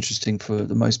film interesting for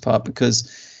the most part, because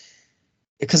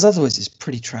otherwise it's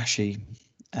pretty trashy.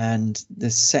 And the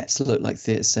sets look like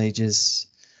theatre stages.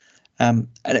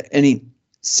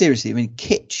 Seriously, I mean,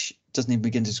 kitsch doesn't even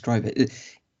begin to describe it.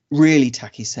 Really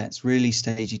tacky sets, really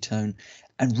stagey tone,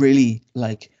 and really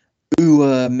like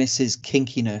Mrs.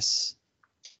 Kinkiness.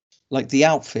 Like the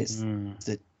outfits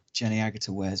that Jenny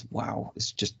Agutter wears, wow,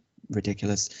 it's just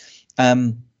ridiculous.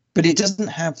 But it doesn't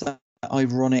have that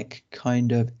ironic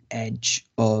kind of edge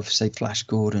of, say, Flash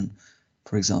Gordon,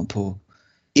 for example.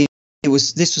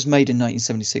 This was made in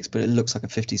 1976, but it looks like a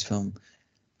 50s film.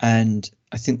 And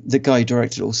I think the guy who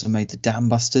directed also made the Dam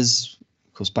Busters,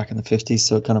 of course, back in the 50s,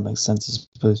 so it kind of makes sense, I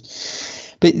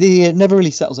suppose. But it never really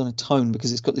settles on a tone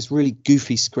because it's got this really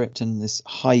goofy script and this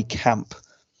high camp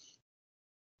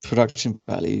production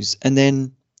values. And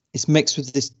then it's mixed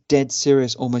with this dead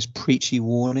serious, almost preachy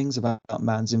warnings about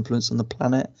man's influence on the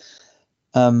planet.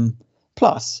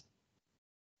 Plus,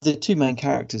 the two main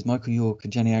characters, Michael York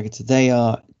and Jenny Agutter, they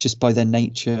are just by their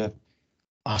nature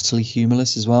utterly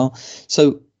humorless as well.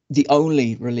 So the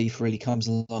only relief really comes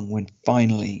along when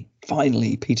finally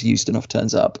Peter Ustinov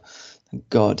turns up. Thank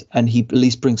God. And he at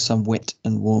least brings some wit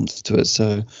and warmth to it.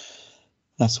 So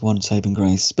that's one saving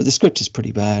grace. But the script is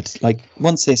pretty bad. Like,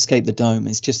 once they escape the dome,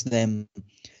 it's just them.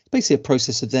 It's basically a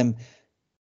process of them,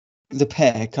 the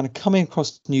pair, kind of coming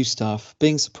across new stuff,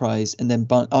 being surprised, and then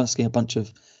asking a bunch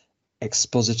of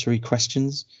expository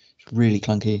questions. It's really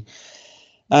clunky.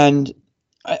 And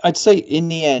I'd say in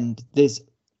the end, there's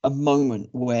a moment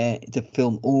where the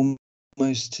film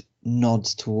almost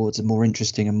nods towards a more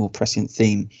interesting and more prescient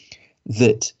theme,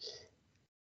 that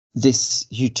this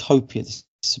utopia, this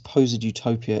supposed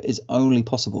utopia, is only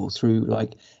possible through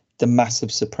like the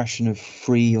massive suppression of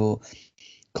free or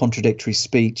contradictory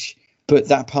speech. But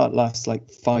that part lasts like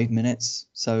 5 minutes.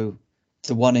 So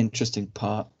the one interesting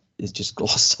part is just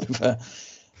glossed over.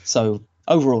 So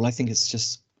overall, I think it's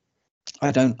just,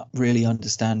 I don't really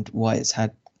understand why it's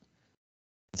had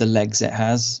the legs it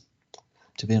has,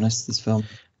 to be honest, this film.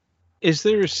 Is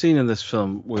there a scene in this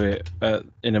film where,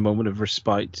 in a moment of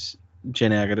respite,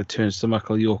 Jenny Agutter turns to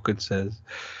Michael York and says,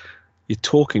 "You're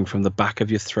talking from the back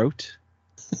of your throat"?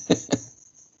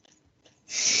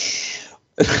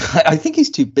 I think he's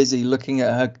too busy looking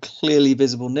at her clearly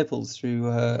visible nipples through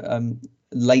her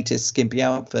latest skimpy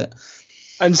outfit.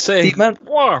 And saying,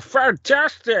 "Wow,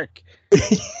 fantastic!"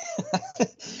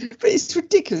 But it's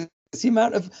ridiculous, the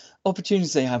amount of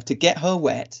opportunities they have to get her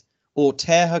wet or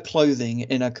tear her clothing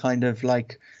in a kind of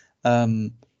like, I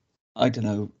don't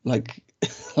know, like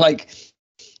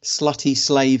slutty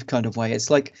slave kind of way. It's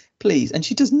like, please. And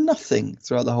she does nothing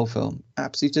throughout the whole film.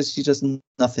 Absolutely, she does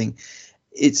nothing.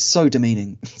 It's so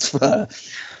demeaning for her.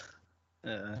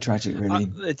 Tragic, really.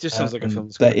 It just sounds like a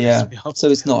film. But yeah, so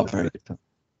it's not a very good film.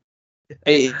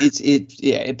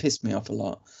 It pissed me off a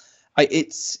lot.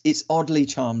 It's oddly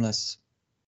charmless,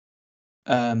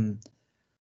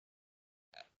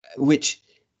 which,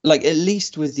 like, at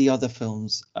least with the other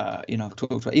films, I've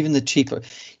talked about, even the cheaper,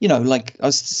 like I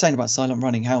was saying about Silent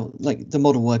Running, how like the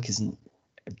model work isn't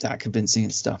that convincing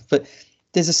and stuff, but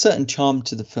there's a certain charm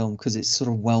to the film because it's sort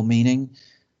of well-meaning,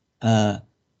 and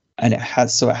it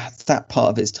has that part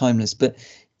of it's timeless. But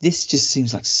this just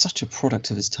seems like such a product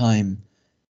of its time,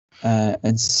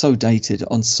 and so dated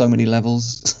on so many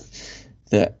levels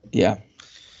that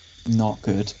not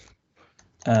good.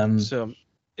 So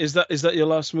is that your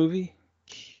last movie?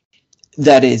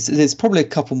 That is. There's probably a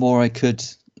couple more I could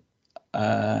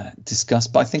discuss,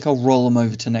 but I think I'll roll them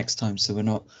over to next time so we're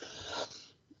not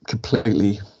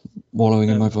completely wallowing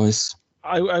in my voice.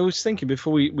 I was thinking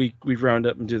before we round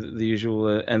up and do the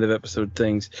usual end of episode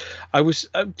things, I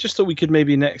just thought we could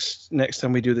maybe next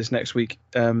time we do this next week,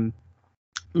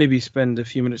 maybe spend a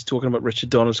few minutes talking about Richard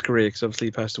Donner's career, because obviously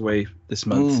he passed away this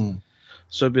month.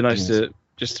 So it'd be nice to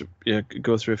just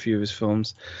go through a few of his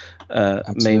films,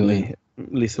 mainly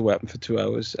Lethal Weapon for 2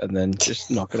 hours, and then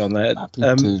just knock it on there.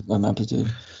 I'm happy to.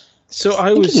 So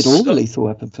he did all the Lethal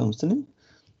Weapon films, didn't he?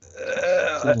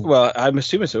 Well, I'm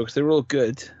assuming so, because they were all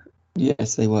good.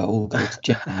 Yes, they were all good.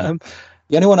 The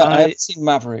only one I haven't seen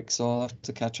Maverick, so I'll have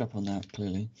to catch up on that,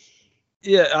 clearly.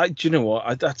 Yeah, do you know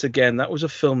what? That was a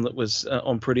film that was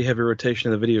on pretty heavy rotation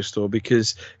in the video store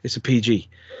because it's a PG,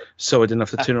 so I didn't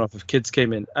have to turn it off if kids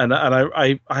came in, and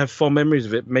I have fond memories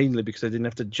of it, mainly because I didn't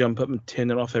have to jump up and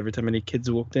turn it off every time any kids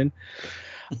walked in,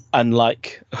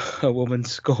 unlike A Woman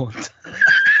Scorned.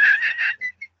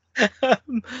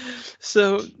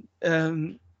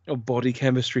 Body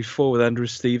Chemistry 4 with Andrew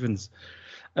Stevens.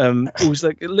 It was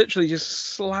like literally just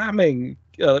slamming,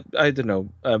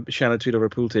 Shannon Tweed over a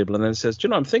pool table, and then says, "Do you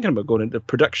know, I'm thinking about going into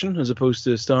production as opposed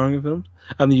to starring in film."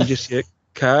 And then you just hear,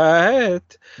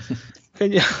 "Cut!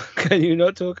 Can you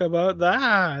not talk about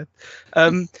that?"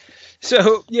 A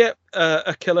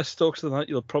Killer Stalks the Night.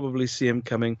 You'll probably see him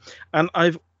coming. And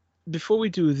before we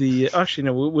do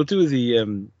we'll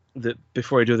do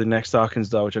before I do the next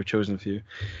ArkinZ'Dar, which I've chosen for you.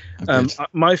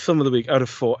 My film of the week out of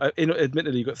 4,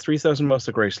 admittedly, you've got 3,000 Miles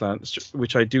to Graceland,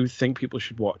 which I do think people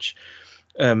should watch.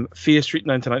 Fear Street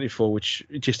 1994, which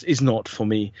just is not for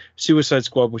me. Suicide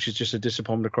Squad, which is just a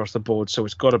disappointment across the board. So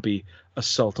it's got to be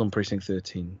Assault on Precinct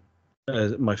 13,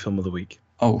 my film of the week.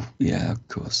 Oh yeah, of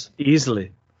course.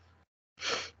 Easily.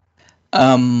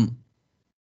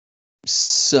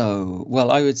 So, well,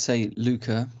 I would say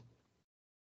Luca,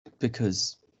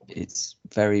 because it's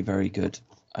very, very good.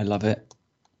 I love it.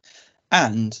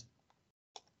 And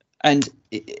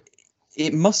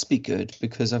it must be good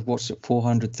because I've watched it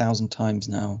 400,000 times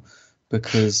now,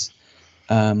 because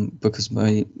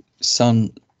my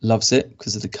son loves it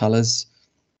because of the colors,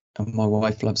 and my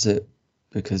wife loves it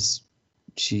because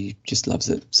she just loves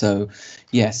it. So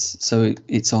yes, so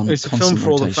it's on. It's a film for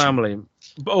all the family.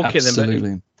 But okay, absolutely.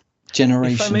 then.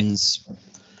 Generations.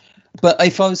 But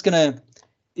if I was gonna,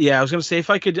 yeah, I was gonna say, if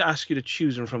I could ask you to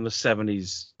choose them from the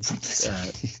 70s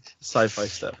sci-fi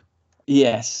stuff.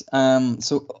 Yes.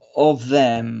 So of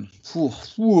them,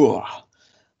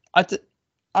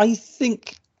 I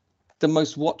think the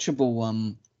most watchable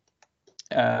one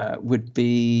would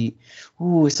be.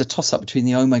 It's a toss-up between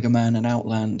the Omega Man and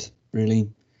Outland, really,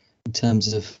 in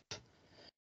terms of,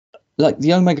 like,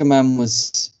 the Omega Man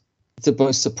was the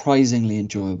most surprisingly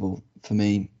enjoyable for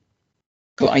me.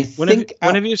 But I think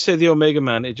whenever you say the Omega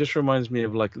Man, it just reminds me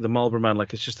of like the Marlboro Man,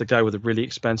 like it's just a guy with a really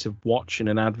expensive watch in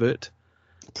an advert.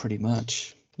 Pretty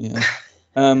much, yeah.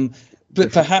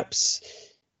 But perhaps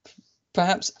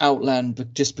Outland,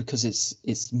 but just because it's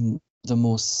the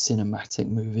more cinematic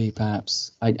movie,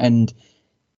 perhaps. And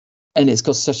it's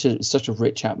got such a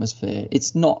rich atmosphere.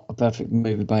 It's not a perfect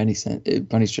movie by any stretch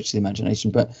of the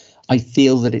imagination, but I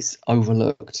feel that it's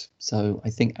overlooked. So I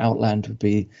think Outland would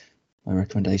be my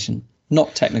recommendation.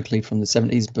 Not technically from the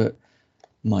 70s, but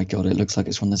my God, it looks like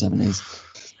it's from the 70s.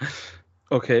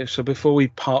 Okay, so before we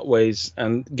part ways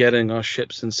and getting our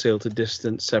ships and sail to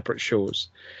distant separate shores,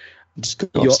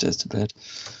 just go upstairs to bed.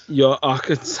 Your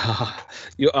ArkinZ'Dar,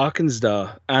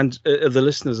 and the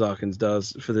listeners'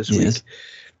 ArkinZ'Dars for this week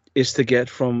is to get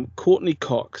from Courtney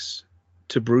Cox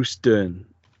to Bruce Dern.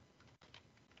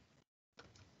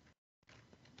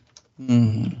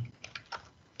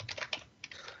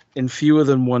 In fewer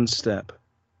than one step.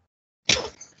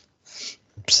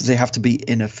 So they have to be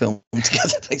in a film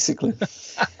together, basically.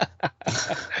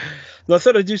 No, I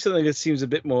thought I'd do something that seems a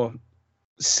bit more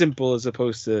simple as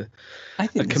opposed to a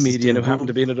comedian who happened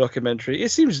to be in a documentary. It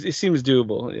seems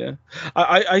doable. Yeah,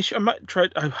 I might try.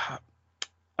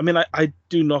 I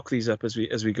do knock these up as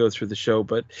we go through the show,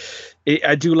 but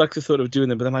I do like the thought of doing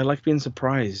them. But then I like being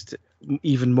surprised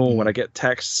even more when I get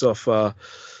texts off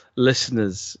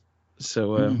listeners.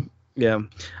 So yeah.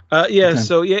 Okay.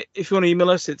 So yeah, if you want to email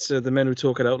us, it's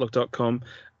themenwhotalk@outlook.com,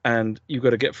 and you've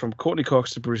got to get from Courtney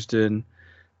Cox to Bruce Dern,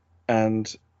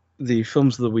 and the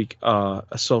films of the week are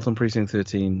Assault on Precinct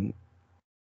 13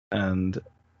 and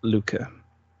Luca,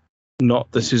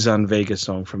 not the Suzanne Vega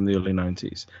song from the early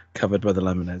 90s, covered by the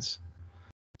Lemonheads.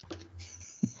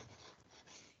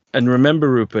 And remember,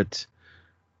 Rupert,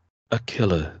 a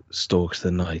killer stalks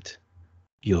the night.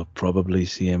 You'll probably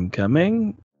see him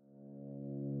coming